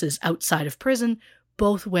experiences outside of prison,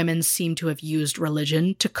 both women seem to have used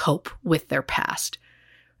religion to cope with their past.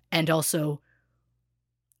 And also,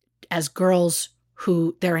 as girls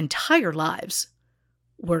who their entire lives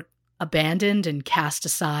were abandoned and cast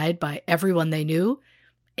aside by everyone they knew,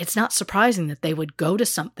 it's not surprising that they would go to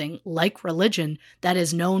something like religion that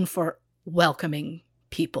is known for welcoming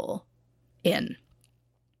people in.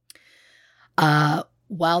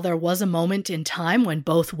 While there was a moment in time when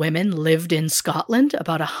both women lived in Scotland,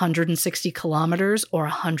 about 160 kilometers or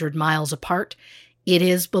 100 miles apart, it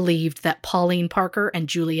is believed that Pauline Parker and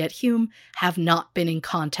Juliet Hulme have not been in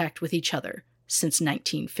contact with each other since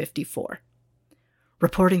 1954.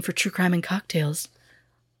 Reporting for True Crime and Cocktails,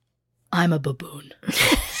 I'm a baboon.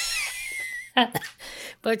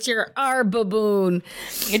 But you're our baboon.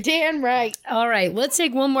 You're damn right. All right, let's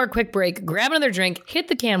take one more quick break, grab another drink, hit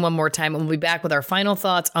the can one more time, and we'll be back with our final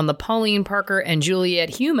thoughts on the Pauline Parker and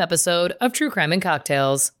Juliet Hulme episode of True Crime and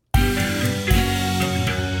Cocktails.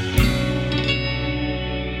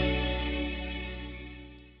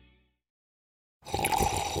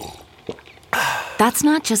 That's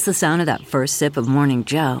not just the sound of that first sip of Morning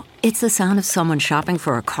Joe. It's the sound of someone shopping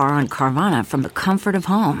for a car on Carvana from the comfort of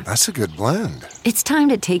home. That's a good blend. It's time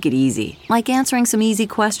to take it easy, like answering some easy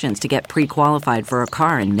questions to get pre-qualified for a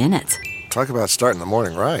car in minutes. Talk about starting the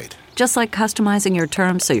morning right. Just like customizing your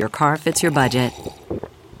terms so your car fits your budget.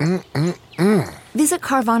 Visit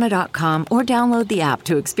Carvana.com or download the app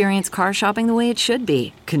to experience car shopping the way it should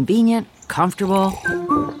be. Convenient, comfortable.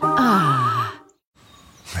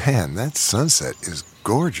 Man, that sunset is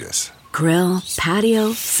gorgeous. Grill,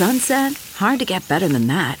 patio, sunset. Hard to get better than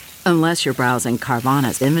that. Unless you're browsing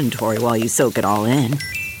Carvana's inventory while you soak it all in.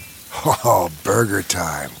 Oh, burger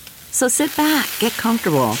time. So sit back, get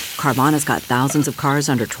comfortable. Carvana's got thousands of cars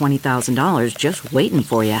under $20,000 just waiting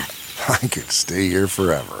for you. I could stay here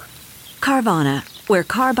forever. Carvana, where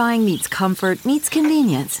car buying meets comfort meets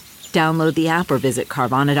convenience. Download the app or visit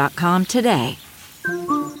Carvana.com today.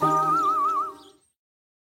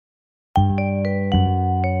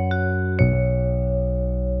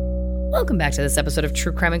 Welcome back to this episode of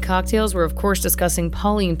True Crime and Cocktails. We're, of course, discussing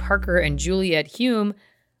Pauline Parker and Juliet Hulme.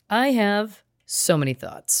 I have so many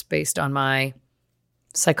thoughts based on my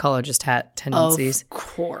psychologist hat tendencies. Of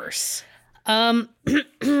course.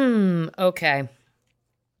 Okay.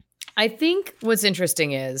 I think what's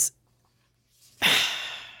interesting is...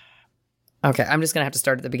 Okay, I'm just going to have to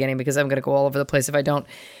start at the beginning because I'm going to go all over the place if I don't.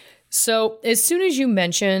 So as soon as you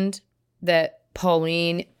mentioned that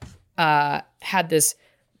Pauline had this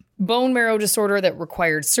bone marrow disorder that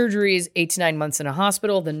required surgeries, 8 to 9 months in a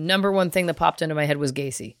hospital, the number one thing that popped into my head was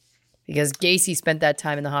Gacy. Because Gacy spent that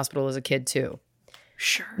time in the hospital as a kid too.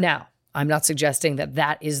 Sure. Now, I'm not suggesting that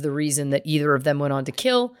that is the reason that either of them went on to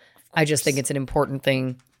kill. I just think it's an important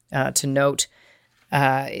thing to note.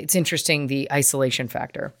 It's interesting, the isolation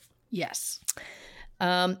factor. Yes.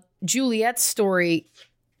 Juliet's story,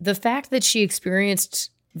 the fact that she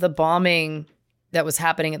experienced the bombing that was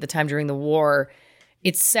happening at the time during the war,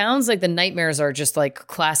 it sounds like the nightmares are just like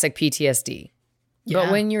classic PTSD. Yeah.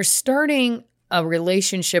 But when you're starting a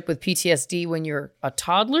relationship with PTSD when you're a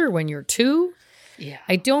toddler, when you're 2, Yeah.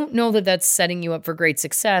 I don't know that that's setting you up for great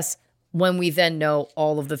success when we then know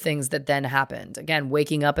all of the things that then happened. Again,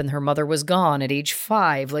 waking up and her mother was gone at age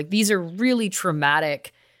 5. Like, these are really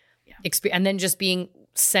traumatic experiences. And then just being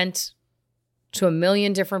sent to a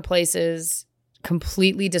million different places,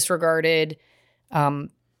 completely disregarded,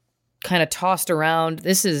 kind of tossed around.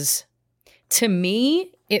 This is, to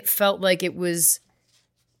me, it felt like it was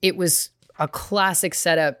a classic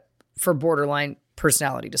setup for borderline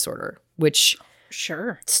personality disorder, which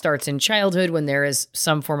Sure. starts in childhood when there is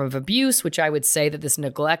some form of abuse, which I would say that this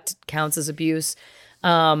neglect counts as abuse.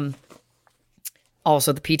 Also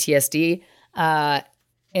the PTSD.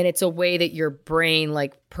 And it's a way that your brain,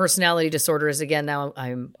 like personality disorders, again, now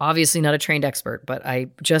I'm obviously not a trained expert, but I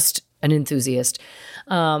just an enthusiast.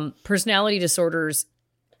 Personality disorders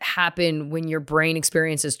happen when your brain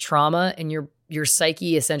experiences trauma and your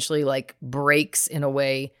psyche essentially like breaks in a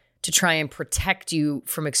way to try and protect you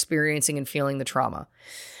from experiencing and feeling the trauma.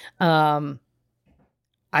 I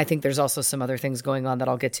think there's also some other things going on that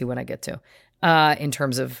I'll get to when I get to in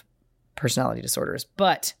terms of personality disorders.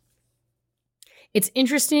 But It's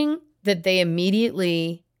interesting that they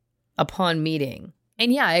immediately, upon meeting,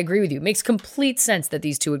 and yeah, I agree with you. It makes complete sense that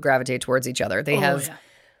these two would gravitate towards each other. They have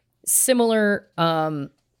similar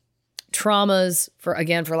traumas, for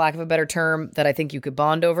lack of a better term, that I think you could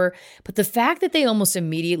bond over. But the fact that they almost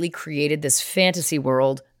immediately created this fantasy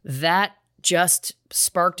world, that just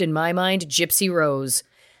sparked in my mind Gypsy Rose.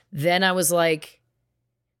 Then I was like,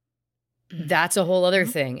 that's a whole other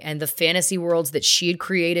thing. And the fantasy worlds that she had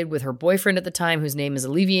created with her boyfriend at the time, whose name is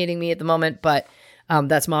alleviating me at the moment, but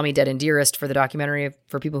that's Mommy Dead and Dearest for the documentary,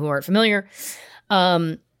 for people who aren't familiar.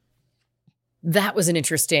 That was an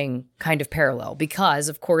interesting kind of parallel because,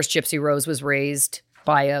 of course, Gypsy Rose was raised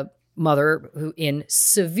by a mother who in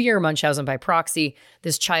severe Munchausen by proxy.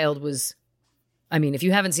 This child was, I mean, if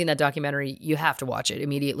you haven't seen that documentary, you have to watch it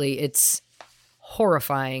immediately. It's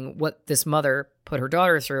horrifying what this mother put her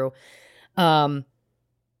daughter through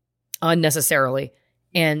unnecessarily.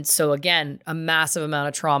 And so, again, a massive amount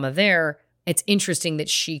of trauma there. It's interesting that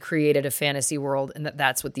she created a fantasy world and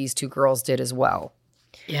that's what these two girls did as well.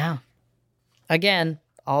 Yeah. Again,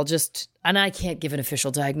 and I can't give an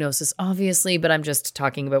official diagnosis, obviously, but I'm just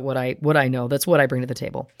talking about what I know. That's what I bring to the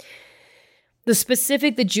table. The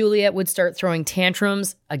specific that Juliet would start throwing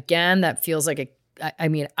tantrums, again, that feels like I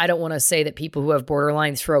mean, I don't want to say that people who have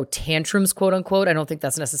borderline throw tantrums, quote unquote. I don't think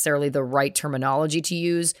that's necessarily the right terminology to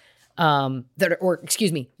use,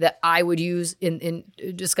 that I would use in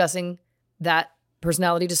discussing that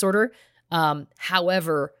personality disorder.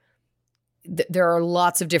 However, there are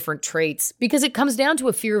lots of different traits because it comes down to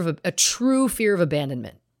a true fear of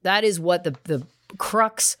abandonment. That is what the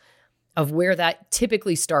crux of where that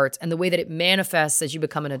typically starts, and the way that it manifests as you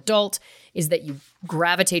become an adult is that you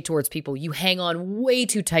gravitate towards people. You hang on way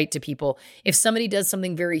too tight to people. If somebody does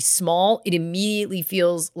something very small, it immediately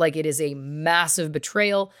feels like it is a massive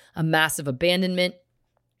betrayal, a massive abandonment.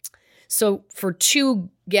 So for two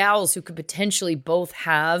gals who could potentially both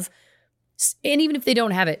have, and even if they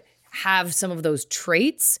don't have some of those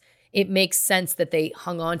traits, it makes sense that they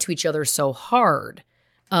hung on to each other so hard.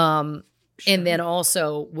 And then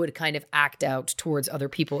also would kind of act out towards other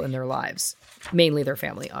people in their lives, mainly their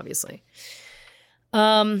family, obviously.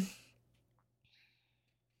 The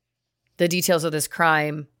details of this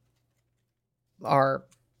crime are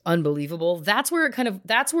unbelievable. That's where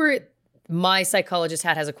my psychologist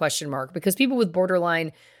hat has a question mark, because people with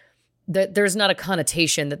borderline, there's not a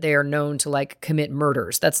connotation that they are known to like commit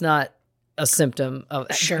murders. That's not a symptom of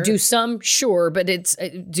do some, sure, but it's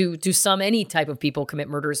do some, any type of people commit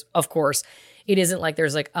murders? Of course. It isn't like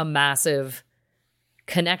there's like a massive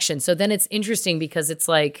connection. So then it's interesting because it's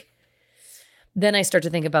like, then I start to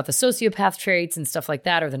think about the sociopath traits and stuff like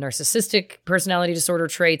that, or the narcissistic personality disorder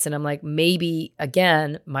traits. And I'm like, maybe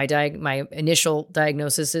again, my initial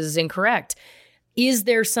diagnosis is incorrect. Is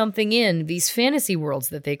there something in these fantasy worlds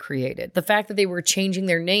that they created? The fact that they were changing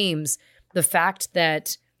their names, the fact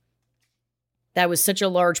that was such a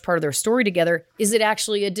large part of their story together. Is it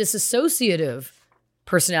actually a disassociative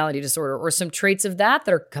personality disorder, or some traits of that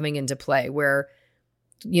are coming into play where,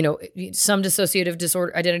 you know, some dissociative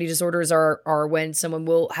identity disorders are when someone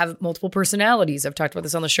will have multiple personalities. I've talked about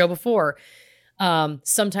this on the show before.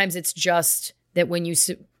 Sometimes it's just that when you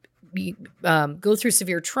go through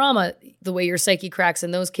severe trauma, the way your psyche cracks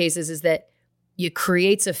in those cases is that it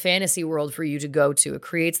creates a fantasy world for you to go to. It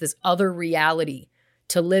creates this other reality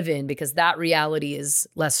to live in, because that reality is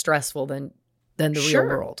less stressful than the real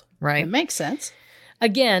world, right? It makes sense.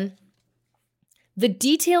 Again, the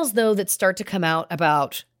details, though, that start to come out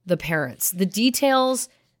about the parents, the details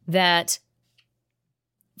that,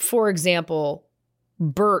 for example,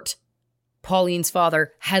 Bert, Pauline's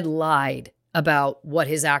father, had lied about what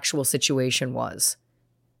his actual situation was,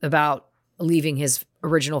 about leaving his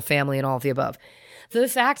original family and all of the above. The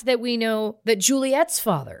fact that we know that Juliet's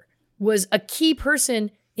father was a key person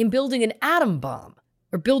in building an atom bomb,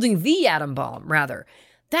 or building the atom bomb, rather.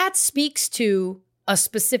 That speaks to a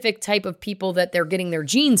specific type of people that they're getting their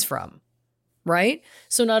genes from, right?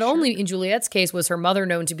 So not only in Juliet's case was her mother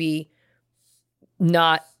known to be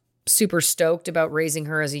not super stoked about raising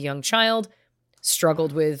her as a young child,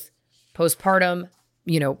 struggled with postpartum,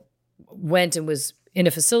 went and was in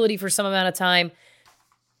a facility for some amount of time.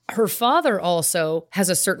 Her father also has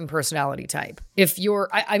a certain personality type.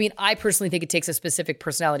 I personally think it takes a specific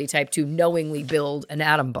personality type to knowingly build an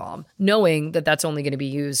atom bomb, knowing that that's only going to be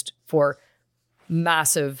used for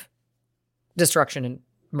massive destruction and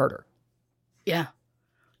murder. Yeah.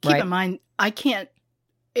 Keep in mind,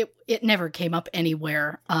 it never came up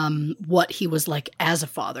anywhere what he was like as a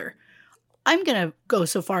father. I'm going to go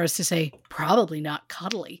so far as to say probably not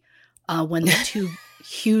cuddly when the two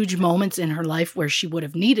huge moments in her life where she would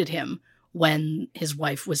have needed him when his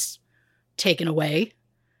wife was taken away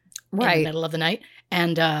in the middle of the night.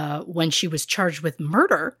 And when she was charged with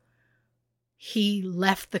murder, he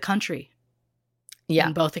left the country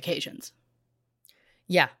on both occasions.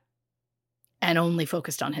 Yeah. And only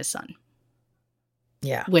focused on his son.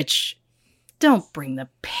 Yeah. Which, don't bring the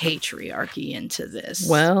patriarchy into this.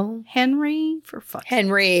 Well, Henry, for fuck's sake.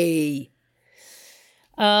 Henry.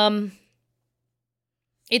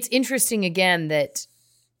 It's interesting again that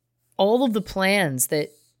all of the plans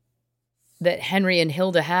that Henry and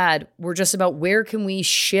Hilda had were just about where can we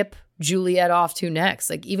ship Juliet off to next.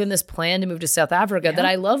 Like even this plan to move to South Africa that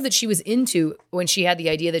I love that she was into when she had the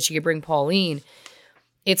idea that she could bring Pauline.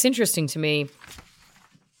 It's interesting to me.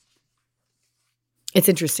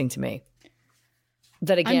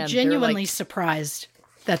 That again, I'm genuinely surprised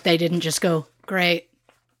that they didn't just go, great.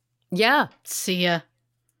 Yeah. See ya.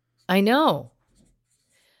 I know.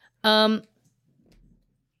 I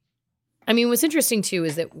mean, what's interesting too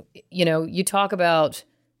is that, you know, you talk about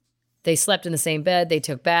they slept in the same bed, they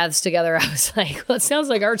took baths together. I was like, well, it sounds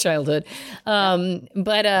like our childhood.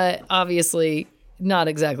 But obviously not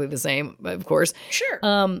exactly the same, of course. Sure.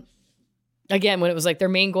 Again, when it was like their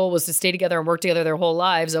main goal was to stay together and work together their whole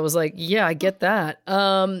lives, I was like, yeah, I get that.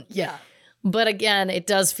 Yeah. But again, it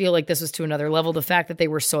does feel like this was to another level. The fact that they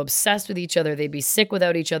were so obsessed with each other, they'd be sick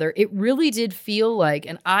without each other. It really did feel like,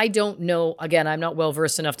 and I don't know, again, I'm not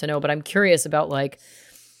well-versed enough to know, but I'm curious about like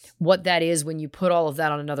what that is when you put all of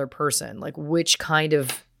that on another person, like which kind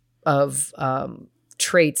of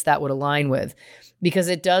traits that would align with. Because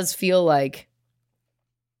it does feel like,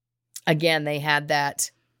 again, they had that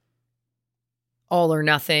all or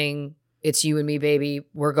nothing, it's you and me, baby,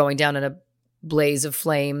 we're going down in a blaze of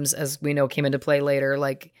flames, as we know came into play later.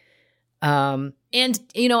 Like, and,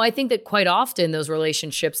 you know, I think that quite often those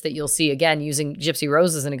relationships that you'll see, again, using Gypsy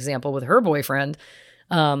Rose as an example with her boyfriend,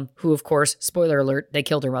 who, of course, spoiler alert, they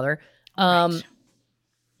killed her mother. Right.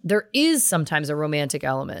 There is sometimes a romantic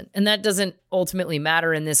element, and that doesn't ultimately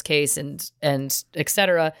matter in this case, and et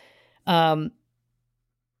cetera.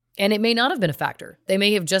 And it may not have been a factor. They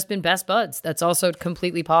may have just been best buds. That's also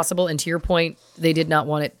completely possible. And to your point, they did not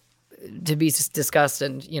want it to be discussed,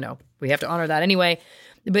 and, you know, we have to honor that anyway.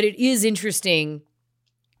 But it is interesting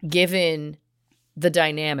given the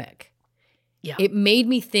dynamic. Yeah. It made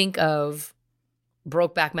me think of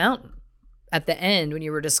Brokeback Mountain at the end when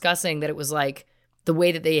you were discussing that it was like the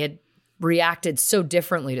way that they had reacted so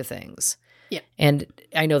differently to things. Yeah. And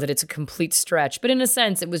I know that it's a complete stretch, but in a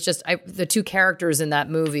sense, it was just the two characters in that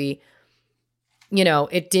movie, you know,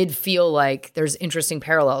 it did feel like there's interesting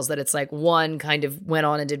parallels, that it's like one kind of went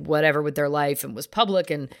on and did whatever with their life and was public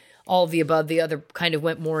and all of the above. The other kind of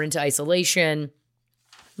went more into isolation,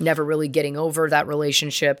 never really getting over that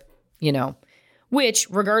relationship, you know, which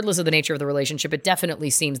regardless of the nature of the relationship, it definitely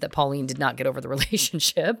seems that Pauline did not get over the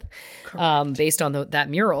relationship based on that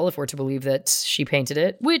mural, if we're to believe that she painted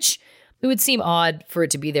it, which it would seem odd for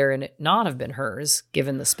it to be there and it not have been hers,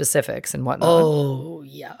 given the specifics and whatnot. Oh,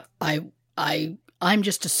 yeah. I'm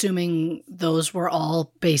just assuming those were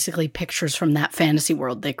all basically pictures from that fantasy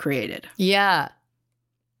world they created. Yeah.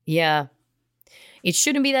 Yeah. It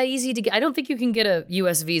shouldn't be that easy to get. I don't think you can get a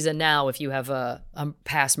U.S. visa now if you have a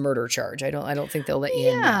past murder charge. I don't think they'll let you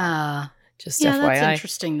in. Yeah. Just FYI. That's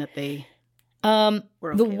interesting that they were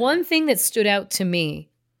okay the with one thing that stood out to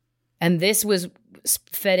me, and this was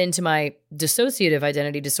fed into my dissociative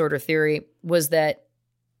identity disorder theory, was that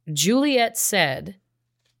Juliet said,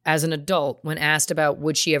 as an adult, when asked about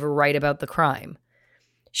would she ever write about the crime,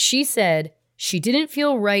 she said she didn't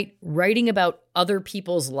feel right writing about other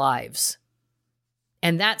people's lives.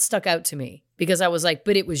 And that stuck out to me because I was like,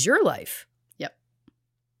 but it was your life. Yep.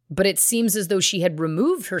 But it seems as though she had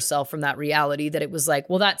removed herself from that reality, that it was like,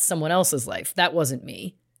 well, that's someone else's life. That wasn't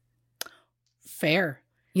me. Fair.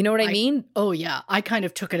 You know what I mean? Oh, yeah. I kind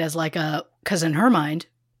of took it as like because in her mind,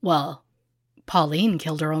 well, Pauline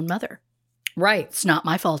killed her own mother. Right. It's not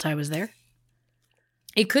my fault I was there.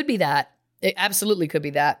 It could be that. It absolutely could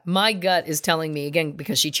be that. My gut is telling me, again,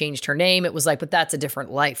 because she changed her name, it was like, but that's a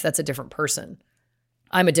different life. That's a different person.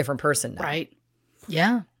 I'm a different person now. Right.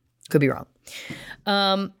 Yeah. Could be wrong.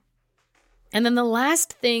 And then the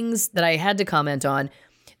last things that I had to comment on,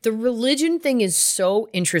 the religion thing is so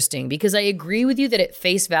interesting because I agree with you that at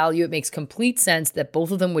face value, it makes complete sense that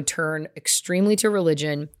both of them would turn extremely to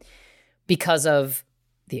religion because of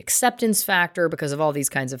the acceptance factor, because of all these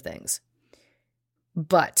kinds of things.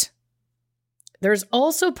 But there's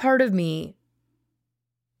also part of me,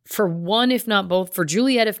 for one, if not both, for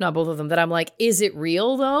Juliet, if not both of them, that I'm like, is it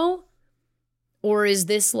real though? Or is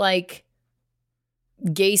this like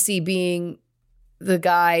Gacy being the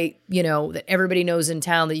guy, you know, that everybody knows in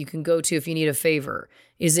town that you can go to if you need a favor?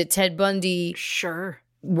 Is it Ted Bundy Sure.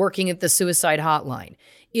 working at the suicide hotline?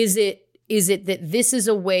 Is it that this is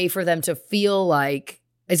a way for them to feel like,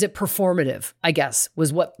 is it performative, I guess,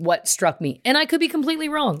 was what struck me. And I could be completely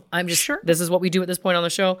wrong. I'm just sure. This is what we do at this point on the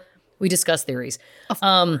show. We discuss theories. Of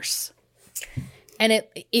course. And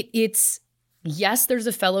it's, yes, there's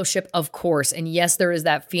a fellowship, of course. And yes, there is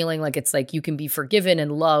that feeling like it's like you can be forgiven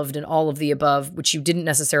and loved and all of the above, which you didn't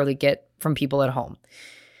necessarily get from people at home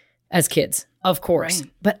as kids, of course.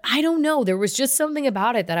 Right. But I don't know. There was just something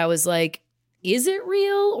about it that I was like, is it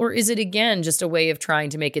real? Or is it, again, just a way of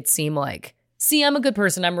trying to make it seem like, see, I'm a good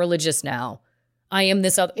person. I'm religious now. I am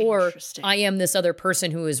this other, or I am this other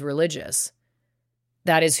person who is religious.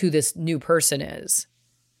 That is who this new person is.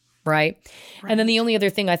 Right? And then the only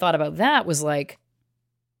other thing I thought about that was like,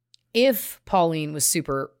 if Pauline was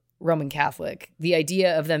super Roman Catholic, the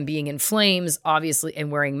idea of them being in flames, obviously,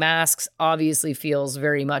 and wearing masks, obviously feels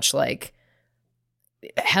very much like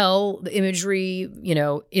hell. The imagery, you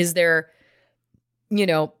know, is there, you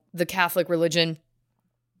know, the Catholic religion,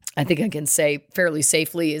 I think I can say fairly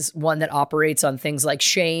safely, is one that operates on things like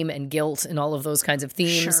shame and guilt and all of those kinds of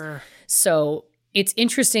themes. Sure. So it's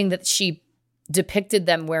interesting that she depicted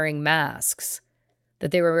them wearing masks,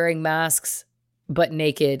 that they were wearing masks but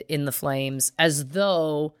naked in the flames, as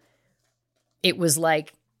though it was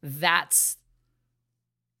like that's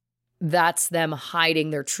them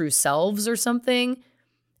hiding their true selves or something.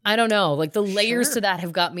 I don't know. Like the layers to that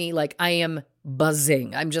have got me like, I am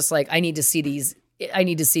buzzing. I'm just like, I need to see these.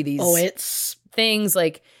 Oh, it's things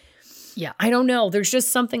like, yeah. I don't know. There's just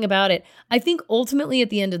something about it. I think ultimately at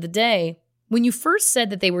the end of the day, when you first said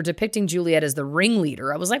that they were depicting Juliet as the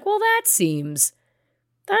ringleader, I was like, well, that seems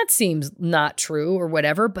not true or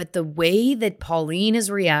whatever. But the way that Pauline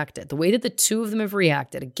has reacted, the way that the two of them have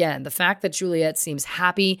reacted, again, the fact that Juliet seems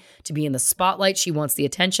happy to be in the spotlight, she wants the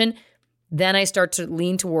attention, then I start to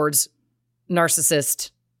lean towards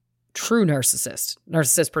narcissist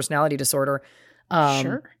personality disorder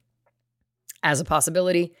as a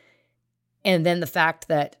possibility. And then the fact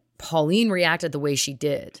that Pauline reacted the way she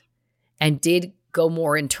did and did go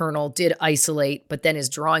more internal, did isolate, but then is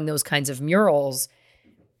drawing those kinds of murals,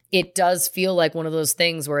 it does feel like one of those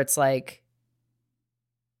things where it's like,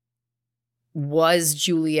 was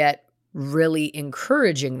Juliet really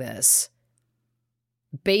encouraging this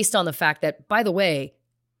based on the fact that, by the way,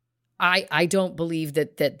 I don't believe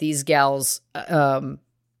that these gals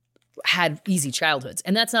had easy childhoods.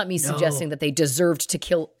 And that's not me suggesting that they deserved to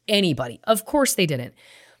kill anybody. Of course they didn't.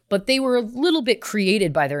 But they were a little bit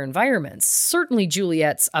created by their environments. Certainly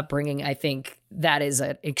Juliet's upbringing, I think that is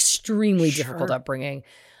an extremely difficult upbringing.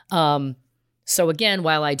 So again,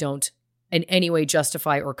 while I don't in any way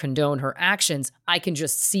justify or condone her actions, I can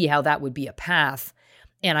just see how that would be a path.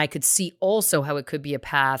 And I could see also how it could be a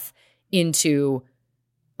path into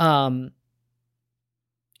that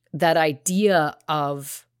idea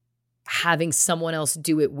of having someone else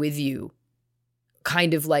do it with you,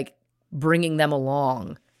 kind of like bringing them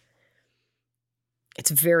along. It's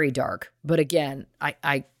very dark. But again,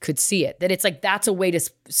 I could see it. That it's like that's a way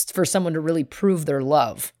for someone to really prove their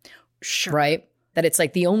love. Sure. Right? That it's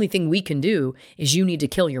like the only thing we can do is you need to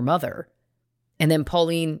kill your mother. And then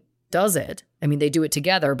Pauline does it. I mean, they do it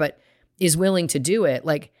together, but is willing to do it.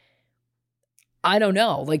 Like, I don't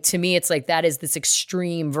know. Like, to me, it's like that is this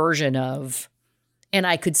extreme version of, and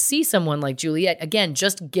I could see someone like Juliet, again,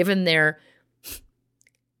 just given their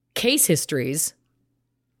case histories.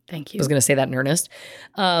 Thank you. I was going to say that in earnest.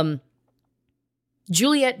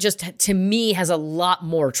 Juliet just, to me, has a lot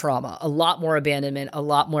more trauma, a lot more abandonment, a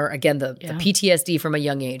lot more, again, the PTSD from a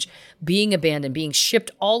young age, being abandoned, being shipped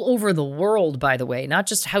all over the world, by the way, not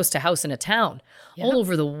just house to house in a town, all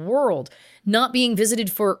over the world, not being visited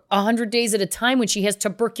for 100 days at a time when she has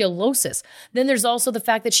tuberculosis. Then there's also the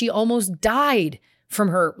fact that she almost died from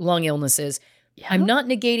her lung illnesses. Yeah. I'm not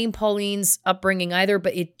negating Pauline's upbringing either,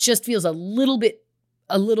 but it just feels a little bit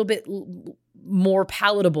more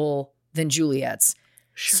palatable than Juliet's.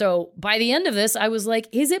 Sure. So by the end of this, I was like,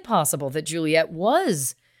 is it possible that Juliet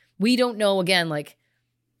was? We don't know. Again, like,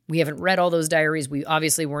 we haven't read all those diaries. We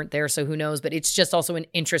obviously weren't there, so who knows? But it's just also an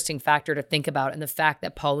interesting factor to think about. And the fact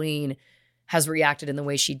that Pauline has reacted in the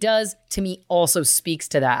way she does, to me, also speaks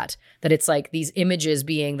to that. That it's like these images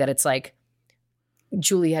being that it's like,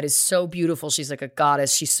 Juliet is so beautiful. She's like a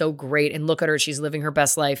goddess. She's so great. And look at her. She's living her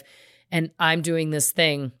best life. And I'm doing this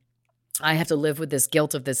thing. I have to live with this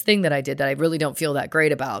guilt of this thing that I did that I really don't feel that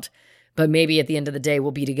great about. But maybe at the end of the day,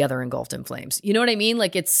 we'll be together engulfed in flames. You know what I mean?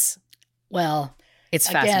 Like it's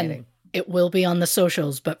fascinating. Again, it will be on the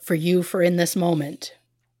socials, but for you, for in this moment,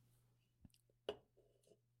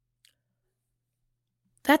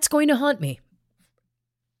 That's going to haunt me.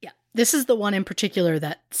 Yeah. This is the one in particular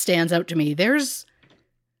that stands out to me. There's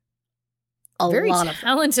a Very lot of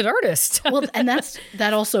talented artist. well, and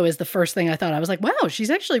that also is the first thing I thought. I was like, wow,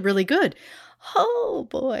 she's actually really good. Oh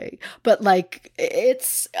boy. But like,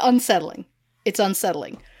 it's unsettling. It's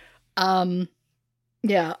unsettling.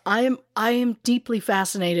 Yeah, I am deeply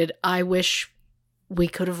fascinated. I wish we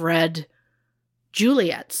could have read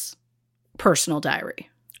Juliet's personal diary.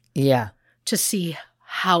 Yeah. To see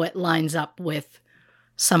how it lines up with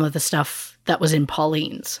some of the stuff that was in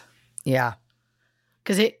Pauline's. Yeah.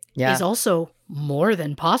 Because it is also more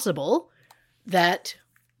than possible that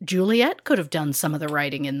Juliet could have done some of the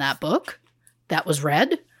writing in that book that was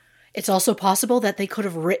read. It's also possible that they could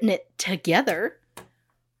have written it together.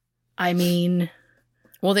 I mean...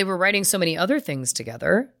 Well, they were writing so many other things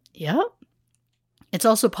together. Yeah. It's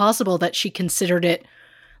also possible that she considered it,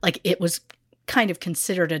 like it was kind of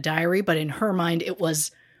considered a diary, but in her mind it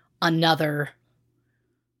was a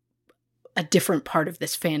different part of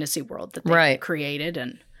this fantasy world that they created.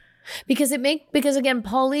 And because again,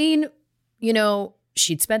 Pauline, you know,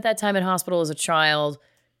 she'd spent that time in hospital as a child.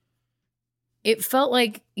 It felt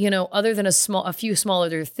like, you know, other than a few small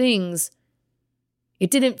other things, it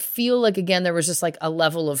didn't feel like, again, there was just like a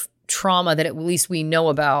level of trauma that at least we know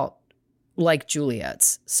about, like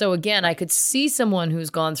Juliet's. So again, I could see someone who's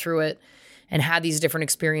gone through it and had these different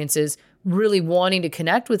experiences really wanting to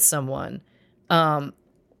connect with someone and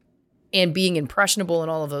being impressionable and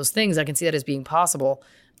all of those things. I can see that as being possible.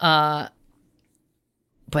 But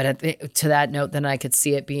to that note, then I could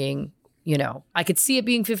see it being, you know, I could see it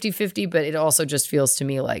being 50-50, but it also just feels to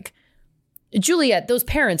me like Juliet, those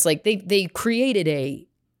parents, like they created a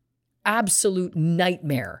absolute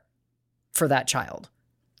nightmare for that child.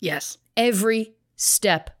 Yes. Every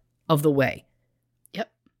step of the way.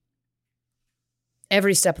 Yep.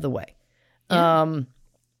 Every step of the way. Yeah.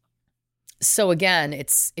 So again,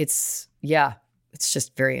 it's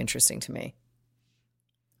just very interesting to me.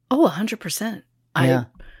 Oh, 100%. Yeah.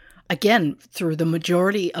 Again, through the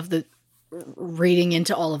majority of the reading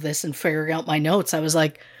into all of this and figuring out my notes, I was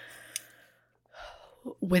like,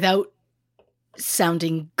 without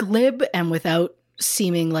sounding glib and without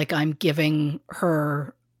seeming like I'm giving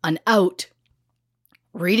her an out,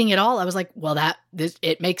 reading it all, I was like, well,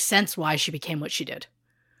 it makes sense why she became what she did.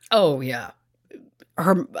 Oh, yeah.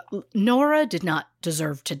 Nora did not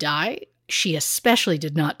deserve to die. She especially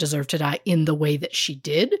did not deserve to die in the way that she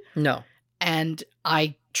did. No. And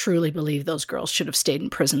I truly believe those girls should have stayed in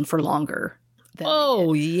prison for longer.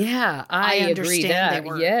 Oh, yeah. I agree that. They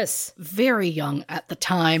were yes. very young at the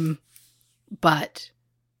time, but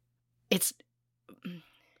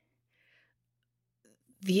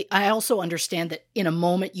I also understand that in a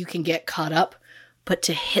moment you can get caught up, but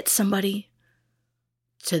to hit somebody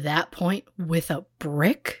to that point with a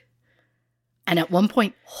brick and at one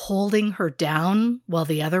point holding her down while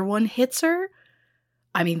the other one hits her,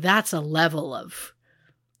 I mean, that's a level of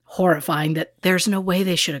horrifying that there's no way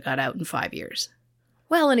they should have got out in 5 years.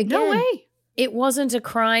 Well, and again, no way. It wasn't a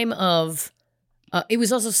crime of, it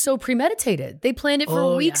was also so premeditated. They planned it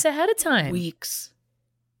for weeks ahead of time. Weeks.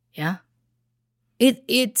 Yeah.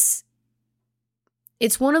 It's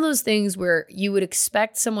one of those things where you would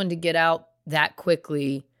expect someone to get out that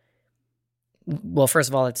quickly. Well, first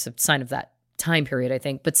of all, it's a sign of that time period, I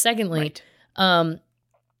think. But secondly,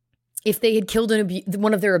 if they had killed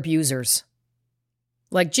one of their abusers,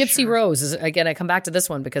 like Gypsy Rose is, again, I come back to this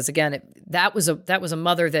one because again, that was a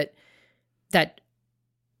mother that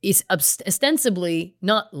is ostensibly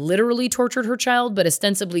not literally tortured her child, but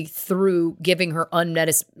ostensibly through giving her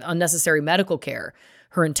unnecessary medical care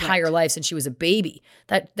her entire life since she was a baby.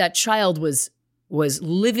 That child was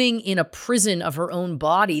living in a prison of her own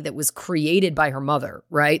body that was created by her mother,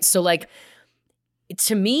 right? So like,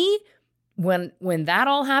 to me, when that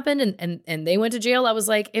all happened and they went to jail, I was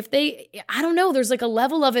like, I don't know, there's like a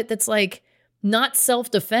level of it that's like not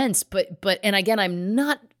self-defense, but and again, I'm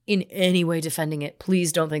not in any way defending it.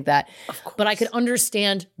 Please don't think that. Of course. But I could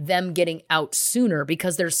understand them getting out sooner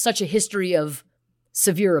because there's such a history of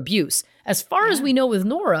severe abuse. As far as we know with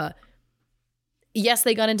Nora, yes,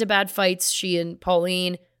 they got into bad fights, she and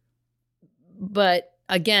Pauline, but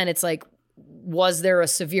again, it's like, was there a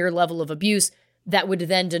severe level of abuse that would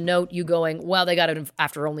then denote you going, well, they got it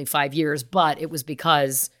after only 5 years, but it was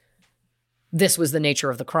because this was the nature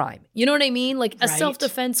of the crime. You know what I mean? Like a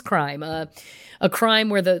self-defense crime, a crime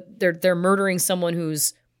where they're murdering someone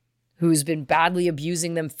who's been badly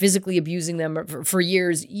abusing them, physically abusing them for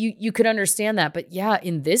years. You could understand that. But yeah,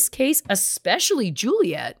 in this case, especially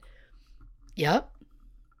Juliet,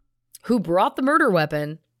 who brought the murder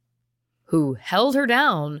weapon, who held her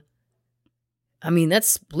down, I mean,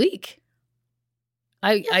 that's bleak.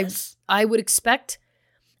 I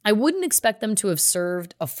wouldn't expect them to have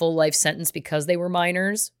served a full life sentence because they were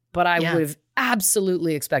minors, but I would have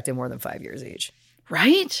absolutely expected more than 5 years each.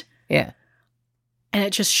 Right? Yeah. And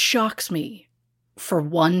it just shocks me for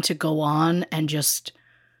one to go on and just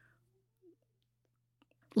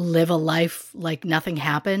live a life like nothing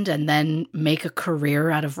happened and then make a career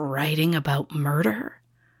out of writing about murder.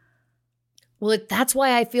 Well, that's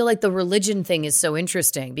why I feel like the religion thing is so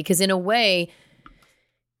interesting, because in a way,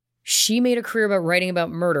 she made a career about writing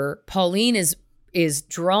about murder. Pauline is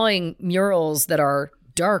drawing murals that are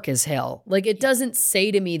dark as hell. Like, it doesn't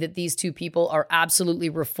say to me that these two people are absolutely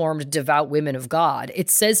reformed, devout women of God.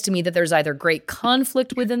 It says to me that there's either great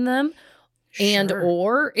conflict within them and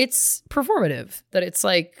or it's performative, that it's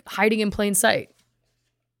like hiding in plain sight.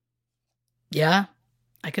 Yeah,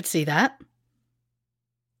 I could see that.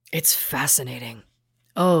 It's fascinating.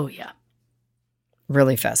 Oh, yeah.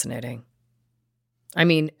 Really fascinating. I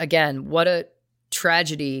mean, again, what a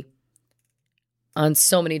tragedy on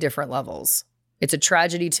so many different levels. It's a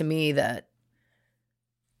tragedy to me that,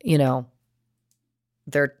 you know,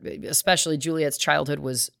 especially Juliet's childhood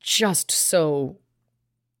was just so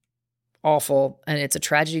awful. And it's a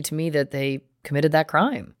tragedy to me that they committed that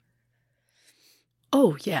crime.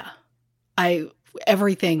 Oh, yeah.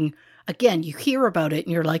 Everything, again, you hear about it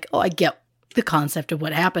and you're like, oh, I get the concept of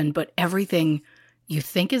what happened, but everything you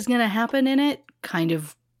think is going to happen in it, kind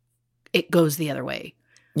of, it goes the other way.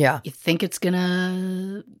 Yeah. You think it's going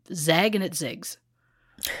to zag and it zigs.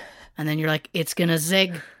 And then you're like, it's going to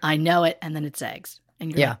zig. I know it. And then it zags.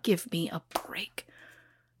 And you're like, give me a break.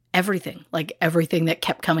 Everything that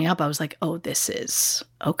kept coming up, I was like, oh, this is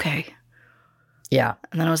okay. Yeah.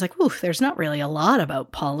 And then I was like, ooh, there's not really a lot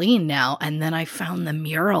about Pauline now. And then I found the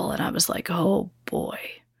mural and I was like, oh boy.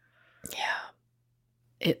 Yeah.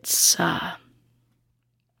 It's,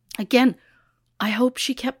 again, I hope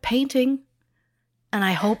she kept painting and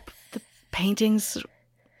I hope the paintings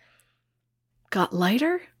got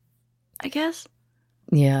lighter, I guess.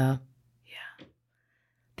 Yeah. Yeah.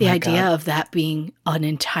 The idea of that being an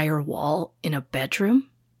entire wall in a bedroom.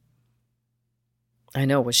 I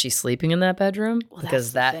know. Was she sleeping in that bedroom? Well,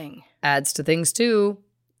 because that adds to things too.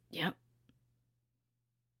 Yep.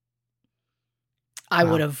 I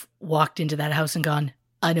would have walked into that house and gone,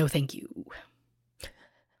 no, thank you.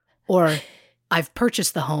 Or, I've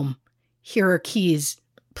purchased the home. Here are keys.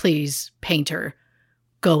 Please, painter,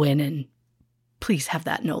 go in and please have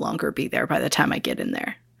that no longer be there by the time I get in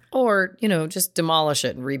there. Or, just demolish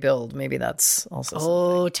it and rebuild. Maybe that's also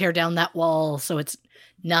something. Tear down that wall so it's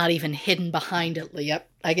not even hidden behind it. Yep,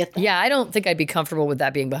 I get that. Yeah, I don't think I'd be comfortable with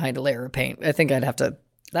that being behind a layer of paint. I think I'd have to,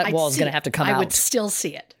 wall is going to have to come out. I would still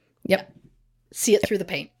see it. Yep. See it through the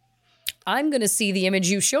paint. I'm going to see the image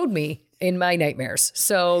you showed me in my nightmares.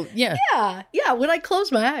 So, yeah. Yeah, when I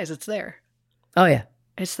close my eyes, it's there. Oh, yeah.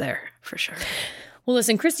 It's there, for sure. Well,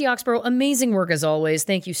 listen, Christy Oxborough, amazing work as always.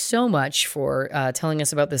 Thank you so much for telling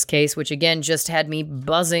us about this case, which again just had me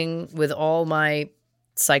buzzing with all my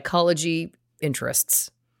psychology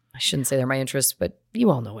interests. I shouldn't say they're my interests, but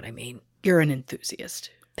you all know what I mean. You're an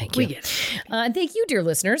enthusiast. Thank you. We get it. And thank you, dear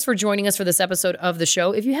listeners, for joining us for this episode of the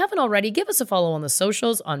show. If you haven't already, give us a follow on the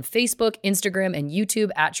socials on Facebook, Instagram, and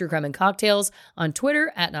YouTube at True Crime and Cocktails, on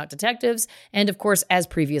Twitter at Not Detectives. And of course, as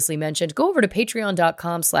previously mentioned, go over to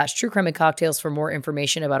patreon.com/True Crime and Cocktails for more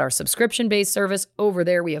information about our subscription-based service. Over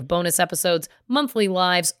there, we have bonus episodes, monthly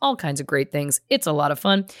lives, all kinds of great things. It's a lot of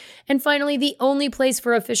fun. And finally, the only place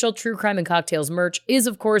for official True Crime and Cocktails merch is,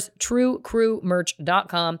 of course,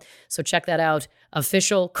 truecrewmerch.com. So check that out.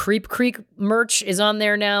 Official Creep Creek merch is on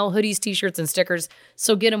there now. Hoodies, t-shirts, and stickers.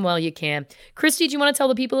 So get them while you can. Christy, do you want to tell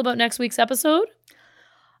the people about next week's episode?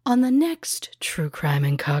 On the next True Crime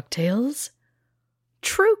and Cocktails,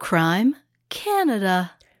 True Crime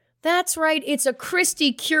Canada. That's right. It's a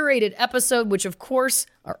Christy curated episode, which of course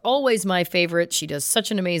are always my favorite. She does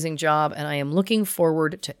such an amazing job, and I am looking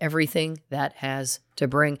forward to everything that has to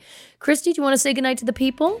bring. Christy, do you want to say goodnight to the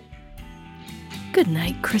people? Good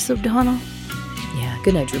night, Chris O'Donnell. Yeah,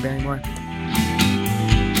 good night, Drew Barrymore.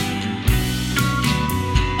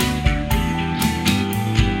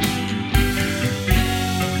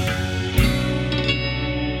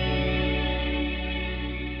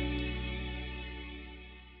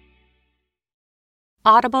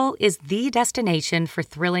 Audible is the destination for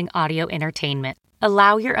thrilling audio entertainment.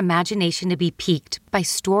 Allow your imagination to be piqued by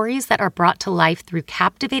stories that are brought to life through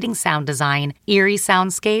captivating sound design, eerie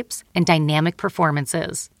soundscapes, and dynamic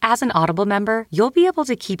performances. As an Audible member, you'll be able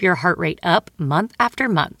to keep your heart rate up month after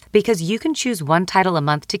month because you can choose one title a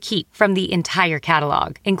month to keep from the entire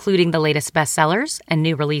catalog, including the latest bestsellers and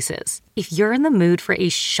new releases. If you're in the mood for a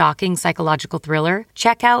shocking psychological thriller,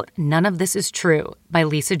 check out None of This Is True by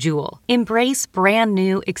Lisa Jewell. Embrace brand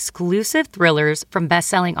new, exclusive thrillers from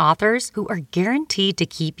best-selling authors who are guaranteed to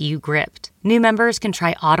keep you gripped. New members can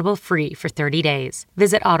try Audible free for 30 days.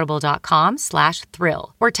 Visit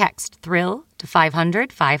audible.com/thrill or text thrill to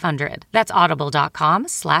 500-500. That's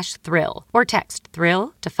audible.com/thrill or text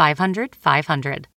thrill to 500-500.